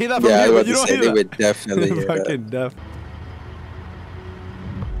that. I can hear that from yeah, here, but you don't hear that. They would definitely hear fucking deaf.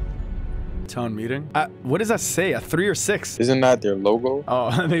 Town meeting? What does that say? A 3 or 6? Isn't that their logo?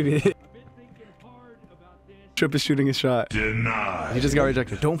 Oh, maybe. Trip is shooting a shot. Denied. He just got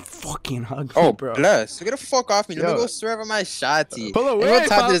rejected. Don't fucking hug me, bro. Bless. You're gonna fuck off me. Let me go swerve on my shotty. Pull away, let me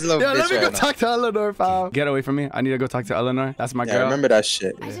go talk to this little bitch let me go right talk to Eleanor, pal. Get away from me. I need to go talk to Eleanor. That's my girl. Remember that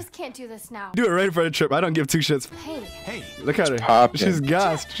shit. I just can't do this now. Do it right for the trip. I don't give 2 shits. Hey. Look at her. Poppin'. She's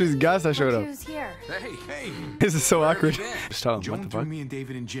gassed. She's gassed I showed up. Who's here? Hey. This is so awkward. Just tell him, Joan what the threw fuck? me and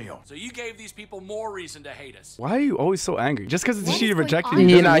David in jail. So you gave these people more reason to hate us. Why are you always so angry? Just because What she is rejected going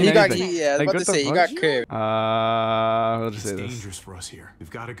you on? doesn't mean got, anything. yeah, I was Like, about what to the say, he fuck? got curved. I'll just say It's this. dangerous for us here. We've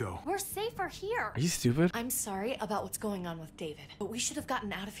got to go. We're safer here. Are you stupid? I'm sorry about what's going on with David, but we should have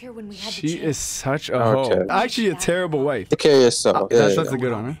gotten out of here when we had the She chance. is such a hoe. Actually, a terrible wife. Take care of yourself. That's a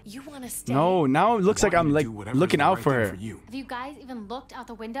good one, huh? You want to stay? No, now it looks like I'm like looking out for her. Have you guys even looked out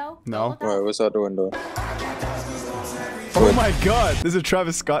the window? No. Alright, what's out the window? Oh my god, this is a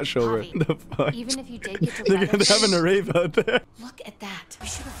Travis Scott show. Right? The fuck? Even if you did get to They're having a rave out there. Look at that. We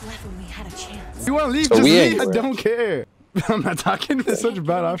should have left when we had a chance. You want to leave? So Just we leave. ain't I don't care. I'm not talking. There's such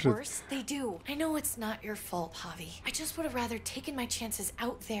bad options. Worse, they do. I know it's not your fault, Javi. I just would have rather taken my chances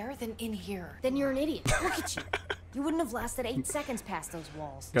out there than in here. Then you're an idiot. Look at you. You wouldn't have lasted 8 seconds past those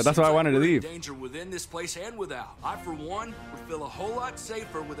walls. Yeah, that's why I wanted to leave. Danger within this place and without. I, for one, would feel a whole lot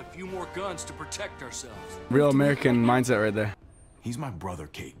safer with a few more guns to protect ourselves. Real American mindset right there. He's my brother,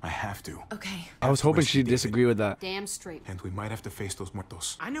 Kate. I have to. Okay. I was hoping she'd disagree with that. Damn straight. And we might have to face those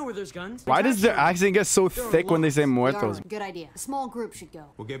muertos. I know where there's guns. Why does their accent get so thick when they say muertos? Good idea. A small group should go.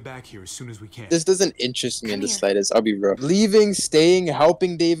 We'll get back here as soon as we can. This doesn't interest me in the slightest. I'll be real. Leaving, staying,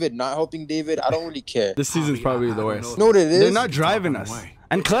 helping David, not helping David. I don't really care. This season's probably the worst. Know what it is? They're not driving us.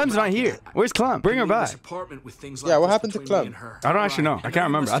 And Clem's not here. Where's Clem? Bring her back. Yeah, what happened to Clem? I don't actually know. I can't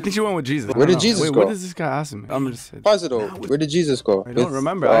remember. I think she went with Jesus. Where did Jesus Wait, go? what does this guy ask me? I'm just saying. Positive. Where did Jesus go? I don't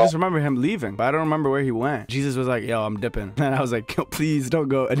remember. I just remember him leaving, but I don't remember where he went. Jesus was like, yo, I'm dipping. And I was like, yo, please don't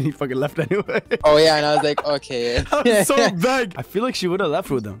go. And he fucking left anyway. Oh, yeah, and I was like, okay. I was so big. I feel like she would have left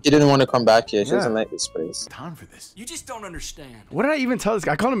with him. She didn't want to come back here. She Yeah. doesn't like this place. Time for this. You just don't understand. What did I even tell this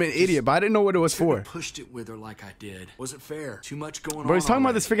guy? I called him an idiot, but I didn't know what it was for. Pushed it with her like I did. Was it fair? Too much going on. Bro, he's talking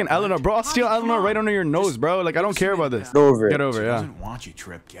about this freaking Eleanor. Bro, I'll steal Eleanor right under your nose, bro. Like, I don't care about this. Get over it. Get over it, She yeah. doesn't want you,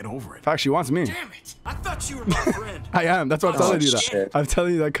 Trip. Get over it. In fact, she wants me. Damn it! I thought you were my friend. I am. That's why I'm telling you that. shit. I'm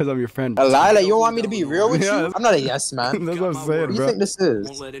telling you that because I'm your friend. A lie? Like, you don't want me to be real with Yeah, you? I'm not a yes man. That's what I'm What saying, do you bro. think this is?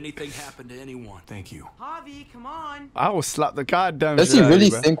 Won't let anything happen to anyone. Thank you. Javi, come on. I will slap the goddamn Does shit he out of really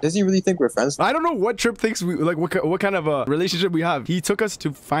you, bro. think? Does he really think we're friends? I don't know what Trip thinks we like. What kind of a relationship we have? He took us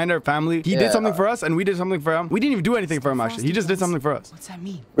to find our family. He did something for us, and we did something for him. We didn't even do anything for him actually. He just did something for us. What's that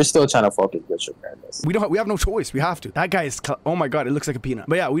mean? We're still trying to focus with your regardless. We have no choice. We have to. That guy is. Oh my god, it looks like a peanut.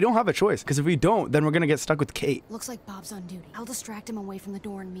 But yeah, we don't have a choice because if we don't, then we're gonna get stuck with Kate. Looks like Bob's on duty. I'll distract him away from the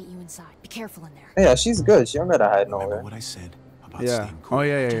door and meet you inside. Be careful in there. Yeah, she's good. She don't gotta hide Remember nowhere. what I said about Yeah. staying cool? Oh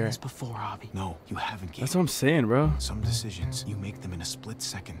yeah, Done yeah. this before, Javi. No, you haven't, Kate. That's what I'm saying, bro. Some decisions, you make them in a split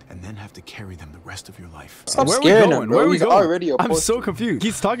second and then have to carry them the rest of your life. Stop Where are we scaring going? him, Where bro. are we He's going? already a I'm pussy. so confused.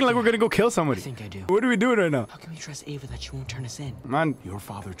 He's talking like we're gonna go kill I somebody. think I do. What are we doing right now? How can we trust Ava that she won't turn us in? Man. Your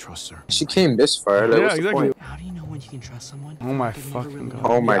father trusts her. She came this far. Like, Yeah, what's the exactly. point? How do you know when you can trust someone? Oh my They never fucking really god. know.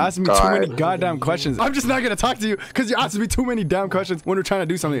 Oh my You're asking me too many God. goddamn questions. I'm just not gonna talk to you because you're asking me too many damn questions when we're trying to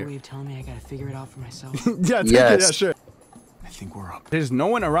do Any something. way of telling me I gotta figure it out for myself? Yeah, take it. Yes. Yeah, sure. I think we're up. There's no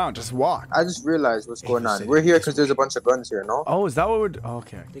one around. Just walk. I just realized what's going on. We're here because there's a bunch of guns here, no? Oh, is that what we're? Oh,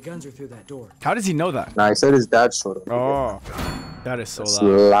 okay. The guns are through that door. How does he know that? Nah, he said his dad showed him. Oh, that is so It's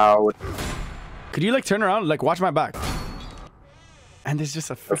loud. loud. Could you like turn around, like watch my back? And there's just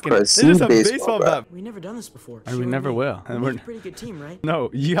a freaking. course, There's just a baseball baseball bat. bat. We've never done this before. And we never will. And We're we're a pretty good team, right? no,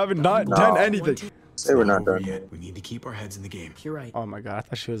 you haven't not No. done anything. Say we're not Over done. yet. We need to keep our heads in the game. You're right. Oh my god, I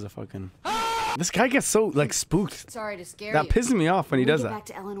thought she was a fucking. This guy gets so like spooked. Sorry to scare That you. pisses me off when he we does get that. back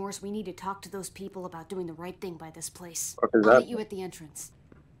to Eleanor's, we need to talk to those people about doing the right thing by this place. Fuck is I'll that? meet you at the entrance.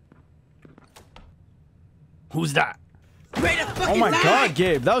 Who's that? Oh my god,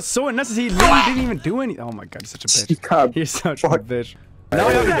 Gabe. That was so unnecessary. He literally didn't even do anything. Oh my god, he's such a bitch. He's such a bitch. Now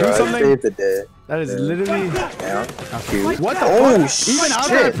we have to do something. That is literally... Okay. What the fuck? Even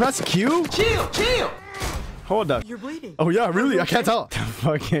after I press Q? Chill. Hold up. You're bleeding. Oh yeah, really? I can't tell.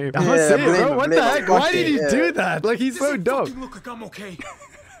 Fuck Gabe. I'm gonna say it, bro. What the heck? Why did he do that? Like, he's so dope. Look like I'm okay.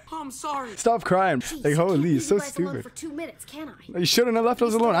 I'm sorry. Stop crying. Jeez, like, holy, so alone stupid. For 2 minutes, can I? You shouldn't have left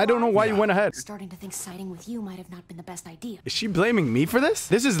us alone. I don't know why you went ahead. Starting to think siding with you might have not been the best idea. Is she blaming me for this?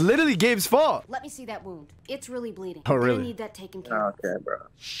 This is literally Gabe's fault. Let me see that wound. It's really bleeding. Oh, really? I need that taken care of. Okay, bro.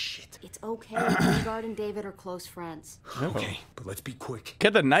 Shit. It's okay. Lingard and David are close friends. Okay, but let's be quick.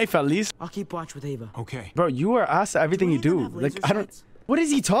 Get the knife at least. I'll keep watch with Ava. Okay. Bro, you are asked everything you do. Like, I don't... What is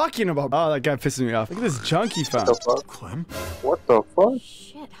he talking about? Oh, that guy pisses me off. Look at this junk he found. What the fuck? Clem? What the fuck?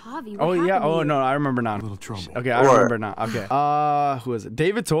 Shit, Javi. Oh yeah. Oh no, I remember now. A little trouble. Okay, I remember now. Okay. Who was it?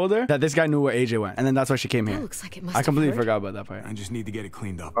 David told her that this guy knew where AJ went, and then that's why she came here. Looks like it must I completely have forgot about that part. I just need to get it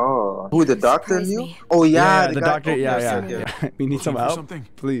cleaned up. Oh, who, the doctor Surprise knew? me. Oh yeah, the doctor. Yeah. We need some Looking for help, something?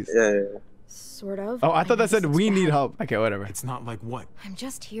 please. Yeah. Sort of. Oh, I thought that said guess we it's need bad. help. Okay, whatever. It's not like what? I'm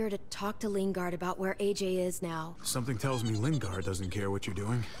just here to talk to Lingard about where AJ is now. Something tells me Lingard doesn't care what you're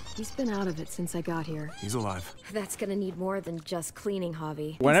doing. He's been out of it since I got here. He's alive. That's gonna need more than just cleaning,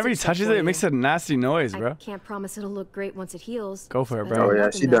 Javi. Whenever he touches it, it makes a nasty noise, bro. I can't promise it'll look great once it heals. Go for it, But bro. Oh yeah,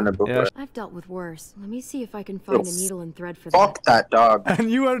 nothing she done it though. before. I've dealt with worse. Let me see if I can find a Yo, needle and thread for Fuck that dog.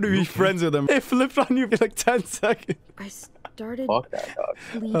 And you wanted to be friends with him. It flipped on you for like 10 seconds. I started Fuck that dog.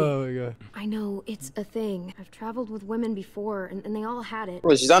 bleeding. Oh my god. I know, it's a thing. I've traveled with women before, and they all had it.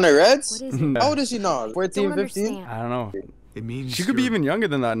 Bro, she's on the Reds? What is it? How old is she now? 14, Don't 15? understand. I don't know. It means She could be you're even younger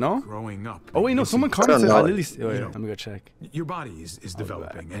than that, no? growing up. Oh wait, no. Listen, Someone commented. know. Lily. Wait, let me go check. Your body is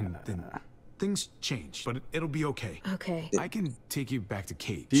developing, and then things change, but it'll be okay. Okay. I can take you back to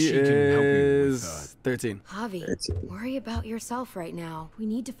Kate. He She can help you is with 13. Javi, worry about yourself right now. We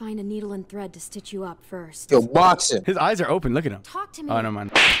need to find a needle and thread to stitch you up first. Yo, boxing. His eyes are open. Look at him. Talk to me. Oh, never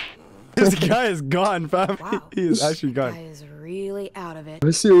mind. This guy is gone, fam. Wow. He is actually Guy gone. is really out of it.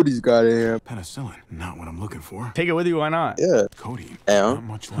 Let's see what he's got in here. penicillin. Not what I'm looking for. Take it with you. Why not? Yeah. Cody. Yeah. Not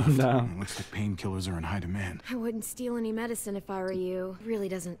much left. No. It looks like painkillers are in high demand. I wouldn't steal any medicine if I were you. It really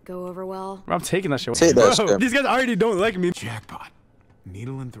doesn't go over well. Bro, I'm taking that shit. Take that Bro, shit. these guys already don't like me. Jackpot.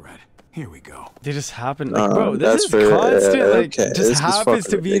 Needle and thread. Here we go. They just happen. Like, bro, this that's is for- constant. Like, okay, just this is happens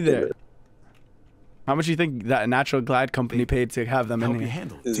to fucking be there. ridiculous. How much do you think that Natural Glide company paid to have them in Help you here?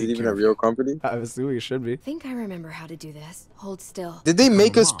 handle. Is it Take even care a of real company? I was assuming it should be. I think I remember how to do this. Hold still. Did they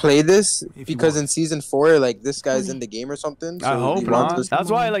make us play this If you because want. in season 4, like this guy's in the game or something? I So hope he wants not. us-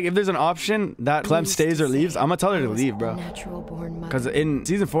 That's why, like, if there's an option that Clem stays or leaves, I'm gonna tell her to leave, bro. Natural born mother. Because in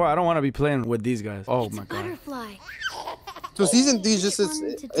season 4, I don't want to be playing with these guys. Oh my god. Butterfly. So season 3 is just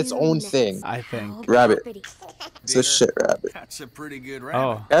its own thing. I think. Rabbit. It's a shit rabbit. That's a pretty good rabbit.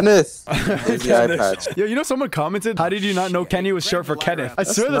 Oh. Kenneth. There's the eye patch. Yo, you know someone commented, how did you not know Kenny was short for Kenneth? I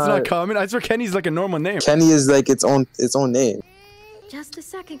swear that's not- not common. I swear Kenny's like a normal name. Kenny is like its own name. Just a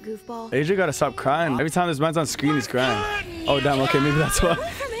second, goofball. AJ gotta stop crying. Every time this man's on screen, he's crying. Oh, damn. Okay, maybe that's why.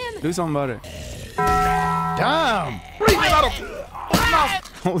 Do something about it. Damn!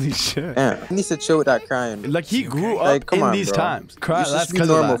 Holy shit. Yeah. He needs to chill with that crying. Like, he grew up Like, come in on, these bro. times. Cry, This that's should be because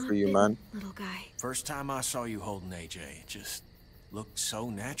of normal that. for you, man. Little guy. First time I saw you holding AJ, it just looked so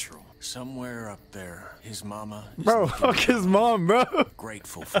natural. Somewhere up there, his mama is Bro, looking fuck his mom, bro.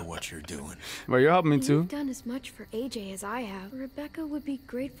 grateful for what you're doing. Bro, you're helping me You've too. done as much for AJ as I have. Rebecca would be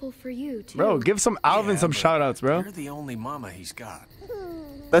grateful for you, too. Bro, give some Alvin some shout outs, bro. You're the only mama he's got.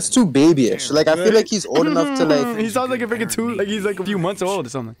 That's too babyish. Like, I feel like he's old enough to, like... He sounds like a freaking two, like he's like a few months old or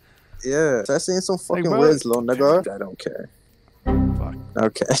something. Yeah. Start saying some fucking bro. words, little nigga. I don't care. Fuck.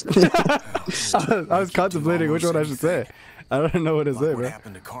 Okay. I was contemplating which one I should say. I don't know what to say, What bro.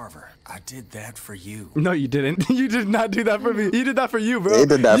 happened to Carver? I did that for you. No, you didn't. You did not do that for me. He did that for you, bro. He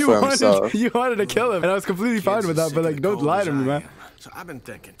did that you for wanted, himself. You wanted to kill him, and I was completely fine with that. But like, don't lie to me, man. So I've been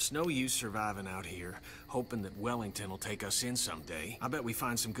thinking, it's no use surviving out here, hoping that Wellington will take us in someday. I bet we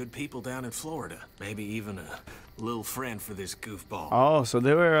find some good people down in Florida. Maybe even a little friend for this goofball. Oh, so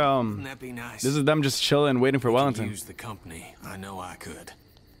they were Wouldn't that be nice? This is them just chilling, waiting for We could Wellington. use the company. I know I could.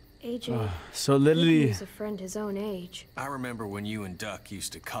 AJ. So He literally, was a friend his own age. I remember when you and Duck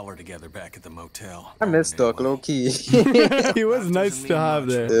used to color together back at the motel. I miss Duck, low key. he was nice to have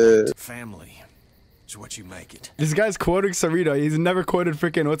there. Family is what you make it. This guy's quoting Sarita. He's never quoted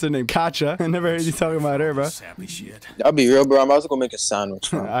freaking what's her name, Katja. I never heard you talking about her, bro. Sappy shit. I'll be real, bro. I'm also gonna make a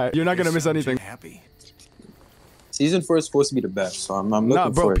sandwich. Man. Alright, you're not gonna miss anything. Happy. Season 4 is supposed to be the best, so I'm looking Nah,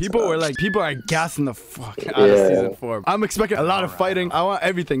 bro, forward to people that. were like, people are gassing the fuck out of season 4. I'm expecting a lot of fighting. I want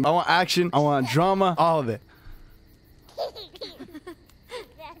everything. I want action. I want drama. All of it.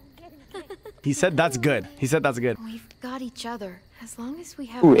 He said that's good. He said that's good. We've got each other. As long as we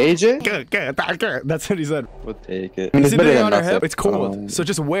have... Ooh, AJ? Good. That's what he said. We'll take it. I mean, It's it's better than on her nothing. hip. It's cold. So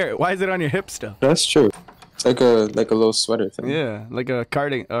just wear it. Why is it on your hip still? That's true. It's like a little sweater thing. Yeah, like a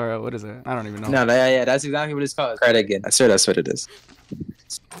cardigan, or what is it? I don't even know. No, yeah, that's exactly what it's called. Cardigan. I swear that's what it is.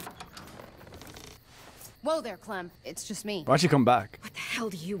 Whoa there, Clem. It's just me. Why'd she come back? What the hell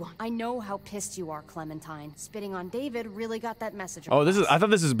do you want? I know how pissed you are, Clementine. Spitting on David really got that message Oh, across. I thought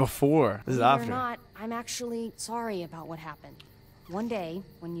this was before. This is Believe it after. or not, I'm actually sorry about what happened. One day,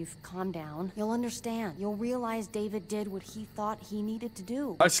 when you've calmed down, you'll understand. You'll realize David did what he thought he needed to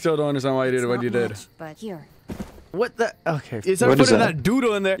do. I still don't understand why you did what you did. But here. What the? Okay. Instead of putting that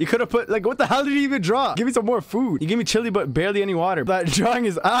doodle in there, you could have put, like, what the hell did you even draw? Give me some more food. You gave me chili, but barely any water. That drawing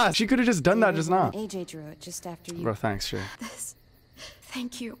is ass. She could have just done that just now. AJ drew it just after you. Bro, thanks, sure.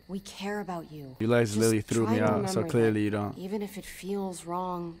 Thank you. We care about you. You guys literally threw me out, so clearly you don't. Even if it feels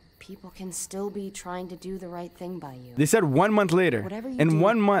wrong, people can still be trying to do the right thing by you. They said 1 month later. In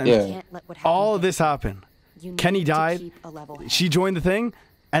 1 month, all this happened. Kenny died. She joined the thing,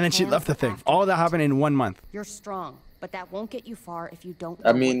 and then she left the thing. All that happened in 1 month. You're strong, but that won't get you far if you don't.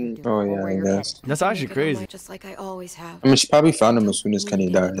 I mean, oh yeah, I guess. That's actually crazy. Just like I always have. I mean, she probably found him as soon as Kenny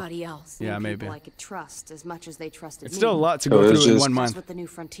died. Yeah, maybe. I could trust as much as they trusted It's me. still a lot to go through in 1 month. That's what the new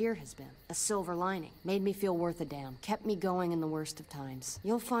frontier has been. A silver lining. Made me feel worth a damn. Kept me going in the worst of times.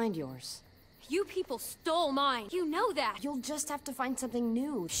 You'll find yours. You people stole mine. You know that. You'll just have to find something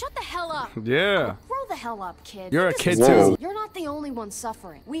new. Shut the hell up. Yeah. Grow the hell up, kid. You're a kid too. Whoa. You're not the only one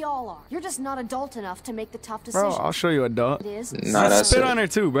suffering. We all are. You're just not adult enough to make the tough Bro, decisions. I'll show you adult. It is. Nah, that's Spit it. on her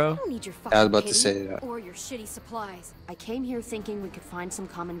too, bro. I don't need your I was about to fucking say pity that. Or your shitty supplies. I came here thinking we could find some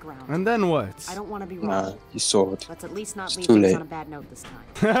common ground. And then what? I don't want to be wrong. Nah, you saw it. Let's at least not It's leave too things late. on a bad note this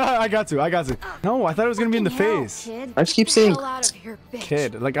time. I got to. No, I thought it was gonna be in the face. Kid. I just keep saying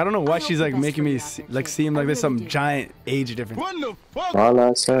Kid. Like, I don't know why she's like making me like seem like there's some giant age difference. What the fuck? all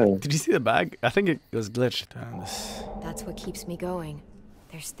I said. Did you see the bag? I think it was glitched. That's what keeps me going.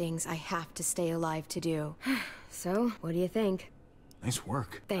 There's things I have to stay alive to do. So, what do you think? Nice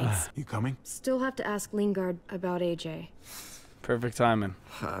work. Thanks. You coming? Still have to ask Lingard about AJ. Perfect timing.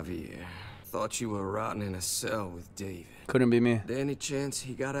 Javier, thought you were rotting in a cell with David. Couldn't be me. Any chance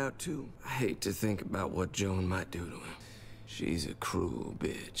he got out too? I hate to think about what Joan might do to him. She's a cruel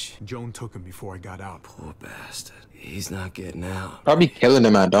bitch. Joan took him before I got out. Poor bastard. He's not getting out. Probably killing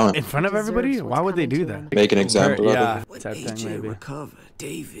him at dawn. In front of everybody? Why would they do that? Make an example of yeah, him. When type thing, AJ maybe. recovered,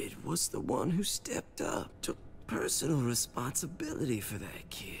 David was the one who stepped up, took personal responsibility for that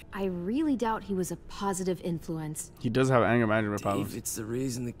kid. I really doubt he was a positive influence. He does have anger management problems. David's the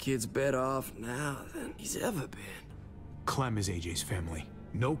reason the kid's better off now than he's ever been. Clem is AJ's family.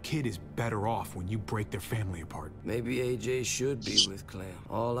 No kid is better off when you break their family apart. Maybe AJ should be with Clem.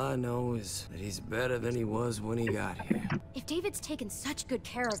 All I know is that he's better than he was when he got here. If David's taken such good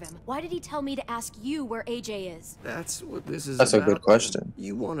care of him, why did he tell me to ask you where AJ is? That's what this is That's about. a good question.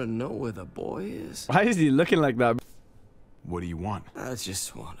 You want to know where the boy is? Why is he looking like that? What do you want? I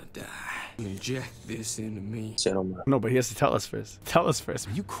just want to die. Inject this into me. Gentlemen. No, but he has to tell us first. Tell us first.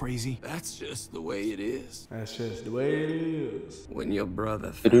 Are you crazy? That's just the way it is. That's just the way it is. When your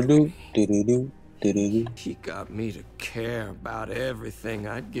brother Do-do-do, do-do-do, do-do-do. he got me to care about everything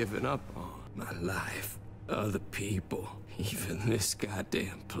I'd given up on. My life, other people, even this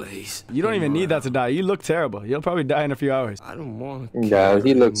goddamn place. You don't even need that to die. You look terrible. You'll probably die in a few hours. I don't want to. Yeah,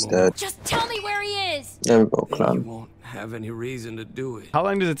 he looks dead. Just tell me where he is! There we go, You Clem. won't have any reason to do it. How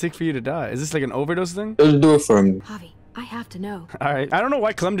long does it take for you to die? Is this like an overdose thing? Let's do it for him. Javi, I have to know. All right. I don't know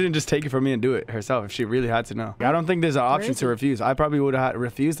why Clem didn't just take it from me and do it herself if she really had to know. I don't think there's an option to refuse. I probably would have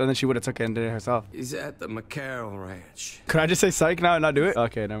refused and then she would have took it and did it herself. He's at the McCarroll Ranch. Could I just say psych now and not do it?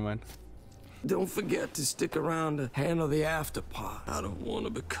 Okay, never mind. Don't forget to stick around to handle the after part. I don't want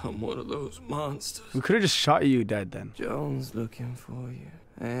to become one of those monsters. We could have just shot you dead then. Joan's looking for you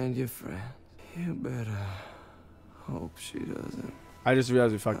and your friend. You better hope she doesn't. I just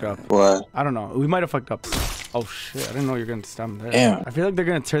realized we fucked up. What? I don't know. We might have fucked up. Oh shit, I didn't know you were gonna stab him there. Damn. I feel like they're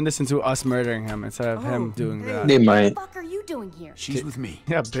gonna turn this into us murdering him instead of him doing that. They might. What the fuck are you doing here? She's with me.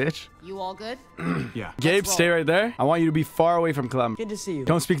 Yeah, bitch. You all good? Yeah. Gabe, stay right there. I want you to be far away from Clem. Good to see you.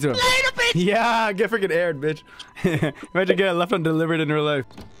 Don't speak to him. Later, bitch! Yeah, get freaking aired, bitch. Imagine getting left undelivered in real life.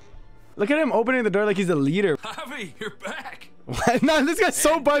 Look at him opening the door like he's a leader. Javi, you're back. What? No, this guy's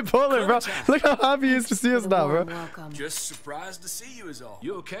so bipolar, bro. Look how happy he is to see us now, bro. Just surprised to see you is all.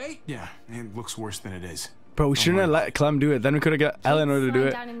 You okay? Yeah, it looks worse than it is. Bro, we shouldn't have let Clem do it. Then we could have got Eleanor to do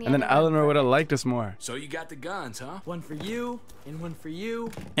it, and then Eleanor would have liked us more. So you got the guns, huh? One for you, and one for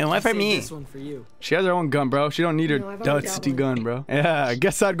you. And one for me. This one for you. She has her own gun, bro. She don't need her dusty gun, bro. Yeah, I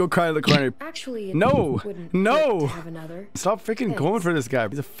guess I'd go cry in the corner. Actually, no. Have another. Stop freaking going for this guy.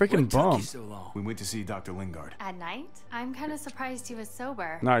 He's a freaking bum. We went to see Dr. Lingard. At night? I'm kind of surprised he was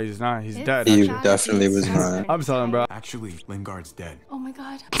sober. No, he's not. He's dead. He definitely was not. I'm telling, bro. Actually, Lingard's dead. Oh my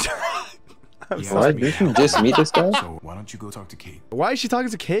god. What? Did you just meet this guy? So why don't you go talk to Kate? Why is she talking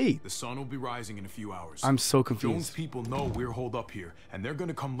to Kate? The sun will be rising in a few hours. I'm so Jones confused. people know we're holed up here, and they're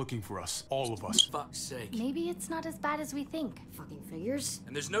gonna come looking for us. All of us. Fuck's sake. Maybe it's not as bad as we think. Fucking figures.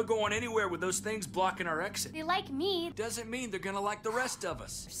 And there's no going anywhere with those things blocking our exit. They like me. Doesn't mean they're gonna like the rest of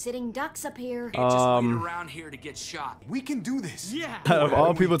us. Sitting ducks up here. Can't just wait around here to get shot. We can do this. Yeah. Out of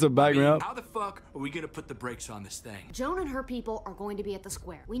all people to back me up. How the fuck are we gonna put the brakes on this thing? Joan and her people are going to be at the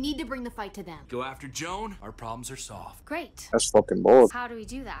square. We need to bring the fight to them. Go after Joan, our problems are solved. Great. That's fucking bold. How do we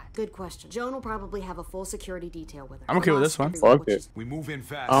do that? Good question. Joan will probably have a full security detail with her. I'm okay with this one. Fuck it. We move in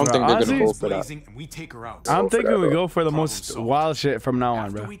fast. I don't think they're honestly, gonna go for that. And we take her out. I'm thinking we go for the most wild shit from now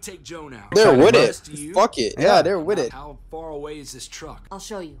on, bro. We take Joan out. They're with it. Fuck it. Yeah, they're with it. How far away is this truck? I'll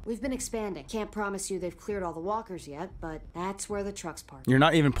show you. We've been expanding. Can't promise you they've cleared all the walkers yet, but that's where the truck's parked. You're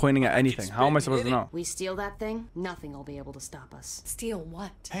not even pointing at anything. How am I supposed to know? We steal that thing, nothing will be able to stop us. Steal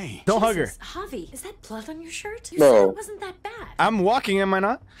what? Hey. Don't hug her. Javi, is that blood on your shirt? You No. said it wasn't that bad. I'm walking, am I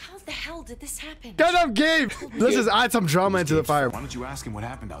not? How the hell did this happen? God, I'm Gabe. Let's just add some drama into the fire. Why don't you ask him what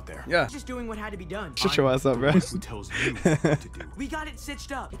happened out there? Yeah. Just doing what had to be done. Shut your ass up, bro. Who tells you what to do? We got it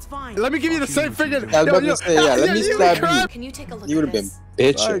stitched up. It's fine. Let me give you the same freaking. I was about to say, yeah, let me stab you. Can you take a look You at would have this? been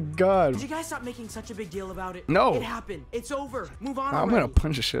My bitching. God. Did you guys stop making such a big deal about it? No. It happened. It's over. Move on. I'm already. gonna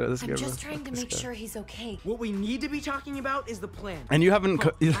punch the shit out of this guy, I'm bro. just trying to This make guy. sure he's okay. What we need to be talking about is the plan. And you haven't.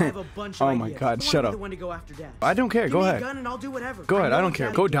 Look, I have a bunch of Oh my ideas. God! I wanna Shut be up. the one to go after Dad. I don't care. Give Go me a ahead. gun and I'll do whatever. Go ahead. I know don't what care.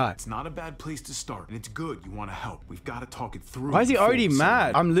 Daddy Go did. die. It's not a bad place to start, and it's good. You want to help. We've got to talk it through. Why is he before already we say mad?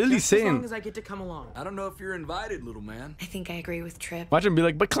 it. I'm literally Just as long saying. as I get to come along. I don't know if you're invited, little man. I think I agree with Trip. Watch him be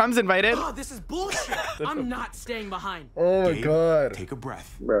like, but Clem's invited. Oh, this is bullshit. I'm not staying behind. Oh my Gabe, God. Take a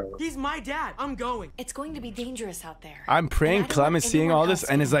breath. Bro. He's my dad. I'm going. It's going to be dangerous out there. I'm praying Clem is seeing all this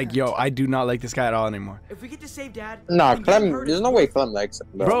and is like, yo, I do not like this guy at all anymore. If we get to save Dad. Nah, then Clem, getting hurt there's is no way worth it. Clem likes him,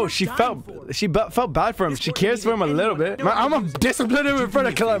 bro. Bro, she felt bad for him. She cares for him a little bit. Man, I'm gonna discipline him in front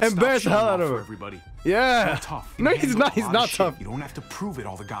of Clem. Embarrass the hell out of him. Everybody. Yeah. Tough. No, he's not. He's not tough. You don't have to prove it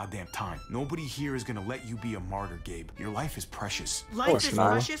all the goddamn time. Nobody here is gonna let you be a martyr, Gabe. Your life is precious. Life is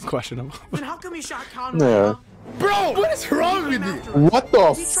precious. Questionable. Then how come you shot Conway? Yeah. Bro, what is wrong with you? What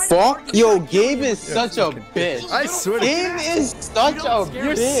the fuck? Yo, Gabe is such a bitch. I swear to Gabe is such a bitch.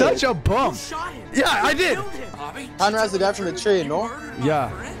 You're such a bum. Yeah, I did. Conrad's the guy from the trade, no? Yeah.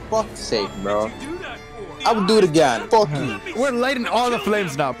 Fuck's sake, bro. I would do it again. Fuck you. We're lighting all the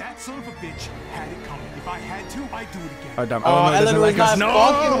flames now. That son of a bitch had it coming. If I had to, I'd do it again. Oh, damn. Oh, Oh, no, he doesn't Eleanor's like us. not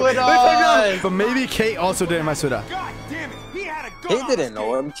No. fucking with They fucked us. up. But maybe Kate also didn't mess with that. God damn it. He had a gun. Kate didn't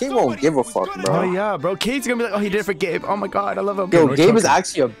know him. Kate won't give a fuck, Oh, bro. yeah, bro. Kate's gonna be like, oh, he did it for Gabe. Oh, my God. I love him. Yo, We're Gabe is choking.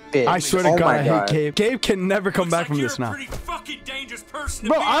 actually a bitch. I swear to Oh God, my I hate Gabe. Gabe can never come back from this now. Fucking dangerous person.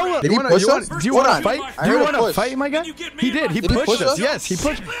 Bro, I will. Did he push us? Do you Hold want on. to fight? I Do you heard a want to push. fight, my guy? He did. He Did he pushed push us. us? Yes, he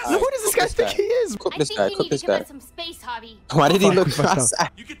pushed. Who does this guy think he is? Cook I this think guy. you Cook need to this give guy. us some space, Javi. Why did he Fuck, look we fucked up. cross-eyed?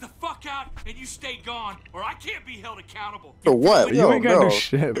 You get the fuck out and you stay gone, or I can't be held accountable. For what? You Yo, ain't gonna bro. do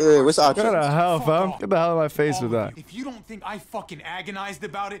shit. What's the What option? the hell, fam? Get the hell out of my face with that. If you don't think I fucking agonized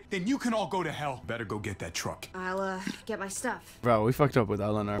about it, then you can all go to hell. Better go get that truck. I'll get my stuff. Bro, we fucked up with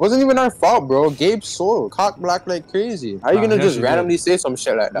Eleanor. Wasn't even our fault, bro. Gabe sold cock black like crazy. How you Nah, gonna he just actually randomly say some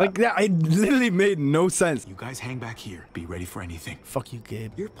shit like that? Like that, it literally made no sense. You guys hang back here. Be ready for anything. Fuck you,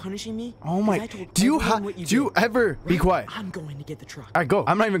 Gabe. You're punishing me? Oh my. I told Do you everyone what you do you did. ever be quiet? I'm going to get the truck. Alright, go.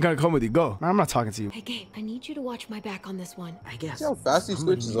 I'm not even gonna come with you. Go. I'm not talking to you. Hey, Gabe, I need you to watch my back on this one. I guess. See how fast he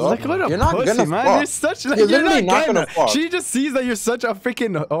switches up? Like, what a You're not pussy, gonna man. fuck. You're such like, You're you're literally not gonna gonna fuck. She just sees that you're such a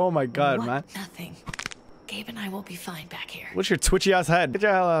freaking. Oh my God, What? man. Nothing. Gabe and I will be fine back here. What's your twitchy ass head? Get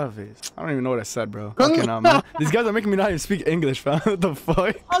your hell out of here. I don't even know what I said, bro. Fucking hell, man. These guys are making me not even speak English, fam. What the fuck?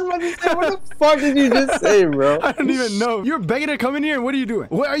 I was about to say, what the fuck did you just say, bro? I don't even know. You're begging to come in here, and what are you doing?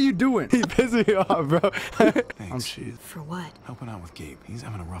 What are you doing? He pissing me off, bro. I'm cheese. For what? Helping out with Gabe. He's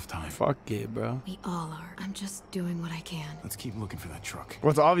having a rough time. Fuck Gabe, bro. We all are. I'm just doing what I can. Let's keep looking for that truck.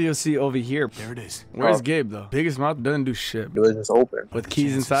 What's obviously over here? There it is. Where's Gabe, though? Biggest mouth doesn't do shit. It was just open. With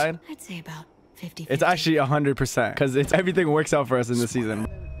keys inside? I'd say about 50-50. It's actually 100% because it's everything works out for us in this season.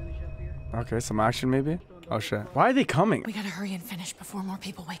 Okay, some action maybe. Oh shit. Why are they coming? We gotta hurry and finish before more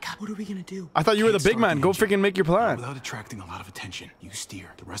people wake up. What are we gonna do? I thought you were the big man. Go freaking make your plan. Without attracting a lot of attention, you steer.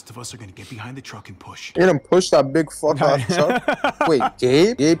 The rest of us are gonna get behind the truck and push. You're gonna push that big fuck off truck? Wait,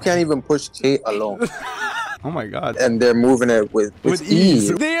 Gabe? Gabe can't even push Kate alone. Oh my god. And they're moving it with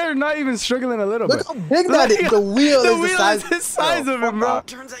ease. They are not even struggling a little bit. Look how big that is. The wheel is the size of him, bro.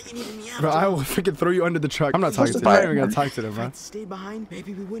 Turns out you needed me out. Bro, I will freaking throw you under the truck. I'm not talking to them. I'm not even gonna talk to them, bro. Stay behind.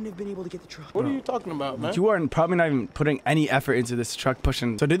 Maybe we wouldn't have been able to get the truck. What are you talking about, man? You are probably not even putting any effort into this truck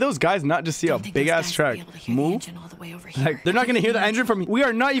pushing. So did those guys not just see a big ass truck move? Like they're not gonna hear the engine from me. We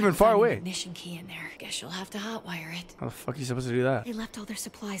are not even far away. Ignition key in there. Guess you'll have to hotwire it. How the fuck are you supposed to do that? They left all their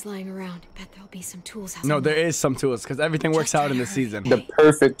supplies lying around. Bet there'll be some tools. No, there is some tools because everything works out in this season. The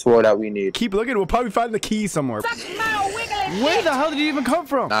perfect tool that we need. Keep looking. We'll probably find the key somewhere. Where the hell did he even come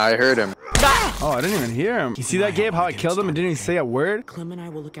from? Nah, I heard him. Oh, I didn't even hear him. You see that, Gabe? How I killed him and didn't even say a word? Clem and I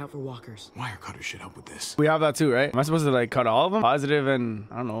will look out for walkers. Wire cutter should help with this. We have that too, right? Am I supposed to like cut all of them? Positive and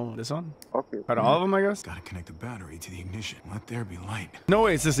I don't know, this one? Okay. Cut all of them, I guess? Gotta connect the battery to the ignition. Let there be light. No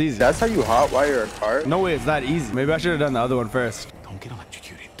way, it's this easy. That's how you hotwire a car? No way, it's that easy. Maybe I should have done the other one first. Don't get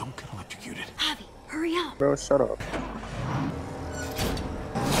electrocuted. Don't get electrocuted. Javi, hurry up. Bro, shut up.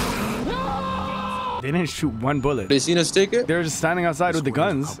 They didn't shoot one bullet. They seen us take it? They were just standing outside with the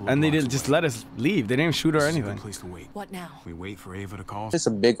guns, and they didn't just let us leave. They didn't shoot or anything. Place to wait. What now? We wait for Ava to call. It's a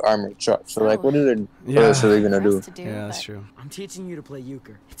big armored truck, so like, what are they gonna do? Yeah, that's true. I'm teaching you to play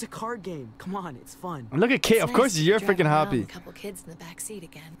euchre. It's a card game. Come on, it's fun. And look at Kate. Of course, you're freaking happy. A couple kids in the back seat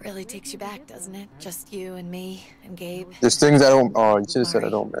again. Really takes you back, doesn't it? Just you and me and Gabe. There's things I don't. Oh, you should have said I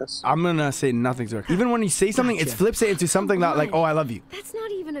don't miss. I'm gonna say nothing to her. Even when you say something, it flips it into something that like, oh, I love you. That's not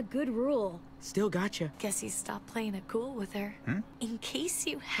even a good rule. Still gotcha. Guess he stopped playing it cool with her. In case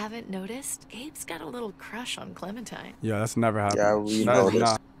you haven't noticed, Gabe's got a little crush on Clementine. Yeah, that's never happened. Yeah, we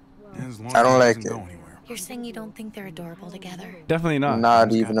noticed. I don't like it. You're saying you don't think they're adorable together? Definitely not.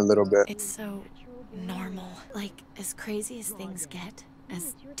 Not even a little bit. It's so normal. Like, as crazy as things get,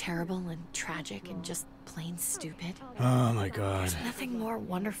 as terrible and tragic and just plain stupid. Oh my god. There's nothing more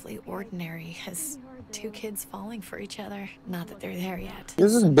wonderfully ordinary as two kids falling for each other. Not that they're there yet.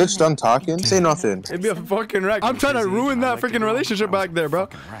 Is this bitch done talking? Say nothing. It'd be a fucking wreck. I'm trying to ruin that freaking relationship back there, bro.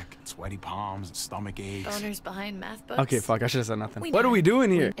 Sweaty palms and stomach aches. Boners behind math books. Okay, fuck. I should have said nothing. What are we doing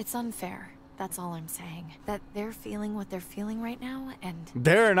here? It's unfair. That's all I'm saying. That they're feeling what they're feeling right now, and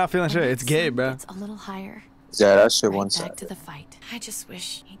they're not feeling shit. It's Gabe, bro. It's a little higher. Yeah, that shit one Back side. to the fight. I just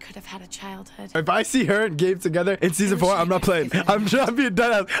wish he could have had a childhood. If I see her and Gabe together in season 4, I'm not playing. I'm being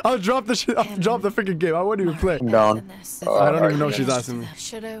dead ass. I'll drop the shit. I'll drop the freaking game. I won't even play. I'm down. I don't even know what she's asking me.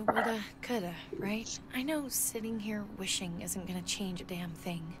 Shoulda, woulda, coulda, right? I know sitting here wishing isn't gonna change a damn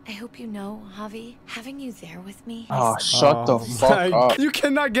thing. I hope you know, Javi, having you there with me. Oh, shut the fuck up. You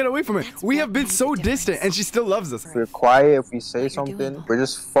cannot get away from it. We have been so distant, and she still loves us. If we're quiet, if we say something, we're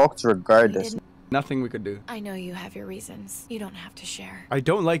just fucked regardless. Nothing we could do. I know you have your reasons. You don't have to share. I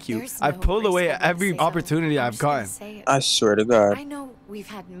don't like you. I've pulled away at every opportunity I've gotten. I swear to God. I know we've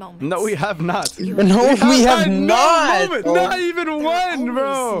had moments. No, we have not. No, we have not. No, not even one,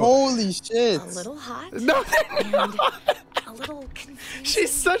 bro. Holy shit. A little hot. No, and a little confusing.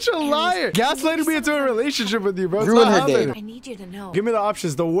 She's such a liar. Gaslighting me into a relationship with you, bro. It's Ruin not her day. happening. I need you to know. Give me the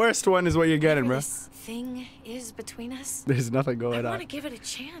options. The worst one is what you're getting, bro. This thing is between us. There's nothing going on. I want to give it a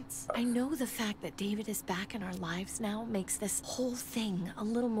chance. I know the fact that David is back in our lives now makes this whole thing a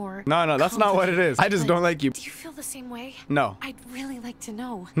little more. No, that's not what it is. I just don't like you. Do you feel the same way? No. I'd really like to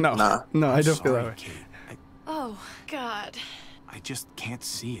know. No. No, I don't feel that way. Oh, God. I just can't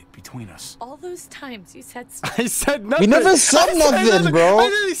see it between us. All those times you said I said nothing. We never said nothing, bro. I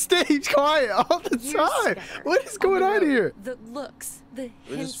really stayed quiet all the time. What is going on here? The looks, the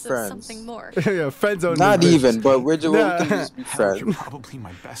We're hints just of friends. something more. Yeah, friends only. Not even, but we're just, Yeah. we can just be friends. You're probably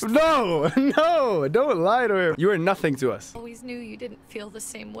my best friend. No, don't lie to her. You are nothing to us. Always knew you didn't feel the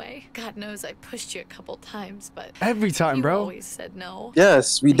same way. God knows I pushed you a couple times, but Every time, you bro. always said no.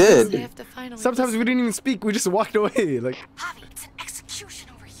 Yes, we I guess I did. have to finally Sometimes we didn't even speak. We just walked away. Like, Javi, it's an execution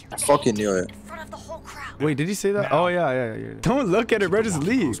over here. I fucking knew it. In front of the whole crowd. wait, did he say that? Oh, yeah. Don't look at her, bro. Just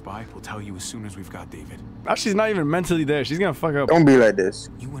leave. By. We'll tell you as soon as we've got David. Now she's not even mentally there. She's gonna fuck up. Don't be like this.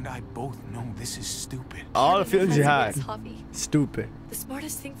 You and I both know this is stupid. All the feelings you had. Javi. Stupid. The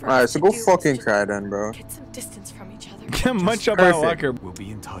smartest thing for Alright, us so to go do is fucking just cry then, bro. get some distance from each other. Get munch up by Walker. We'll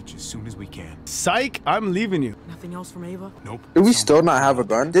be in touch as soon as we can. Psych, I'm leaving you. Nothing else from Ava? Nope. Did we still not have a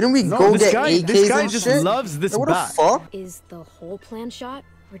gun? Didn't we go this get guy, AKs this guy and just shit? loves this What the bat. fuck? Is the whole plan shot?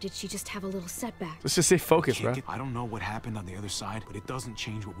 Or did she just have a little setback? Let's just stay focused, bro. I don't know what happened on the other side, but it doesn't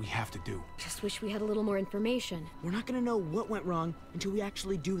change what we have to do. Just wish we had a little more information. We're not gonna know what went wrong until we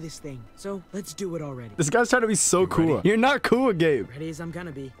actually do this thing. So let's do it already. This guy's trying to be so cool. You're not cool, Gabe. Ready as I'm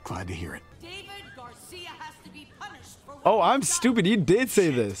gonna be. Glad to hear it. David Garcia has to be punished for Oh, I'm stupid. You did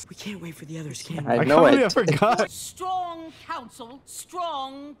say this. We can't wait for the others, can we? I know it. I forgot. strong council,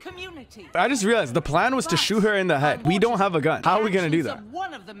 strong community. I just realized the plan was to shoot her in the head. We don't have a gun. How are we gonna do that?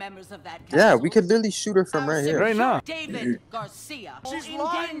 One of the members of that Yeah, we could literally shoot her from right here. Right now. David Garcia. She's in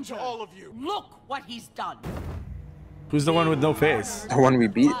lying danger. to all of you. Look what he's done. Who's the one with no face? The one we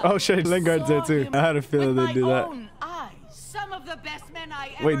beat. Oh shit, Lingard's there too. I had a feeling they'd do that. Some of the best men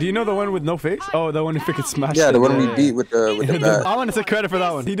I ever Wait, do you know the one with no face? Oh, the one who freaking smashed. Yeah, it. the one we beat with the bat. I want to take credit for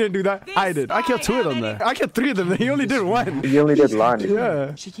that one. He didn't do that. I did. I killed 2 of them there. I killed 3 of them. He only did 1. He only did Lonnie.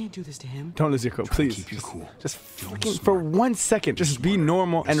 Yeah. She can't do this to him. Don't lose your cool, please. Keep you cool. Just fucking for 1 second, just be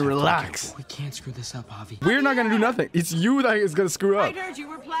normal and relax. We can't screw this up, Javi. We're not gonna do nothing. It's you that is gonna screw I up. heard you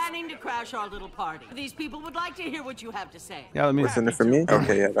were planning to crash our little party. These people would like to hear what you have to say. Yeah, let me. Isn't it for me?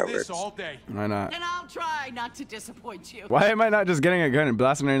 Okay, yeah, that works. All day. Why not? And I'll try not to disappoint you. Why am I not just getting a gun and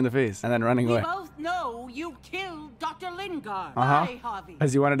blasting her in the face and then running We away? both know you killed Dr. Lingard. Uh-huh. Why, Javi?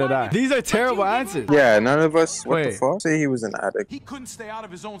 Because you wanted to die. These are terrible answers. Yeah, none of us. What the Wait. fuck? Say he was an addict. He couldn't stay out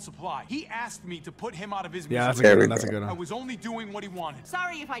of his own supply. He asked me to put him out of his misery. Yeah, that's a good one. That's a good I one. was only doing what he wanted.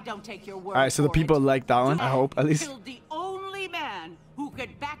 Sorry if I don't take your word. All right, so the for people it. like that one. I hope, at least. Killed the only man who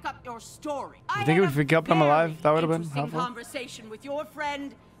could back up your story. You think if we kept him alive, that would have been Interesting helpful? conversation with your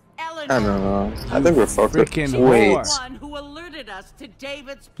friend Eleanor. I don't know. I think we're fucked up. Freaking Wait. whore. One who alerted us to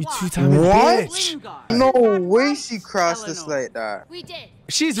David's You plot. 2-time What? bitch. No way she crossed us like that. We did.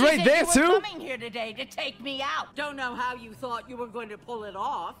 She's She right said there you were too. coming here today to take me out. Don't know how you thought you were going to pull it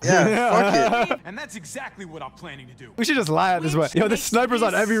off. Yeah, fuck it. And that's exactly what I'm planning to do. We should just lie at this way. Yo, there's snipers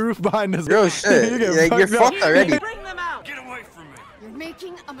on every roof behind us. Yo, shit. You're fucked already. Bring them out. Get away from me. You're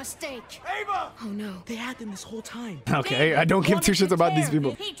making a mistake. Ava! Oh no. They had them this whole time. Okay, I don't give 2 shits about these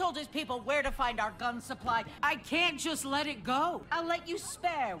people. He told his people where to find our gun supply. I can't just let it go. I'll let you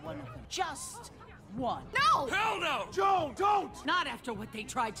spare one of them. Just one. No! Hell no! Joan, don't! Not after what they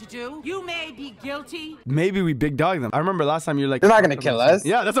tried to do. You may be guilty. Maybe we big dog them. I remember last time you were like, They're not gonna kill us.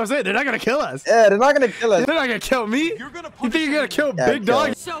 Yeah, that's what I'm saying. They're not gonna kill us. Yeah, they're not gonna kill us. They're not gonna kill me. You're gonna You think you're gonna kill Yeah, big kill dog?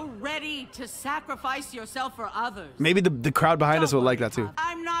 us. So ready to sacrifice yourself for others. Maybe the crowd behind us will like that too.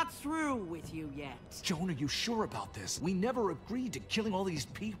 I'm not through with you yet. Joan, are you sure about this? We never agreed to killing all these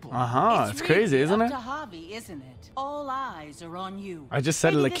people. It's crazy, really isn't up it? to Javi, isn't it? All eyes are on you. I just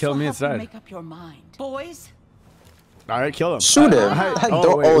said Maybe like this kill will me help you instead. Make up your mind, boys. All right, kill him. Shoot him. Alright.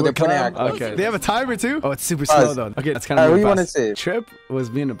 Oh, they're putting kill him? out. Okay. They have a timer too? Oh, it's super Pause. slow though. Okay, that's kind Alright, of what do you wanna say? Trip was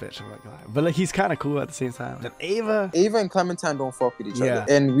being a bitch. I'm not gonna lie. But like he's kind of cool at the same time. Then Ava. Ava and Clementine don't fuck with each Yeah.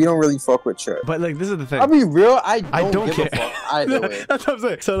 other, and we don't really fuck with Trip. But like this is the thing. I'll be real. I don't don't give care. a fuck either way. That's what I'm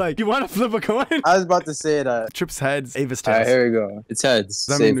saying. So like, you want to flip a coin? I was about to say that. Trip's heads, Ava's Alright, tails. here we go. It's heads.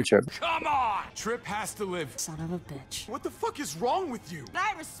 Does that mean Save Trip. Come on! Trip has to live. Son of a bitch. What the fuck is wrong with you?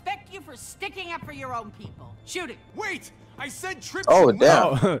 I respect you for sticking up for your own people. Shoot it. Wait! I said Trip Oh, should damn.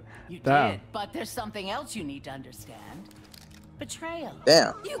 Oh, You damn. did, but there's something else you need to understand. Betrayal.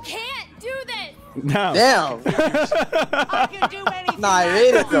 Damn. You can't do this. Damn. Damn. I can do anything. Nah, I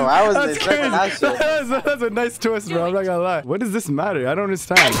made it though. I wasn't That's expecting that crazy. shit. That's a nice twist, bro. I'm not gonna lie. What does this matter? I don't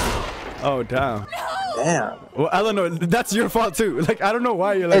understand. Oh, damn. Damn. Well, Eleanor, that's your fault too. Like, I don't know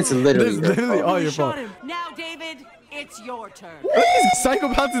why you're like. It's literally this is your literally fault. all your fault. Now, David, it's your turn. Look at these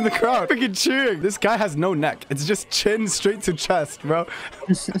psychopaths in the crowd freaking cheering. This guy has no neck. It's just chin straight to chest, bro.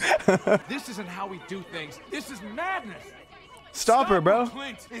 This isn't how we do things. This is madness. Stop her, bro.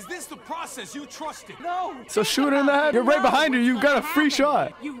 Clint, is this the process you trusted? No. So shoot her in the head. You're right behind her. You got a free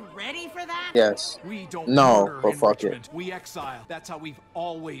shot. You ready for that? Yes. We don't No, murder but fuck it. enrichment. We exile. That's how we've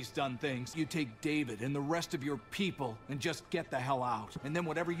always done things. You take David and the rest of your people and just get the hell out. And then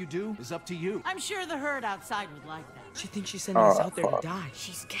whatever you do is up to you. I'm sure the herd outside would like that. She thinks she's sending us out there to fuck. die.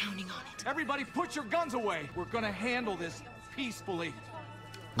 She's counting on it. Everybody put your guns away. We're gonna handle this peacefully.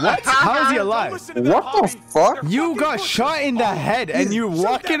 What? How is he Don't alive? listen to them, What the Javi. fuck? They're You fucking got butchers. shot in the head and you're Shoot that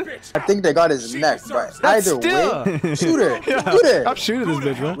walking. bitch. I think they got his neck, but either Still. way, shoot her. Yeah. Shoot her. I'm shooting this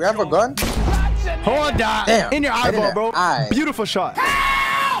bitch, bro. We have a gun? Hold that. Damn. In your Right in eyeball, the bro. eye. Beautiful shot.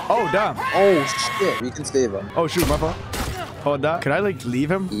 Oh, damn. Oh shit. We can save him. Oh, shoot, my fault. Hold that. Could I, like, leave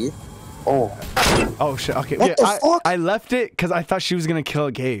him? Yeah. Oh. Oh, shit. Okay. What the fuck? I left it because I thought she was going to kill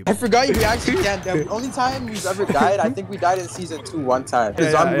Gabe. I forgot you actually can't. The only time we've ever died, I think we died in season 2 one time. The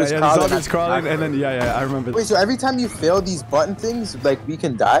Yeah, zombie was the crawling. zombie's crawling, and then, yeah, I remember. Wait, so every time you fail these button things, like we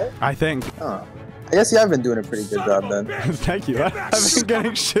can die? I think. Huh. I guess you have been doing a pretty good job then. Thank you. I've been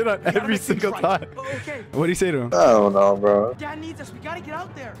getting shit on every single time. What do you say to him? I don't know, bro. Dad needs us. We gotta get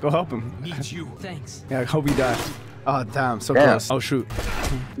out there. Go help him. Needs you. Thanks. Yeah, I hope he die. Oh, damn. So close. Oh, shoot.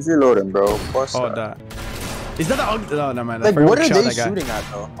 He's reloading, bro. What's that? That. Is that the ugly? Oh, never mind. Like, what are they shooting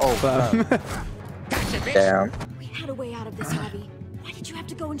at, though? Oh, damn. We had a way out of this, Javi. Why did you have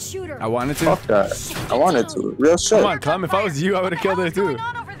to go and shoot her? I wanted to. Fuck that. I wanted to. Real shit. Come on, Clem. If I was you, I would have killed her, too.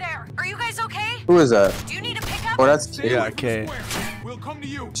 Are you guys okay? Who is that? Do you need a pickup? Oh, that's Yeah, okay. We'll come to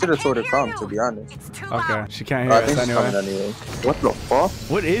you. Should have told her come, to be honest. Okay, she can't hear I us think she's anyway. coming anyway. What the fuck?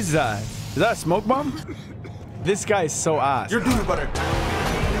 What is that? Is that a smoke bomb? This guy is so ass. You're doing better.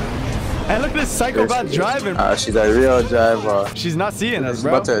 And look at this psychopath driving. She's a real driver. She's not seeing us, She's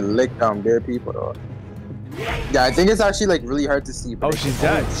bro. about to lick down bare people, though. Yeah, I think it's actually like really hard to see. Oh, she's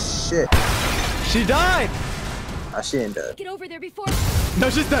dead. Shit. She died. She ain't dead. Get over there before. No,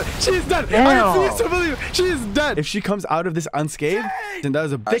 she's dead. She's dead. Damn. I refuse to believe she is dead. If she comes out of this unscathed, then that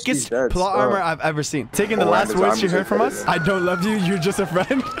is the thickest plot armor I've ever seen. Taking the last words she heard from us. I don't love you. You're just a friend.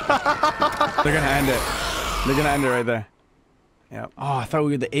 They're gonna end it. They're gonna end it right there. Yep. Oh, I thought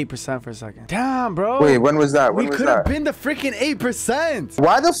we were the 8% for a second. Damn, bro. Wait, when was that? When we was could have that? been the freaking 8%.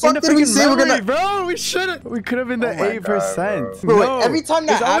 Why the fuck did we say we're gonna? Bro, we should have. We could have been the 8%. Bro, No, every time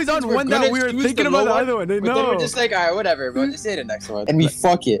that it's always happens, on one that we were thinking about the other one. But then we're just like, all right, whatever, bro. Just say the next one. And we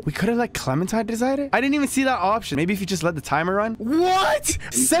fuck it. We could have let Clementine decide it. I didn't even see that option. Maybe if you just let the timer run. What?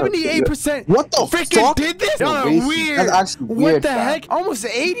 78%. What the freaking fuck? did this? No, Weird. That's actually What weird, the fam. heck? Almost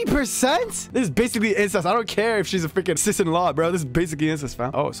 80%. This is basically incest. I don't care if she's a freaking sis-in-law, bro. This is basically incest, fam.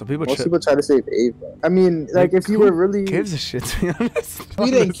 Oh, so people. Most people try to save Ava. I mean, like if you were really gives a shit, to be honest.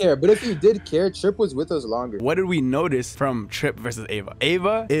 We didn't care, but if you did care, Trip was with us longer. What did we notice from Trip versus Ava?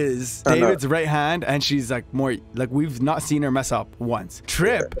 Ava is David's right hand, and she's like more like we've not seen her mess up once.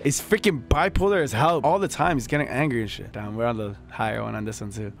 Trip is freaking bipolar as hell all the time. He's getting angry and shit. Damn, we're on the higher one on this one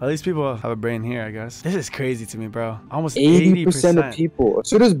too. At least people have a brain here, I guess. This is crazy to me, bro. Almost 80% of people.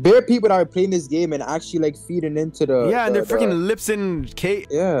 So there's bare people that are playing this game and actually like feeding into the and they're freaking lipsing Kate.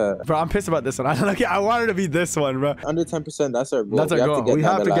 Yeah. Bro, I'm pissed about this one. I wanted to be this one, bro. Under 10%, that's our goal. That's our goal. We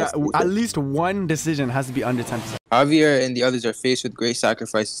have to get at least one decision has to be under 10%. Javier and the others are faced with great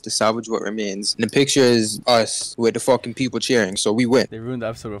sacrifices to salvage what remains. And the picture is us with the fucking people cheering, so we win. They ruined the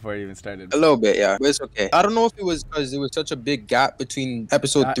episode before it even started. A little bit, yeah, but it's okay. I don't know if it was because there was such a big gap between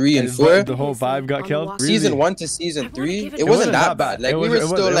episode 3 and 4. The whole vibe got killed. Season 1 to season 3, it wasn't that bad. Like we were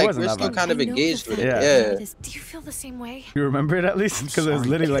still kind of engaged with it. Yeah. Do you feel the same way? You remember it at least? Because it was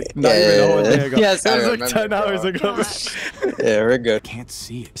literally like not even a whole day ago. Yes, it was like 10 hours ago. Yeah, we're good. Can't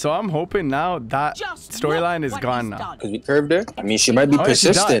see it. So I'm hoping now that storyline is gone now. Because we curved her. I mean, she might be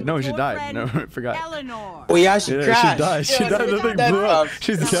persistent. No, she died. No, I forgot. Oh yeah, she crashed. She died. She died. The thing blew up.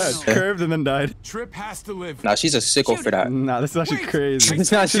 She's dead. Curved and then died. Trip has to live. Nah, she's a sicko for that. Nah, this is actually crazy. She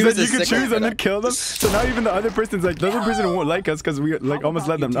said you could choose and then kill them. So now even the other person's like, the other person won't like us because we like almost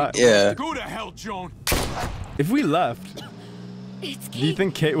let them die. Yeah. Go to hell, Joan. If we left, do you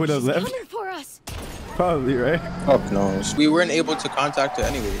think Kate would have lived? For us. Probably, right? Fuck knows. We weren't able to contact her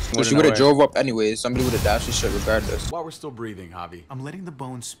anyways. So she would have drove up anyways. Somebody would have dashed her shit regardless. While we're still breathing, Javi, I'm letting the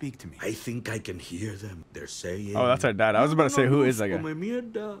bones speak to me. I think I can hear them. They're saying... Oh, that's our dad. I was about to say, who is that guy?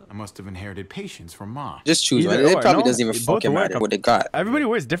 I must have inherited patience from Ma. Just choose one. It probably doesn't even fucking matter what they got. Everybody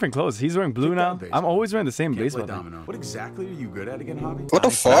wears different clothes. He's wearing blue now. I'm always wearing the same baseball thing. What exactly are you good at again, Javi? What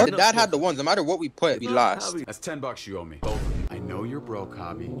the fuck? The dad had the ones. No matter what we put, we lost. That's $10 you owe me. Both of you. I know you're broke,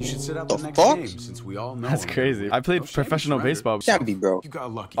 Javi. You should sit out the next fuck? game since we all know. That's crazy. I played professional baseball. Can't be broke. You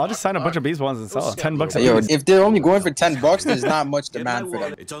got lucky. I'll just sign a bunch of baseballs and sell it. $10 a Yo, piece. if they're only going for $10, there's not much demand for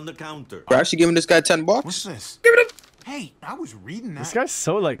them. It's on the counter. We're actually giving this guy $10. What's this? Give it up. Hey, I was reading that. This guy's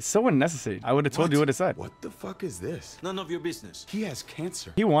so unnecessary. I would have told you what it said. What the fuck is this? None of your business. He has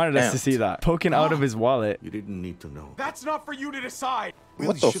cancer. He wanted us to see that. Poking out of his wallet. You didn't need to know. That's not for you to decide.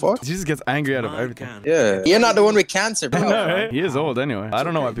 What the fuck? He just gets angry out of everything. Yeah. You're not the one with cancer, bro. No, right? He is old anyway. I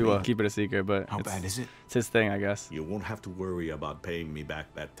don't know why people keep it a secret, but how bad is it? It's his thing, I guess. You won't have to worry about paying me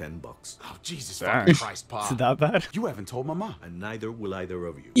back that $10. Oh, Jesus fucking Christ, Pa. Is it that bad? You haven't told Mama. And neither will either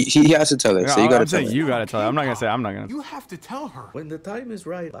of you. He has to tell her, so you gotta tell her. You gotta tell her. I'm not gonna say I'm not gonna. You have to tell her. When the time is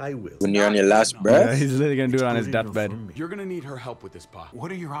right, I will. When you're on your last breath? Yeah, he's literally gonna do it on his deathbed. You're gonna need her help with this, Pa.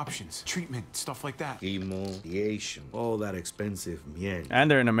 What are your options? Treatment, stuff like that. Chemo, radiation, all that expensive miel. revenge. And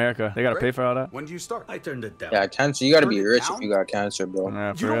they're in America. They gotta pay for all that. When do you start? I turned it down. Yeah, cancer. You gotta be Turn it rich down? if you got cancer, bro.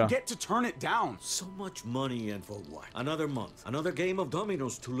 Yeah, for You real. don't get to turn it down. So much money and for what? Another month. Another game of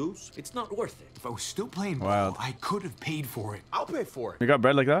dominoes to lose? It's not worth it. If I was still playing ball, Wild. I could have paid for it. I'll pay for it. You got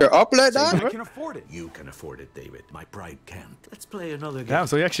bread like that? You're up like I that? can afford it. You can afford it, David. My pride can't. Let's play another game. Damn,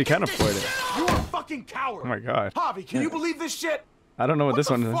 so you actually can afford it. You are a fucking coward. Oh my god. Javi, can you believe this shit? I don't know what this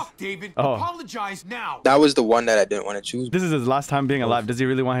one is. Fuck, David. Oh. Apologize now. That was the one that I didn't want to choose. This is his last time being alive. Does he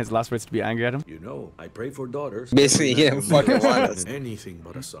really want his last words to be angry at him? You know, I pray for daughters. Basically, he didn't fucking want us. Anything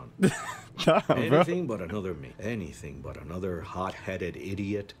but a son. Damn, bro. Anything but another me. Anything but another hot-headed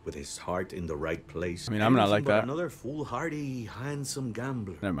idiot with his heart in the right place. I mean, I'm not like Anything but that. Another foolhardy, handsome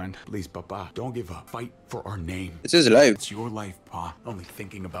gambler. Never mind. Please, Papa, don't give up. Fight for our name. It's his life. It's your life, Pa. Only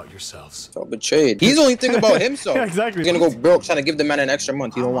thinking about yourselves. So betrayed. He's only thinking about himself. Yeah, exactly. He's gonna go broke trying to give the man an extra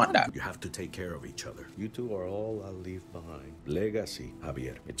month. You don't want that. You have to take care of each other. You two are all I'll leave behind. Legacy,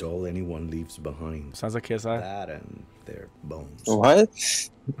 Javier. It's all anyone leaves behind. Sounds like KSI. That and their bones. What?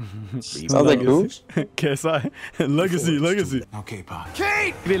 Sounds like who? KSI. Legacy. Okay, Pa.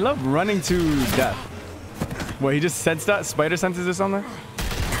 Kate! They love running to death. What, he just sensed that? Spider senses or something?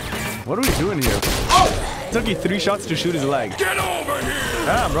 What are we doing here? Oh! It took you 3 shots to shoot his leg. Get over here!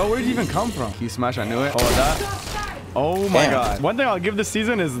 Damn, bro, where did you even come from? You smash, I knew it. Oh, that. Oh my god. One thing I'll give this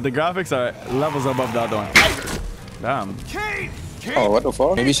season is the graphics are levels above the other one. Damn. Kate! Oh, what the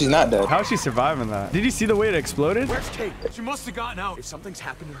fuck? Maybe she's not dead. How's she surviving that? Did you see the way it exploded? Where's Kate? She must have gotten out. If something's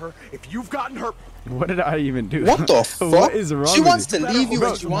happened to her, if you've gotten her... What did I even do? What the fuck? What is wrong She with wants you? to leave you Bro,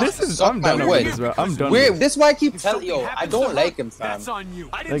 and she wants to suck I'm my done wood. with this, bro. I'm done Weird. with This is why I keep telling yo, I don't like him, fam. That's on you.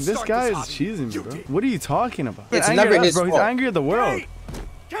 I didn't Like, this start guy is hobby. cheesing me, bro. What are you talking about? It's He's never angry at us, his bro. He's fault. angry at the world.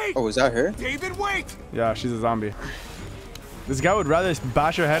 Kate! Oh, is that her? David, wait! Yeah, she's a zombie. This guy would rather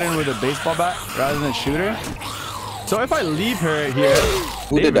bash her head in with a baseball bat rather than shoot her. So if I leave her here,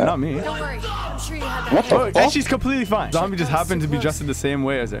 Who David, did that? not me. Don't worry. I'm sure you had that. What the Oh, and fuck? she's completely fine. Zombie just happened to be dressed in the same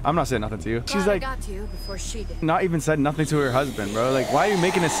way as her. I'm not saying nothing to you. She's Glad I like, got to you before she did. not even said nothing to her husband, bro. Like, why are you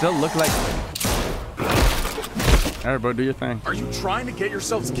making it still look like... All right, bro, do your thing. Are you trying to get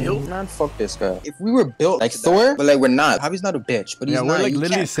yourselves killed? Man, fuck this guy. If we were built like Thor, but like we're not. Javi's not a bitch, but he's Yeah, not. we're like you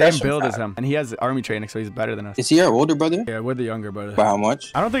literally can't the same crush build as fam. him. And he has army training, so he's better than us. Is he our older brother? Yeah, we're the younger brother. By how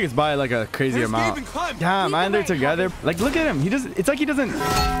much? I don't think it's by like a crazy amount. Yeah, man, they're together. Like, look at him. He doesn't. It's like he doesn't.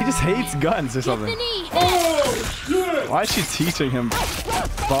 He just hates guns or something. Why is she teaching him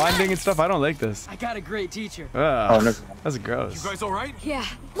bonding and stuff? I don't like this. I got a great teacher. Ugh, no. that's gross. You guys all right? Yeah.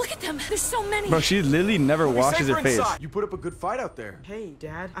 Look at them. There's so many. Bro, she literally never washes her face. You put up a good fight out there. Hey,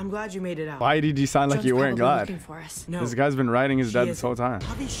 Dad. I'm glad you made it out. Why did you sound like John's you weren't probably glad? looking for us. No. This guy's been riding his She dad this isn't. whole time.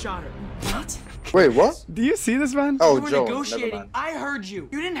 Javi shot her. What? Wait, what? Do you see this, man? Oh, You were Joe. Never negotiating. mind. I heard you.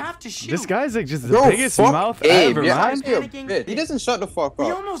 You didn't have to shoot. This guy's like just the Yo, biggest fuck mouth Abe. ever, You're man. actually a bitch. He doesn't shut the fuck We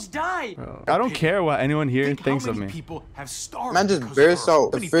up. almost died. Bro, I don't care what anyone here thinks of me. People have starved Man just because of bursts her. out How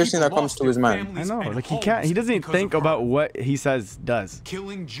the many first thing people that comes lost to his their mind. families I know, and like he can't. He doesn't even homes think because of about her. what he says does.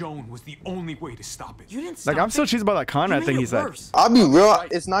 Killing Joan was the only way to stop it. You didn't stop Like, I'm still it. cheesed about that Conrad You thing made he it said. worse. I'll be real.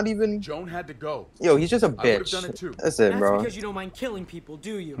 It's not even. Joan had to go. Yo, he's just a I would've bitch. done it too. That's it, That's bro. because you don't mind killing people,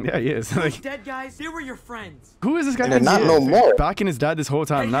 do you? Yeah, he is. Those Like, dead guys, they were your friends. who is this guy? And they're thinks not he no is? more. Backing his dad this whole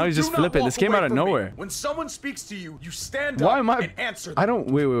time. Hey, Now you he's just do not flipping. walk This came away out of from me. nowhere. When someone speaks to you, you stand Why up am I? and answer. I don't.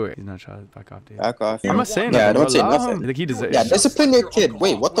 Wait. He's not trying to back off, dude. Back off. I'm not saying Yeah, nothing. don't say Allow nothing. him. Like he deserves. Yeah, discipline your kid.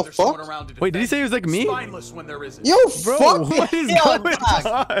 Wait, what the fuck? Wait, did he say he was like me? Spineless when there isn't. Yo, Bro, fuck what is hell, going Jack.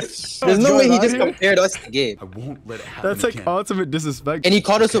 on? There's no way he just compared. compared us to Gabe. I won't let it happen That's like again. ultimate disrespect. And he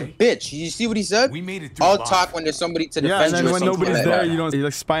called us a bitch. You see what he said? We made it through I'll alive. talk when there's somebody to defend Yeah, and you. then or when something nobody's like there, that. you don't. He's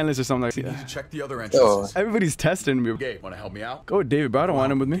like spineless or something. We need Like, to check the other Yo. entrances. everybody's testing me. Gabe, want to help me out? Go with David, bro. I don't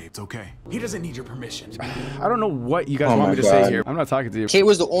want him with me. It's okay. He doesn't need your permission. I don't know what you guys Oh want my me to say God. here. I'm not talking to you. Kate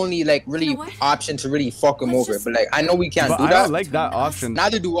was the only like really You know what? option to really fuck him over. But like I know we can't But do I that. don't like that option.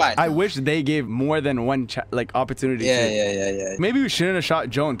 Neither do I. I wish they gave more than one like opportunity. Yeah, to. yeah. Maybe we shouldn't have shot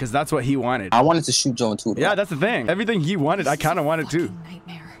Joan because that's what he wanted. I wanted to shoot Joan too. Though. Yeah, that's the thing. Everything he wanted, I kind of wanted too.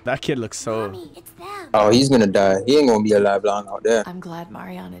 Nightmare. That kid looks so. Mommy, it's them. Oh, he's gonna die. He ain't gonna be alive long out there. I'm glad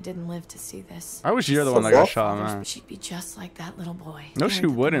Mariana didn't live to see this. I wish you're the one that got shot, man. She'd be just like that little boy. No, she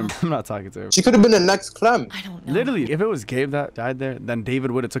wouldn't. I'm not talking to her. She could have been the next Clem. I don't know. Literally, if it was Gabe that died there, then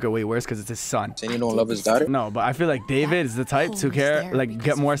David would have took it way worse because it's his son. Saying you don't love his daughter? No, but I feel like David is the type to care, like,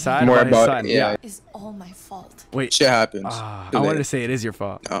 get more sad More about his about son. it, yeah. Is all my fault. Wait. Shit happens. I Too wanted late. to say it is your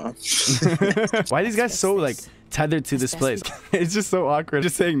fault. Uh-uh. Why are these guys so like tethered to this place. It's just so awkward.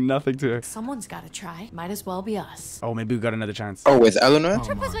 Just saying nothing to her. Someone's got to try. Might as well be us. Oh, maybe we got another chance. Oh, with Eleanor?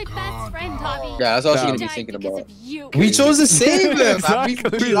 Trip was my best friend, Bobby. Yeah, that's all she's gonna be thinking about. We chose to save him.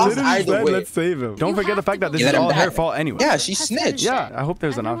 Exactly. We lost either way. Let's save him. Don't forget the fact that this is all her fault anyway. Yeah, she snitched. Yeah, I hope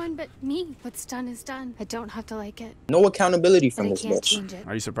there's enough. Everyone but me. What's done is done. I don't have to like it. No accountability from this bitch.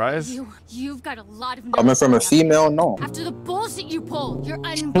 Are you surprised? You've got a lot of Coming from a female, no. After the bullshit you pull, you're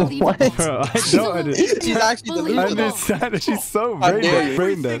unbelievable. Bro, I know. She's actually delusional. I understand. She's so brain dead.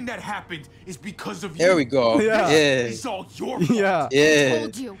 Everything that happened is because of you. There we go. Yeah. It's all your fault. Yeah. Yeah. I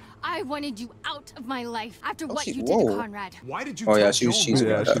told you. I wanted you out of my life after what you did to whoa. Conrad. Why did you Oh, tell yeah, she's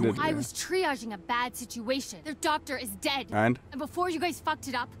Yeah, she did. I was triaging a bad situation. Their doctor is dead. And? before you guys fucked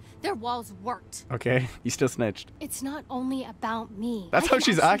it up, their walls worked. Okay, you still snitched. It's not only about me. That's I how can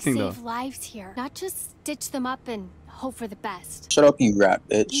she's actually acting, though. save lives here, not just stitch them up and hope for the best. Shut up, you rat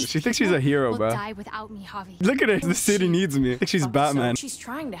bitch. She thinks she's a hero, Will bro. die without me, Javi. Look at her. The city needs me. I think she's Batman. She's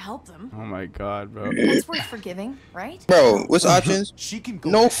trying to help them. Oh my god, bro. That's worth forgiving, right? Bro, what's options? She can go.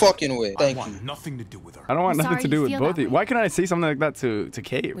 No fucking way. Thank you. Nothing to do with her. I don't want I'm nothing sorry to do you with feel both of that you. way. Why can't I say something like that to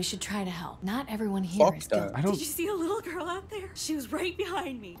Kate? We should try to help. Not everyone here Fuck is that. guilty. I don't. Did you see a little girl out there? She was right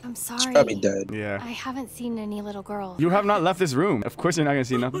behind me. I'm She's sorry. probably dead. Yeah. I haven't seen any little girls. You have not left this room. Of course you're not gonna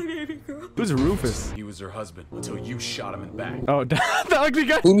see nothing. Who's Rufus? He was her husband until you shot him in the back. Oh, the ugly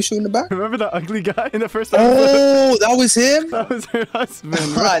guy. Who we shooting the back? Remember the ugly guy in the first episode? Oh, that was him? That was her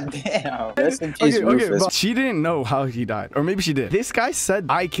husband. God damn. Rest in peace, Okay, Rufus. but she didn't know how he died. Or maybe she did. This guy said,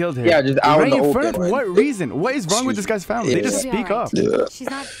 I killed him. Yeah, just out right in the front open, of right? what reason? What is wrong with this guy's family? They just She'll be speak all up. right. Yeah. She's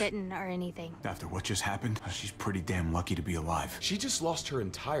not bitten or anything. After what just happened, she's pretty damn lucky to be alive. She just lost her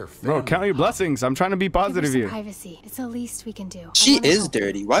entire family. Bro, count your blessings. I'm trying to be Give her positive some here. privacy. It's the least we can do. She is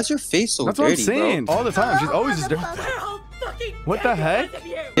dirty. Why's her face so That's what I'm dirty, saying. bro? All the time. She's always just dirty. What the heck?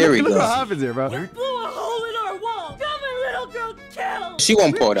 Here we Look what go. happens here, bro. Blew a hole in our wall. Got my little girl killed. She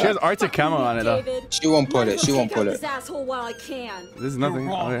won't pull She has that. Arctic camo on it, though. She won't put it. She won't put This it. asshole while I can. This is nothing.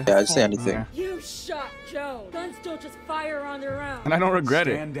 Okay. Yeah, I'd say anything. Yeah. You shot Joe. Guns don't just fire on their own. And I don't regret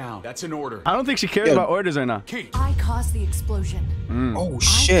it. Stand down. That's an order. I don't think she cares Yo. about orders right now. I caused the explosion. Oh, I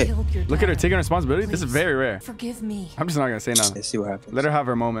shit. killed your Look at her dad. taking responsibility. This is Please, very rare. Forgive me. I'm just not gonna say nothing. Let's see what happens. Let her have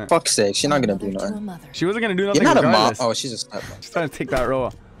her moment. Fuck's sake, she's not gonna do Mother to a nothing. mother. She wasn't gonna do nothing You're not a mom. regardless. Oh, she's a stepmom. She's trying to take that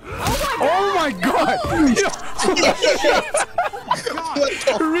role. Oh my god!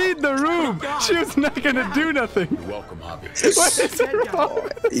 Read the room. She was not gonna do nothing. You're welcome, Hobby. What is wrong?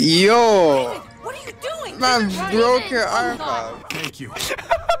 Yo, What are you doing? man broke her arm off. Thank you.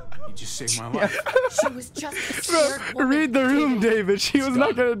 You just saved my life. She was just a scared Bro, woman. read the room, David. She was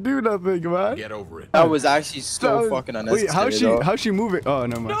not gonna do nothing, man. Get over it. That was actually so That was- fucking unnecessary. Wait, how's she moving? Oh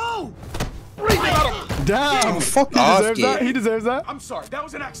no, man. No! Damn. Fuck He off, deserves that. kid. He deserves that. I'm sorry. That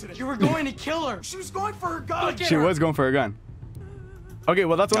was an accident. You were going to kill her. She was going for her gun. She was going for a gun. Okay,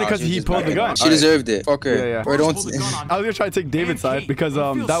 well that's only Nah, because she was he just pulled the backing gun. up. She deserved it. Fuck her. Yeah, yeah. Or don't. Pull the gun on I was gonna try to take David's side because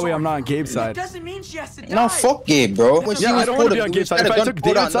that way I'm not on Gabe's side. Doesn't mean she has to die. No, fuck Gabe, bro. When she Yeah, was I don't want to be on pulled, Gabe's side. If I took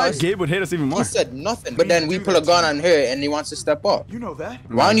David's side, Gabe would hate us even more. He said nothing, but then we pull a gun on her and he wants to step up. You know that?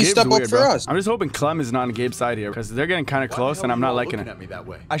 Why don't you Gabe's step up weird, for bro. us? I'm just hoping Clem is not on Gabe's side here because they're getting kind of close and I'm not liking it. At me that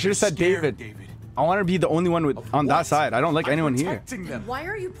way. I should have said Scared, David. I want to be the only one on that side. I don't like anyone here. Protecting them. Why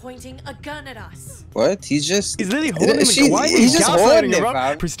are you pointing a gun at us? What? He's just. He's literally holding the She- Why is he's he just gaslighting holding her, it, bro?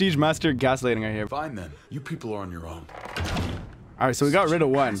 fam. Prestige master gaslighting her here. Fine then. You people are on your own. All right, so we got rid of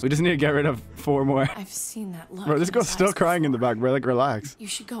one. We just need to get rid of 4 more. I've seen that look. Bro, this girl's still crying in the back, bro. Like, relax. You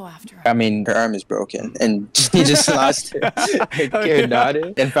should go after her. I mean, her arm is broken, and she just lost her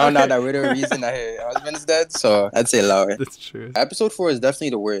daughter and found out that we're the reason that her husband's dead. So I'd say lower. That's true. Episode 4 is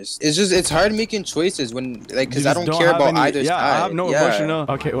definitely the worst. It's hard making choices when because You I just don't care have about any- either yeah, side. I have no Yeah. emotional.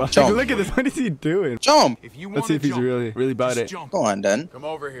 Okay, well, Jump. look at this. What is he doing? Jump. If you Let's see if he's really about it. jump. Go on, then. Come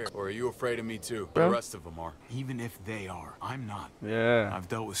over here. Or are you afraid of me too? Bro. The rest of them are. Even if they are, I'm not. Yeah. I've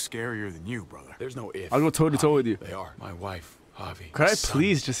dealt with scarier than you, brother. There's no if. I'll go toe to toe with you. They are. My wife, Javi. Could I my son.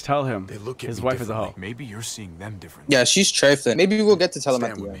 please just tell him They look at his me wife is a hoe? differently. Maybe you're seeing them differently. Yeah, she's trifling. Maybe we'll get to tell him at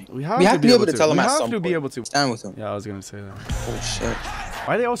Stand the with end. me. We have, to be able to tell him we at have some to be point. able to. Stand with him. Yeah, I was gonna say that. Oh shit.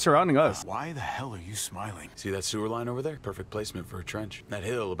 Why are they all surrounding us? Why the hell are you smiling? See that sewer line over there? Perfect placement for a trench. That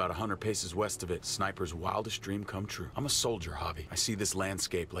hill about 100 paces west of it. Sniper's wildest dream come true. I'm a soldier, Javi. I see this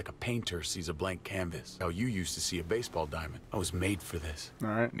landscape like a painter sees a blank canvas. How you used to see a baseball diamond. I was made for this. All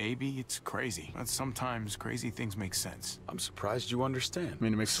right. Maybe it's crazy, but sometimes crazy things make sense. I'm surprised you understand. I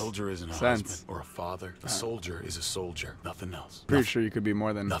mean, it makes soldier isn't a sense. husband or a father. A soldier is a soldier. Nothing else. Pretty sure you could be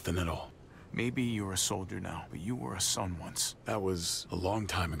more than. Nothing at all. Maybe you're a soldier now, but you were a son once. That was a long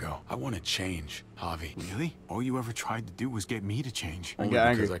time ago. I want to change, Javi. Really? All you ever tried to do was get me to change. Only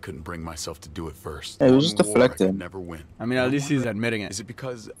because I couldn't bring myself to do it first. It was just deflecting. Never win. I mean, at least he's admitting it. Is it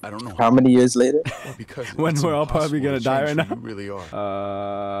because I don't know? How many years later? Well, because when we're all probably gonna die right now. You really are.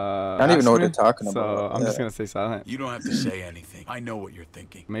 I don't even know what they're talking about. So I'm just gonna stay silent. You don't have to say anything. I know what you're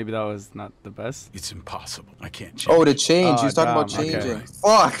thinking. Maybe that was not the best. It's impossible. I can't change. Oh, the change. He's talking about changing. Okay.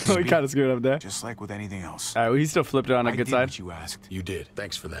 Fuck. We kind of screwed up there. Just like with anything else. All right, well, he still flipped it on a good side. What you asked. You did.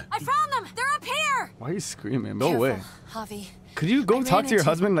 Thanks for that. I found them. They're up here. Why are you screaming? Go away. Javi. Could you go talk to your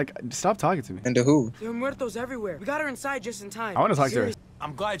husband? Like, stop talking to me. And to who? There are muertos everywhere. We got her inside just in time. I want to talk to her.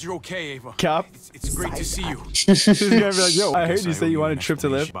 I'm glad you're okay, Ava. Cap. It's great to see you. She's gonna be like, yo, I heard you say you wanted Trip to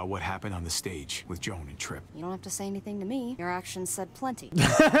live. About what happened on the stage with Joan and Trip. You don't have to say anything to me. Your actions said plenty.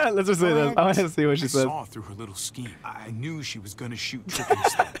 Let's just say this. I want to see what she says. I saw through her little scheme. I knew she was gonna shoot Trip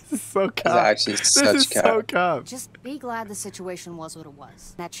instead. This is so cap. Actually, this is so cap. Just be glad the situation was what it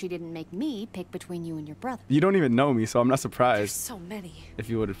was. That she didn't make me pick between you and your brother. You don't even know me, so I'm not surprised. There's so many.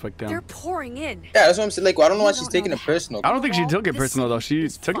 If you would have picked down. They're pouring in. Yeah, that's what I'm saying. Like, well, I don't know why she's taking it personal. I don't think she took it personal though. She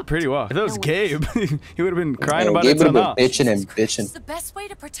took it pretty well. If it was Gabe, he would have been crying about Gabe it till now. Bitching and bitching. The best way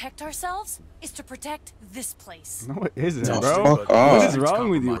to protect ourselves is to protect this place. No, it isn't, bro. What is wrong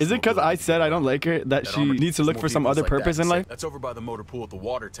with you? Is it because I said I don't like her that she needs to look for some other purpose in life? That's over by the motor pool at the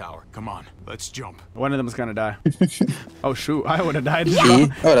water tower. Come on, let's jump. One of them is gonna die. Oh shoot, I would have died. Oh,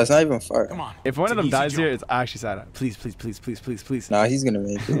 that's not even far. Come on. If one of them dies here, it's actually sad. Please, please, please, please, please, please. Nah, he's gonna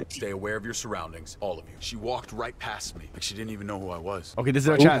make it. Stay aware of your surroundings, all of you. She walked right past me, like she didn't even know who I was. Okay, this is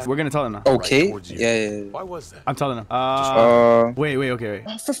our chance. We're gonna tell them now. Okay. Right yeah. Why was that? I'm telling them. Wait, okay.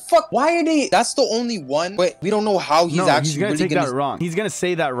 Oh, for fuck, why are they? That's the only one. But we don't know how he's actually. He's gonna take that wrong. He's gonna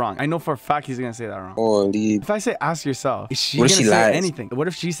say that wrong. I know for a fact he's gonna say that wrong. Holy. If I say ask yourself, is she gonna say anything? What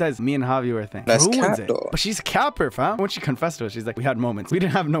if she says me and Javi were a thing? That's Ruins cap, it. though. But she's a capper, fam. When she confessed to us, she's like, we had moments. We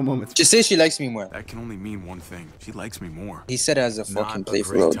didn't have no moments. Just say she likes me more. That can only mean one thing. She likes me more. He said it as a fucking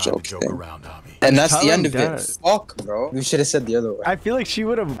playful little joke thing. Around, and that's the end of it. Fuck, bro. We should have said the other way. I feel like she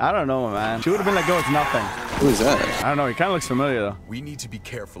would have, I don't know, man. She would have been like, oh, it's nothing. Who is that? I don't know. He kind of looks familiar, though. We need to be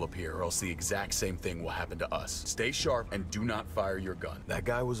careful up here or else the exact same thing will happen to us. Stay sharp and do not fire your gun. That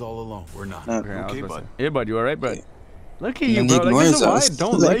guy was all alone. We're not. Okay, bud. Hey, bud. You all right, bud? Look at you, And bro. he Like, this is why I ignores us.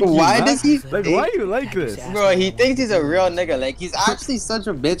 don't Like, like you, why man. does he Like, why you like this? Bro, he thinks he's a real nigga. Like, he's actually such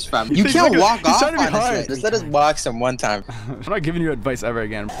a bitch, fam. You He's can't like walk he's off trying to be on us. hard. Like, just let us box him one time. I'm not giving you advice ever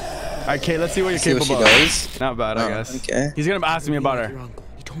again. All right, Kay, let's see what you're See what capable she of. does? Not bad, I Oh, guess. okay. He's gonna ask me about her. Your uncle.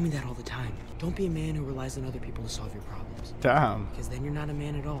 He told me that all the time. Don't be a man who relies on other people to solve your problems. Damn. Because then you're not a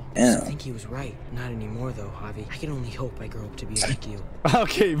man at all. Damn. I think he was right. Not anymore, though, Javi. I can only hope I grow up to be like you.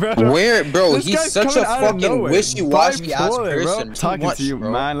 Okay, bro. Where, bro? This He's guy's such a coming out of fucking nowhere. wishy-washy ass Bipolar, bro. person. Talking much, to you,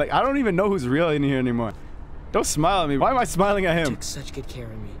 bro. man. Like, I don't even know who's real in here anymore. Don't smile at me. Why am I smiling at him? Took such good care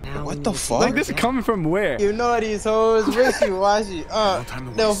of me. Now What the fuck? Like, this is coming from where? You know these hoes wishy-washy.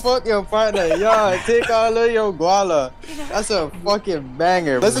 They'll fuck your partner. Yo, take all of your guala. That's a fucking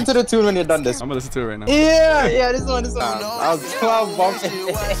banger. Listen to the tune when you're done this. I'm gonna listen to it right now. Yeah, this one. I'll bumping.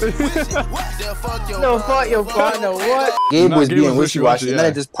 No, fuck your partner. What? Gabe was being wishy-washy, and then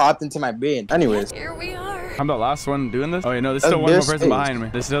it just popped into my brain. Anyways. Here we are. I'm the last one doing this? Oh, yeah, no, there's still one more person behind me.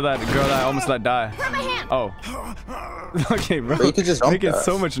 There's still that girl that I almost let die. Oh. Okay, bro. But you could just jump making that.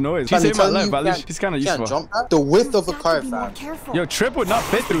 so much noise. She saved my life, but at least she's kind of useful. Jump that? The width of a car, fam. Yo, Trip would not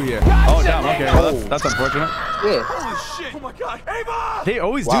fit through here. Oh, damn. Okay, well, that's unfortunate. Yeah. Holy shit! Oh my god! Ava! They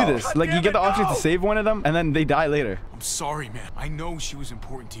always do this. Like, you get the option to save one of them, and then they die later. I'm sorry, man. I know she was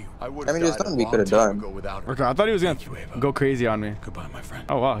important to you. I would I mean, there's nothing we could have done. Okay, I thought he was gonna go crazy on me. Goodbye, my friend.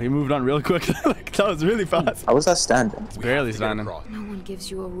 Oh wow, he moved on really quick. Like, that was really fast. How was that standing? It's barely standing. No one gives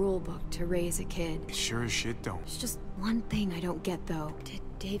you a rule book to raise a kid. It sure as shit don't. There's just one thing I don't get though. Did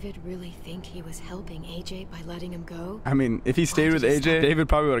David really think he was helping AJ by letting him go? I mean, if he stayed with AJ, David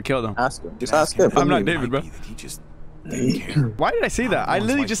probably would have killed him. Ask him. Just ask him. I'm not David, bro. He just didn't care. Why did I say that? I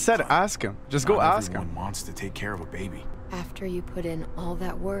literally just said ask him. Just go ask him. Everyone wants to take care of a baby. After you put in all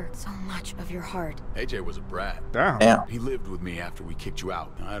that work, so much of your heart. AJ was a brat. Damn. He lived with me after we kicked you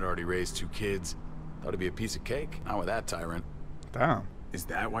out. I had already raised 2 kids. Thought it'd be a piece of cake. Not with that tyrant. Damn. Is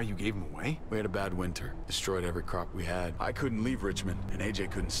that why you gave him away? We had a bad winter. Destroyed every crop we had. I couldn't leave Richmond, and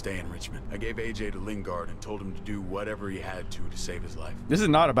AJ couldn't stay in Richmond. I gave AJ to Lingard and told him to do whatever he had to save his life. This is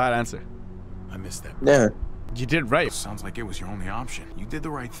not a bad answer. I missed that. Yeah. You did right. Sounds like it was your only option. You did the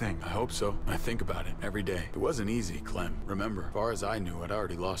right thing. I hope so. I think about it every day. It wasn't easy, Clem. Remember, as far as I knew, I'd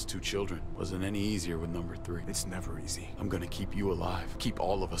already lost 2 children. Wasn't any easier with number 3. It's never easy. I'm gonna keep you alive. Keep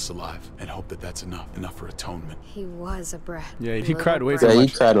all of us alive. And hope that that's enough. Enough for atonement. He was a brat. Yeah, he cried way too much. Yeah, he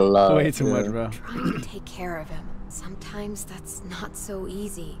cried a lot. Way too much, bro. Trying to take care of him. Sometimes that's not so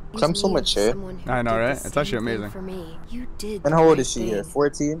easy. Clem so much shit. I know, right? It's actually amazing. For me. You did. And how old is she here?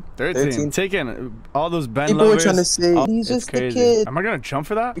 14? 13. Taking all those Ben People lovers. were trying to say, he's just a kid. Am I gonna jump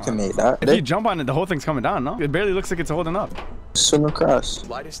for that? You can make that. If you jump on it, the whole thing's coming down, no? It barely looks like it's holding up. Swim across.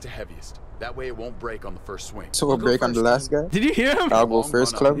 Lightest to heaviest. That way it won't break on the first swing. So we'll break on the last guy? Did you hear him? I'll go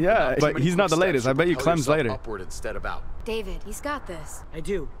first, Clem. Yeah, but he's not the latest. I bet you Clem's later. Upward instead of out. David, he's got this. I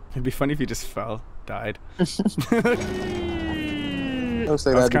do. It'd be funny if he just fell, died. Looks like That's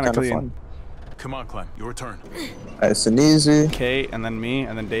that'd be kind of clean. fun. Come on, Clem. Your turn. Nice and easy. Kay, and then me,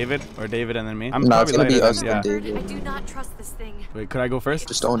 and then David, or David and then me. I'm Nah, it's probably gonna be later us than, and yeah. David. I do not trust this thing. Wait, could I go first?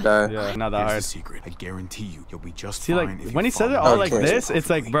 Just don't die. Yeah, not that Here's hard. the secret. I guarantee you, you'll be just See, fine like, if you when he says it fall all in like love this, with it's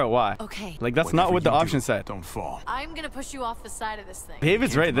like, bro, why? Okay. Like, that's Whatever not what the you option do, said. Don't fall. I'm gonna push you off the side of this thing.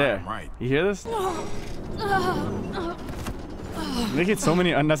 David's right there. Right. You hear this? Making so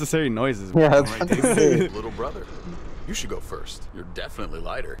many unnecessary noises. Yeah, All right, David, little brother. You should go first. You're definitely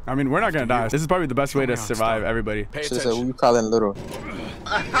lighter. I mean, we're not gonna die. This is probably the best way to survive everybody. Pay So attention. who you calling little?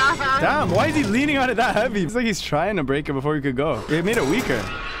 Damn, why is he leaning on it that heavy? It's like he's trying to break it before he could go. It made it weaker.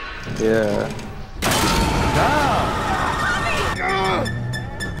 Yeah.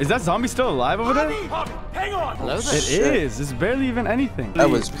 Damn. Is that zombie still alive over there? Hang on! It is. It's barely even anything. That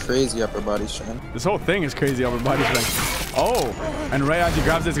was crazy upper body strength. This whole thing is crazy upper body strength. Oh, and right as he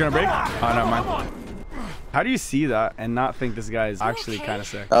grabs it, it's gonna break? Oh, never mind. How do you see that and not think this guy is actually kind of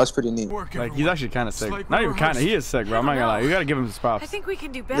sick? That was pretty neat. Like, he's actually kind of sick. Not even kind of, he is sick, bro. I'm not gonna lie. You gotta give him his I props. think we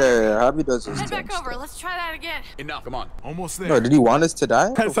can do Yeah, better. yeah, Javi does his Head back thing. over. Let's try that again. Enough. Come on. Almost there. No, did he want us to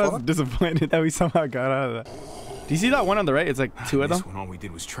die? I sounds disappointed that we somehow got out of that. Do you see that one on the right? It's like 2 of them. This one, all we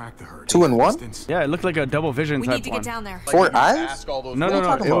did was track the herd. 2 and 1? Yeah, it looked like a double vision We type need to one. get down there. 4 eyes? No, no,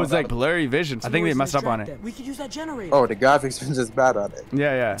 no. It was like blurry vision. I think they messed up on it. We could use that generator. Oh, the graphics was just bad on it.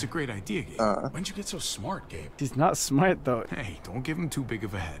 Yeah, yeah. It's a great idea, Gabe. When'd you get so smart, Gabe? He's not smart though. Hey, don't give him too big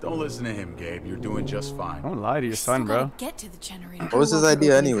of a head. Don't listen to him, Gabe. You're doing just fine. Don't lie to your son, bro. Get to the generator. What was his idea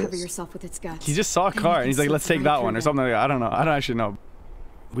Cover anyways? yourself with its guts. He just saw a car and he's like, let's take that one or something like that. I don't know. I don't actually know.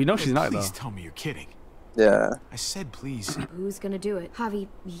 We know she's not though. Please tell me you're kidding. Yeah. I said please. Who's gonna do it? Javi,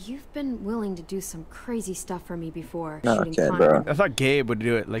 you've been willing to do some crazy stuff for me before. Okay, shooting bro. I thought Gabe would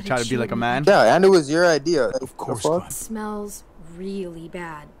do it, like try to be like a man. Yeah, and it was your idea. Of course, It smells really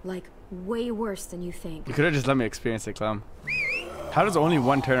bad. Like, way worse than you think. You could have just let me experience it, Clem. How does only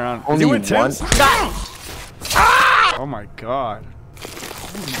one turn around? Only Is he with one? Tim's? Oh my god.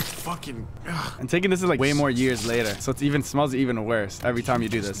 Holy fucking. And taking this is like way more years later, so it even smells even worse every time you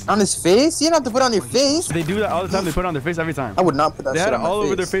do this. On his face? You don't have to put it on your face. They do that all the time. They put it on their face every time. I would not put that They shit had it on my all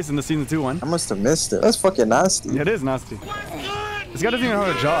over their face. face in the season 2 one. I must have missed it. That's fucking nasty. Yeah, it is nasty. This guy doesn't even know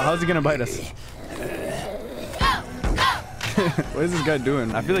how to jaw. How's he gonna bite us? What is this guy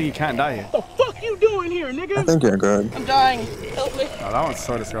doing? I feel like he can't die here. What the fuck you doing here, nigga? I think you're good. I'm dying. Help me. Oh, that one's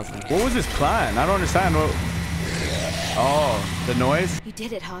so disgusting. What was his plan? I don't understand. What... Oh, the noise? You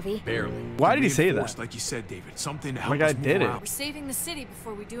did it, Javi. Barely. Why did he say that? Like you said, David. Something to help Like I us move did it. around. We're saving the city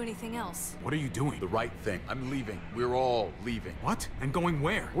before we do anything else. What are you doing? The right thing. I'm leaving. We're all leaving. What? And going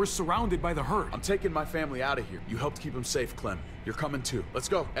where? We're surrounded by the herd. I'm taking my family out of here. You helped keep them safe, Clem. You're coming too. Let's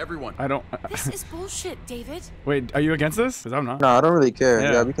go, everyone. I don't... This is bullshit, David. Wait, are you against this? Because I'm not. No, I don't really care.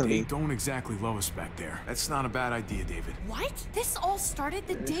 Yeah, we can They leave. don't exactly love us back there. That's not a bad idea, David. What? This all started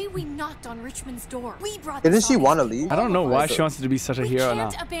the day we knocked on Richmond's door. We brought Didn't this she on want to these leave? I don't know why she wants to be such a hero now.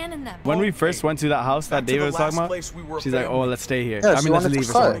 We can't abandon them. When we first went to that house that Back to David the was talking last about, place we were a she's like, family. oh, let's stay here. Yeah, I she mean, let's wanted to leave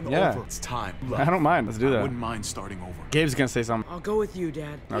or cut. something. Yeah. It's time. I don't mind. Let's do I that. wouldn't mind starting over. Gabe's gonna say something. I'll go with you,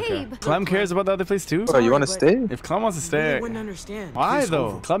 Dad. Okay. Gabe. Clem cares about the other place too? Oh, you want to Sorry, stay? If Clem wants to You stay... really wouldn't understand. Why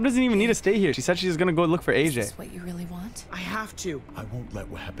though? Clem doesn't even need to stay here. She said she's gonna go look for Is AJ. this what you really want? I have to. I won't let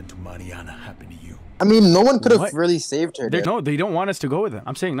what happened to Mariana happen to you. I mean, no one could have What? really saved her. They there. no, they don't want us to go with them.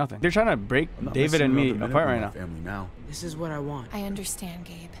 I'm saying nothing. They're trying to break I'm not David missing and me another minute apart with right my now. Family now. This is what I want. I understand,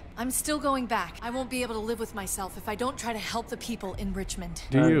 Gabe. I'm still going back. I won't be able to live with myself if I don't try to help the people in Richmond.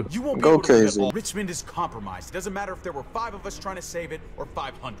 Do you? You won't be Go able to live crazy. all- Richmond is compromised. It doesn't matter if there were 5 of us trying to save it or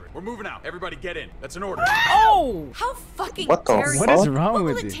 500. We're moving out. Everybody get in. That's an order. Oh! How fucking What the dare you? What is fuck? wrong What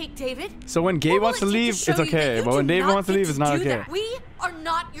will with it you? take, David? So when Gabe What will wants to it take leave, show it's you that okay. you But when do David not wants to get leave, it's not do okay. that? We are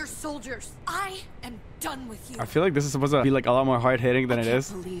not your soldiers. I am done with you. I feel like this is supposed to be like a lot more hard hitting than it is.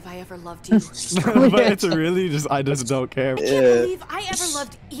 I can't believe I ever loved you. But it's really just, I just don't care. I can't believe I ever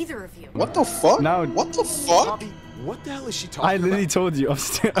loved either of you. What the fuck? Now, what the fuck? What the hell is she talking about? I literally told you.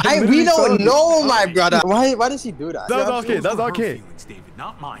 We don't know, my brother. Why did she do that? That's okay. That's okay. Feelings, David,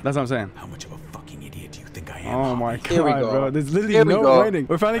 not mine. That's what I'm saying. How much of a fucking idiot do you think I am? Oh my Here we god, go. bro. There's literally no winning.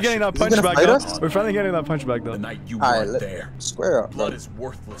 We're finally getting that punch back though. We're finally getting that punch back though. The night you weren't there. Square up. Blood is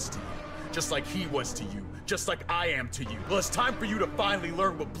worthless to you, just like he was to you, just like I am to you. Well, it's time for you to finally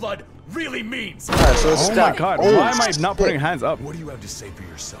learn what blood really means. Alright, so oh my god, why am I not putting hands up? What do you have to say for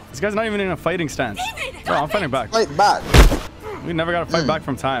yourself? This guy's not even in a fighting stance. Bro, I'm fighting back. Fight back. We never gotta fight back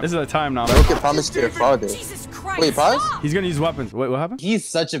from time. This is a time now. Look at promise to your father. Jesus Christ. Wait, pause? He's gonna use weapons. Wait, what happened? He's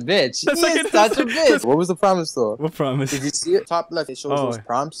such a bitch. That's He like is such a bitch. What was the promise though? What promise? Did you see it? Top left, it shows those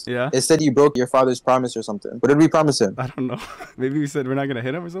prompts. Yeah. It said you broke your father's promise or something. What did we promise him? I don't know. Maybe we said we're not gonna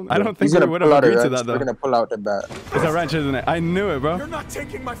hit him or something? I don't think He's we gonna would pull have out a agreed to wrench. that though. We're gonna pull out the bat. It's a wrench, isn't it? I knew it, bro. You're not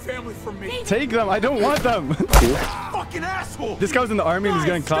taking my family from me. Take them. I don't want them. Fucking asshole. This guy was in the army and he's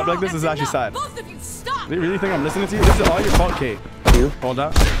getting clapped like this. Is actually sad. Both of you, stop. Do you really think I'm listening to you? This is all your fault, Kate. Hold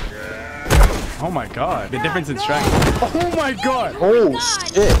up. Oh my god. The difference in strength. Oh my god. Oh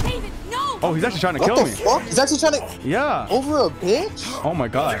shit. David, no. Oh, he's actually trying to What kill the me. fuck? He's actually trying to. Yeah. Over a bitch? Oh my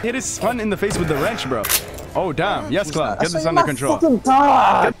god. Hit his son in the face with the wrench, bro. Oh damn. Yes, Cloud. Get this That's under my control. fucking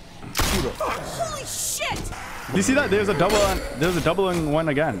dog. Holy shit. Do you see that? There's a doubling one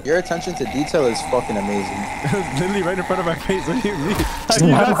again. Your attention to detail is fucking amazing. It was literally right in front of our face. What do you mean? How do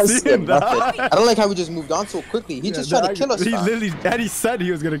you not see him? I don't like how we just moved on so quickly. He just tried to kill us. He literally, and he said he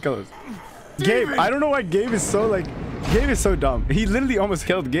was gonna kill us. Gabe, I don't know why Gabe is so like, Gabe is so dumb. He literally almost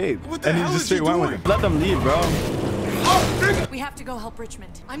killed Gabe, and he just straight went with it. Let them leave, bro. We have to go help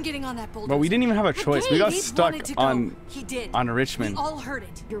Richmond. I'm getting on that boulder. But we didn't even have a choice. We got stuck on Richmond. We all heard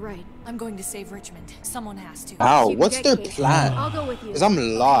it. You're right. I'm going to save Richmond. Someone has to. Wow, what's their plan? I'll go with you. Because I'm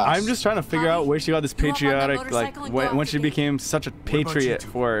lost. I'm just trying to figure out where she got this patriotic, like, when she became such a patriot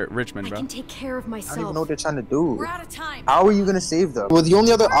for Richmond, bro. I can take care of I don't myself. even know what they're trying to do. We're out of time. How are you gonna save them? Well, the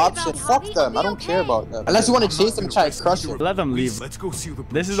only other option, fuck them. I don't care about them. Unless you want to chase them and try to crush them. Let them leave. Let's go see the.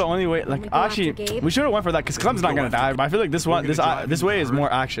 This is the only way. Like, actually, we should have went for that because Clem's not gonna die. But I feel like this way is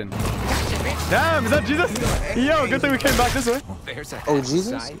more action. Damn, is that Jesus? Yo, good thing we came back this way. Oh,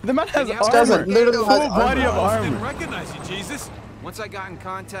 Jesus? The man has armor. Literally full body of armor. Didn't recognize you, Jesus. Once I got in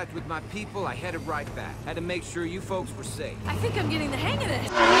contact with my people, I headed right back. Had to make sure you folks were safe. I think I'm getting the hang of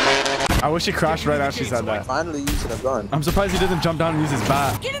this. I wish he crashed right after she said that. Finally using a gun. I'm surprised he doesn't jump down and use his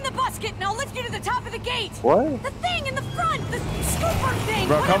bat. Get in the basket and I'll lift you to the top of the gate. What? The thing in the front. The scooper thing.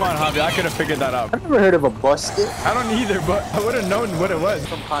 Bro, come on, Javi. I could have figured that out. I've never heard of a basket. I don't either, but I would have known what it was.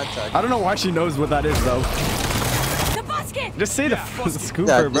 From contact. I don't know why she knows what that is, though. The basket. Just say the scooper,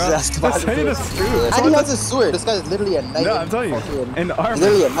 Yeah, bro. just Say the scooper. And he has a sword. This guy's literally a knight. No, I'm telling you. In armor. He's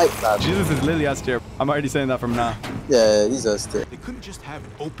literally a knight, man. Jesus is literally S tier. I'm already saying that from now. Yeah, he's S tier. They couldn't just have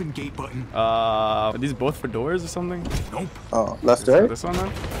an open gate button. Are these both for doors or something? Nope. Oh, left, right? This one,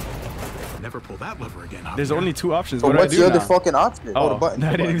 then? Never pull that lever again. There's only two options. So What do I what's do the other now? fucking option? Oh, the button.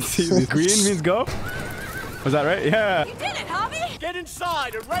 I didn't even see this. Green means go? Was that right? Yeah. You did it, Javi. Get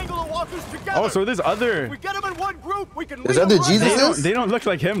inside and wrangle the walkers together. Oh, so there's other. We get them in one group, we can There's lead other them Jesuses? They don't look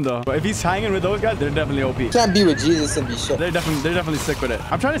like him though. But if he's hanging with those guys, they're definitely OP. You can't be with Jesus and be shit. They're definitely sick with it.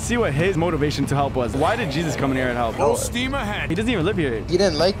 I'm trying to see what his motivation to help was. Why did Jesus come in here and help? Full steam ahead. He doesn't even live here. He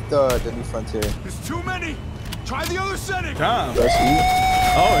didn't like the new frontier. There's too many. Try the other setting. Damn. That's you.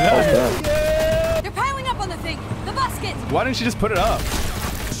 Oh, yeah. damn. They're piling up on the thing. The basket. Why didn't she just put it up?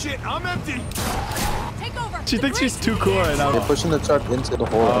 Shit, I'm empty. Take over. She thinks she's too cool right now. They're pushing the truck into the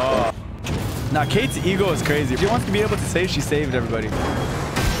hole. I think. Now, Kate's ego is crazy. She wants to be able to say she saved everybody.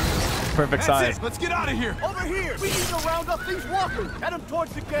 Perfect size. That's it. Let's get out of here. Over here. We need to round up these walkers. Head them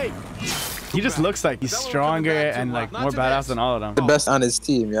towards the gate. He just looks like he's stronger and like more badass than all of them. The best on his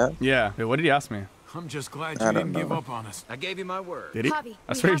team, yeah? Yeah. Wait, what did he ask me? I'm just glad I you don't didn't give know. up on us. I gave you my word. Did he? Javi,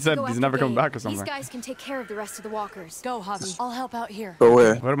 I we swear he have to said go he's after never coming Gabe. back or something. These guys can take care of the rest of the walkers. Go, Javi. I'll help out here. Go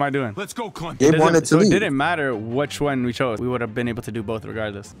where? What am I doing? Let's go, Clem. Gabe wanted to So it leave. didn't matter which one we chose. We would have been able to do both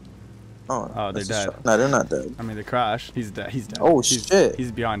regardless. Oh, they're that's a dead. shot. No, they're not dead. I mean, they crashed. He's dead. He's dead. Oh, he's, shit.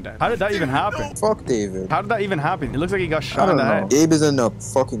 He's beyond dead. How did that even happen? Fuck David. How did that even happen? It looks like he got I shot in don't the know. head. Gabe is in the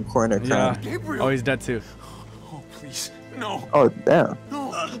fucking corner Yeah. crying. Oh, he's dead too. Oh, please. No. Oh, damn.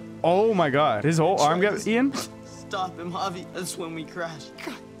 Oh my god. His whole arm got eaten? Stop him, Javi. That's when we crashed.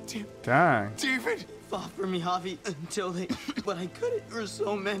 God damn. Dang. David. Fought for me, Javi, until they... But I couldn't. There were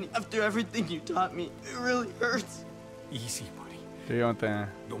so many. After everything you taught me, it really hurts. Easy, buddy. Do your own thing.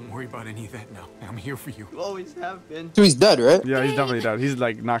 Don't worry about any of that now. I'm here for you. You always have been. So he's dead, right? Yeah, he's definitely dead. He's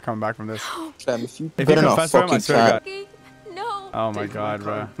like not coming back from this. Fam, if you confess for him, I swear to God. No. Oh my God,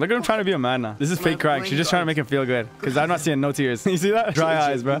 bro. Look at him trying to be a man now. This is fake crying. She's just trying to make him feel good. Because I'm not seeing no tears. You see that? Dry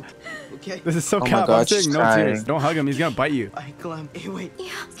eyes, bro. Okay. This is so Oh my cap. God, I'm seeing she's no crying. tears. Don't hug him. He's gonna bite you. Hey, Clem. Hey, wait. Yeah.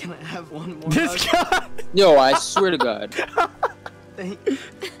 Can I have one more This hug? guy. Yo, I swear to God.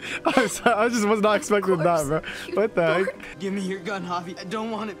 I'm sorry, I just was not expecting that, bro. What the heck? Give me your gun, Javi. I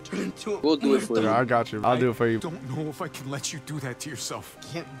don't want it turned into a... We'll do it for you. Yeah, I got you. I'll do it for you. Don't know if I can let you do that to yourself.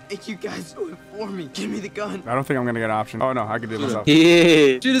 Can't make you guys do it for me. Give me the gun. I don't think I'm gonna get an option. Oh no, I can do it myself. Yeah.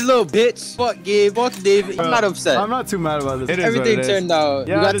 Shoot this little bitch. Fuck Gabe. Fuck David. I'm not upset. I'm not too mad about this. It is Everything what it is. turned out.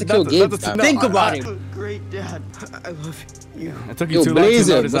 Yeah, you got to kill Gabe. Think about it. Great dad. I love you. It took you Yo, too long to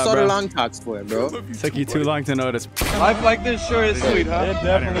Blazer, notice what's that, all the bro. long talks for, bro? It took you too long to notice. Life like this sure is sweet, huh? It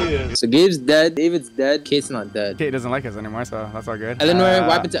definitely is. So Gabe's dead, David's dead, Kate's not dead. Kate doesn't like us anymore, so that's all good. Eleanor,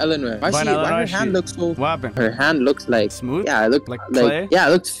 what happened to Eleanor? Why her hand she... looks so... What happened? Her hand looks like... Smooth? Yeah, it looked like clay? Yeah,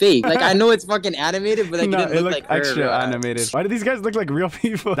 it looked fake. Like, I know it's fucking animated, but like, No, it didn't look looked like extra her, animated. Why do these guys look like real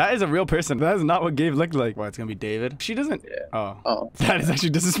people? That is a real person. That is not what Gabe looked like. Why, it's gonna be David? She doesn't... Yeah. Oh. That is actually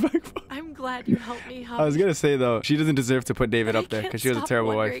disrespectful. I'm glad you helped me, Javi. I was gonna say, though, she doesn't deserve to put David up there, because she was a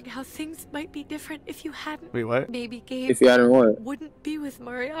terrible wife. How things might be different if you hadn't. Wait, what? Maybe Gabe If you hadn't what? wouldn't be with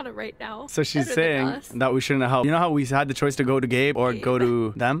Mariana right now. So she's Better than saying us. that we shouldn't have helped. You know how we had the choice to go to Gabe or go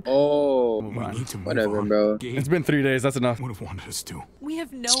to them? Oh, whatever, bro. It's been 3 days. That's enough. Would have wanted us to. We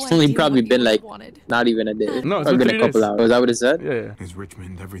have no It's idea only probably what been you like wanted. not even a day. No, it's Probably been 3 a couple days. hours. Is that what it said? Yeah. Is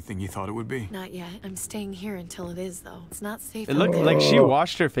Richmond everything you thought it would be? Not yet. I'm staying here until it is, though. It's not safe. It looked out like there. she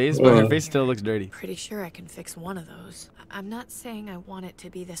washed her face, but her face still looks dirty. Pretty sure I can fix one of those. I'm not saying I want it to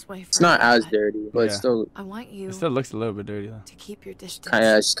be this way. It's not as dirty, but it's still... I want you It still looks a little bit dirty, though. to keep your distance.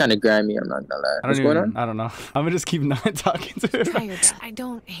 It's kind of grimy, I'm not gonna lie. What's going on? I don't know. I'm gonna just keep not talking to her. Tired. I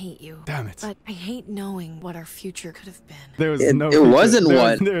don't hate you. Damn it. But I hate knowing what our future could have been. There was It no. wasn't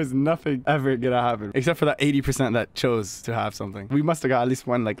one. There was nothing ever gonna happen except for that 80% that chose to have something. We must have got at least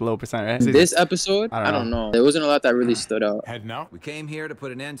one like low percent, right? This episode, I don't know. There wasn't a lot that really stood out. Heading out? We came here to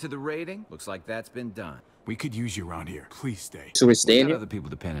put an end to the raiding. Looks like that's been done. We could use you around here. Please stay. So we're staying We got here? other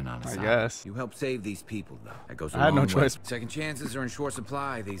people depending on us. I guess. You helped save these people, though. That goes a I had no long way. choice. Second chances are in short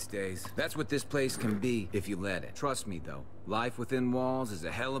supply these days. That's what this place can be if you let it. Trust me, though. Life within walls is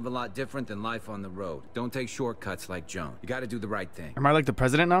a hell of a lot different than life on the road. Don't take shortcuts like Joan. You gotta do the right thing. Am I like the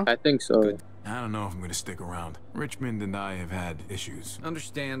president now? I think so. I don't know if I'm gonna stick around. Richmond and I have had issues.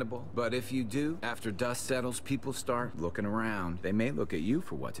 Understandable. But if you do, after dust settles, people start looking around. They may look at you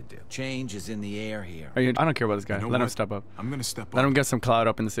for what to do. Change is in the air here. I don't care about this guy. You know Let him what? step up. I'm gonna step up. Let him get some clout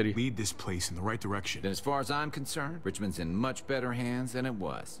up in the city. Lead this place in the right direction. Then as far as I'm concerned, Richmond's in much better hands than it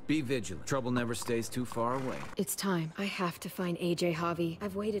was. Be vigilant. Trouble never stays too far away. It's time. I have to find AJ, Javi.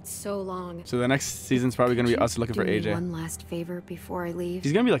 I've waited so long. So the next season's probably gonna be us looking for Do me AJ. one last favor before I leave.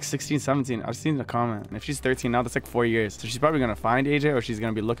 She's gonna be like 16, 17. I've seen the comment. And if she's 13 now, that's like 4 years. So she's probably gonna find AJ, or she's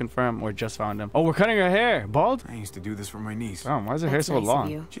gonna be looking for him, or just found him. Oh, we're cutting her hair. Bald? I used to do this for my niece. Damn, why is her hair That's so nice of long?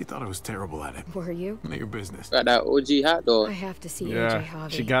 you. She thought I was terrible at it. Were you? None of your business. Got that OG hat though. I have to see Yeah, AJ,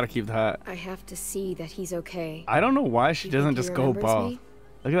 Javi. she gotta keep the hat. I have to see that he's okay. I don't know why she Do you doesn't think he just go remembers bald. me?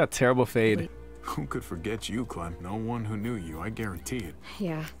 Look at that terrible fade. Who could forget you, Clem? No one who knew you, I guarantee it.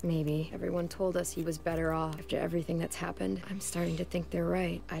 Yeah, maybe. Everyone told us he was better off after everything that's happened. I'm starting to think they're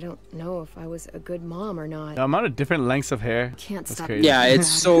right. I don't know if I was a good mom or not. The amount of different lengths of hair. Can't That's stop. crazy. Yeah, it's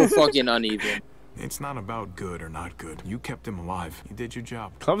so fucking uneven. It's not about good or not good. You kept him alive. You did your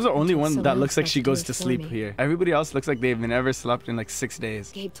job. Club's the only one Someone that else looks like has she to do goes it to for sleep me. here. Everybody else looks like they've never slept in like 6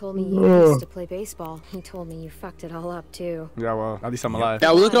 days. Gabe told me you used to play baseball. He told me you fucked it all up too. Yeah, well, at least I'm alive.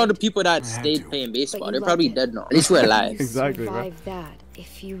 Yeah, well, look at all the people that had stayed to. playing But baseball. you They're loved probably it. dead now. At least we're alive. You Exactly, bro. survived that.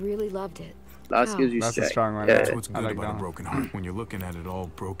 If you really loved it. Last How? gives you That's a shit. strong one. Yeah. That's what's I good like about that a one. broken heart. When you're looking at it all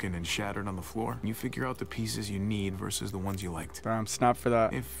broken and shattered on the floor, you figure out the pieces you need versus the ones you liked. Damn, snap for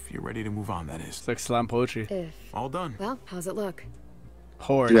that. If you're ready to move on, that is. It's like slam poetry. If. All done. Well, how's it look?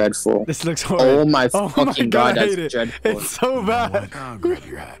 Horrid. Dreadful. This looks horrid. Oh my fucking god, I hate that's it. dreadful. It's so bad. I'll grab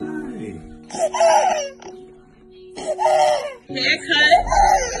your hat.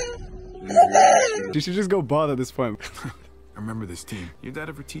 You should just go bald at this point. I remember this team. Your dad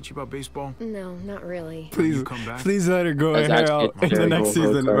ever teach you about baseball? No, not really. Please, come back? please let her grow her That's hair out actually in the next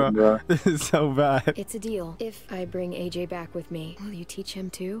terrible, season, bro. This is so bad. It's a deal. If I bring AJ back with me, will you teach him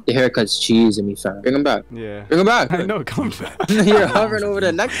too? The haircut's cheesy, me fam. Bring him back. Yeah. Bring him back. I know, come back. You're hovering over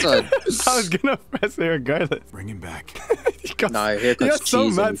the next one. I was gonna press it regardless. Bring him back. Nah, your You got haircut's so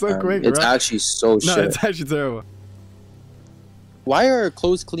cheesy. mad so fam. quick, It's bro. actually so No, shit. it's actually terrible. Why are our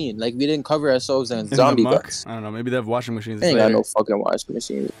clothes clean? Like we didn't cover ourselves in zombie guts. I don't know. Maybe they have washing machines. They ain't got no fucking washing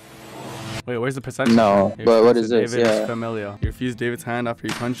machines. Wait, where's the percentage? No, but what is this? David Yeah. is familial. You refused David's hand after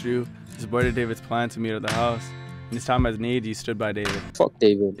he punched you. You supported David's plan to meet at the house. In his time as need, you stood by David. Fuck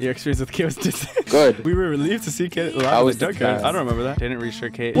David. Your experience with Kate was distant. Good. We were relieved to see Kate alive. I was I don't remember that. They didn't reassure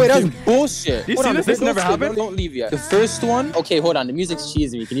Kate. Wait, that's bullshit. Do you see this? This never happened? Don't leave yet. The first one. Okay, hold on. The music's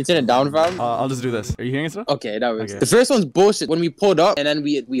cheesing me. Can you turn it down, fam? I'll just do this. Are you hearing it still? Okay, that was. Okay. The first one's bullshit. When we pulled up and then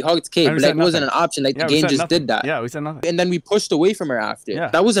we hugged Kate, but like, it wasn't an option. Like the game just did that. Yeah, we said nothing. And then we pushed away from her after. Yeah.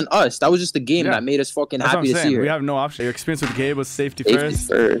 That wasn't us. That was just the game that made us fucking happy to see her. We have no option. Your experience with Gabe was safety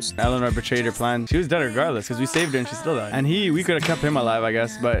first. Eleanor betrayed her plan. She was dead regardless because we saved her and she still died. And we could have kept him alive, I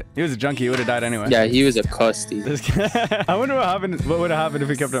guess, but he was a junkie. He would have died anyway. Yeah, he was a custy. I wonder what would have happened if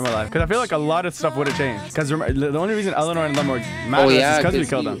we kept him alive. Because I feel like a lot of stuff would have changed. Because the only reason Eleanor and them were mad at us is because we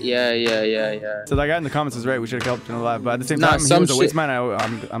killed him. Yeah. So that guy in the comments was right. We should have kept him alive. But at the same time, he was a waste man.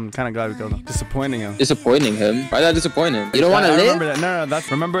 I'm kind of glad we killed him. Disappointing him. Disappointing him? Why that disappointing? You don't want to live? Remember that. No, that's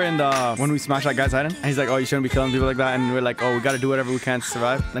remember in the when we smashed that guy's item. And he's like, oh, you shouldn't be killing people like that. And we're like, oh, we got to do whatever we can to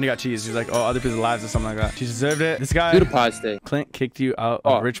survive. Then he got cheese. He's like, oh, other people's lives or something like that. She deserved it. This guy. Do the pause thing. Clint kicked you out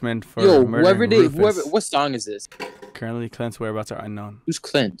of Richmond for murdering whoever. What song is this? Currently, Clint's whereabouts are unknown. Who's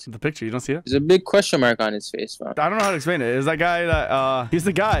Clint? The picture, you don't see it? There's a big question mark on his face, bro. I don't know how to explain it. It's that guy that, he's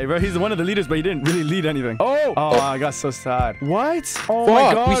the guy, bro. He's one of the leaders, but he didn't really lead anything. Oh, I got so sad. What? Oh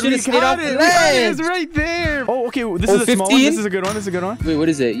my God, we should have stayed off the land. It's right there. Oh, okay, this is a 15? small one. This is a good one. This is a good one. Wait, what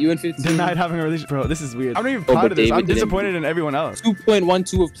is it? You and 15? Denied having a relationship. Bro, this is weird. I'm not even proud of this. I'm disappointed in everyone else.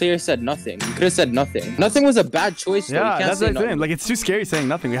 2.12 of players said nothing. You could have said nothing. Nothing was a bad choice, though. Yeah, that's the thing. Like, it's too scary saying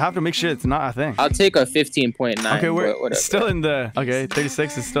nothing. We have to make sure it's not a thing. I'll take a 15.9. Okay, we're still in the... Okay,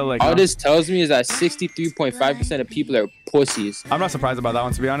 36 is still like... All this tells me is that 63.5% of people are pussies. I'm not surprised about that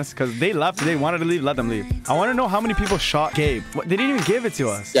one, to be honest, because they left. They wanted to leave. Let them leave. I want to know how many people shot Gabe. What, they didn't even give it to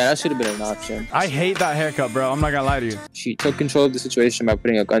us. Yeah, that should have been an option. I hate that haircut, bro. I'm not gonna lie to you. She took control of the situation by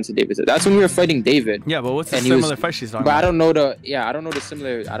putting a gun to David's head. That's when we were fighting David. Yeah, but what's the similar fight she's talking about? But I don't know the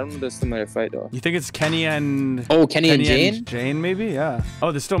similar fight though. You think it's Kenny and... Oh, Kenny and Jane? Jane, maybe? Yeah.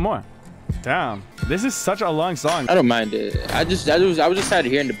 Oh, there's still more. Damn, this is such a long song. I don't mind it. I was just tired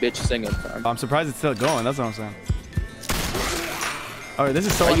of hearing the bitch sing it. I'm surprised it's still going. That's what I'm saying. Alright, this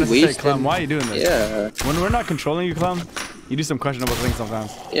is so unnecessary, Clem. Why are you doing this? Yeah. When we're not controlling you, Clem, you do some questionable things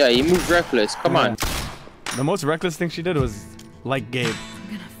sometimes. Yeah, you move reckless. Come on. The most reckless thing she did was like Gabe.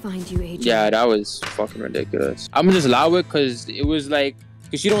 I'm gonna find you, Agent. Yeah, that was fucking ridiculous. I'm gonna just allow it because it was like.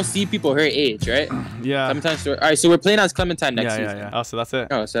 Because you don't see people her age, right? Yeah. Clementine story. All right, so we're playing as Clementine next season. Yeah. Oh, so that's it.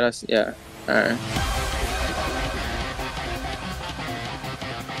 Oh, so that's, yeah. All right.